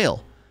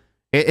betrayal.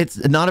 It's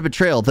not a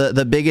betrayal.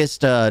 The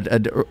biggest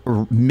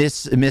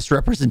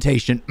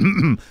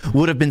misrepresentation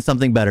would have been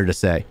something better to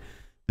say.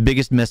 The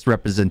biggest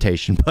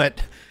misrepresentation.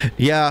 But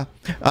yeah,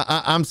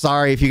 I'm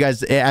sorry if you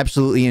guys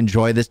absolutely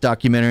enjoy this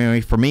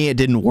documentary. For me, it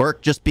didn't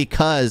work just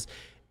because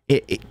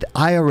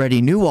I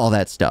already knew all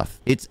that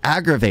stuff. It's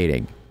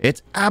aggravating.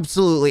 It's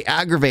absolutely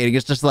aggravating.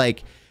 It's just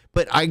like,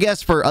 but I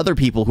guess for other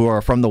people who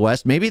are from the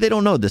West, maybe they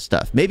don't know this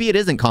stuff. Maybe it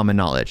isn't common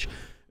knowledge.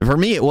 For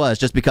me, it was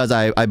just because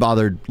I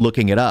bothered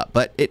looking it up.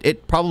 But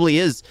it probably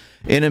is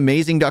an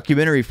amazing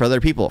documentary for other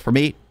people. For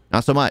me,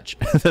 not so much.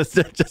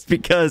 Just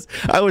because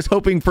I was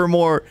hoping for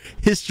more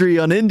history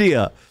on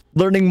India,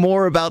 learning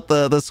more about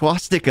the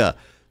swastika.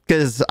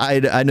 Because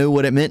I knew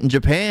what it meant in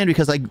Japan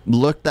because I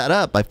looked that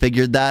up. I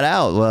figured that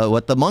out,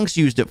 what the monks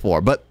used it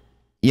for. But,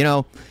 you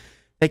know,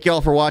 thank you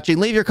all for watching.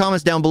 Leave your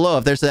comments down below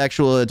if there's an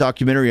actual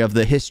documentary of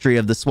the history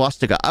of the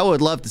swastika. I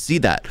would love to see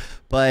that.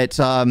 But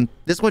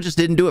this one just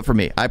didn't do it for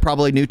me. I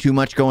probably knew too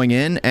much going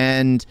in.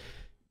 And,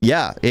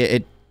 yeah,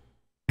 I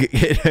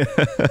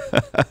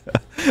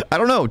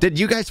don't know. Did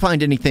you guys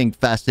find anything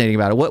fascinating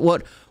about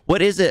it?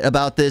 What is it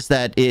about this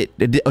that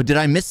did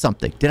I miss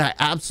something? Did I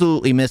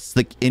absolutely miss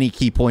any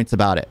key points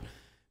about it?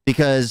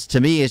 Because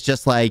to me, it's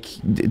just like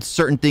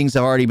certain things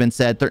have already been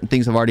said, certain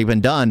things have already been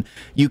done.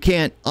 You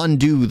can't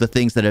undo the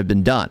things that have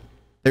been done.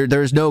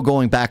 There's no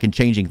going back and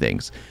changing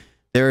things.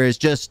 There is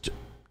just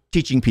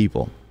teaching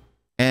people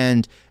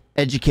and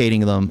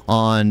educating them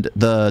on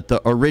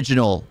the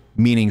original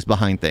meanings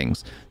behind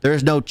things.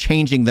 There's no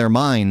changing their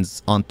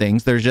minds on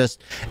things. There's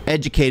just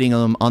educating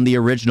them on the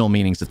original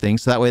meanings of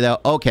things. So that way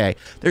they'll, okay,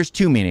 there's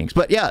two meanings.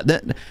 But yeah,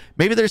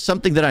 maybe there's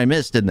something that I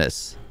missed in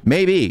this.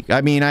 Maybe.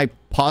 I mean, I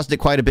paused it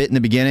quite a bit in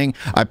the beginning.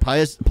 I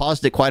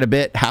paused it quite a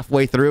bit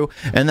halfway through.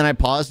 And then I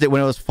paused it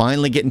when it was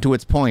finally getting to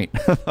its point.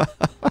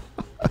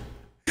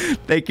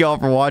 Thank you all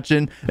for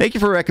watching. Thank you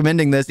for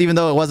recommending this. Even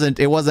though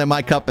it wasn't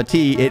my cup of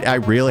tea, I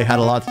really had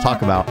a lot to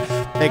talk about.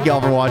 Thank you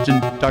all for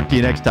watching. Talk to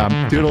you next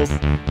time. Toodles.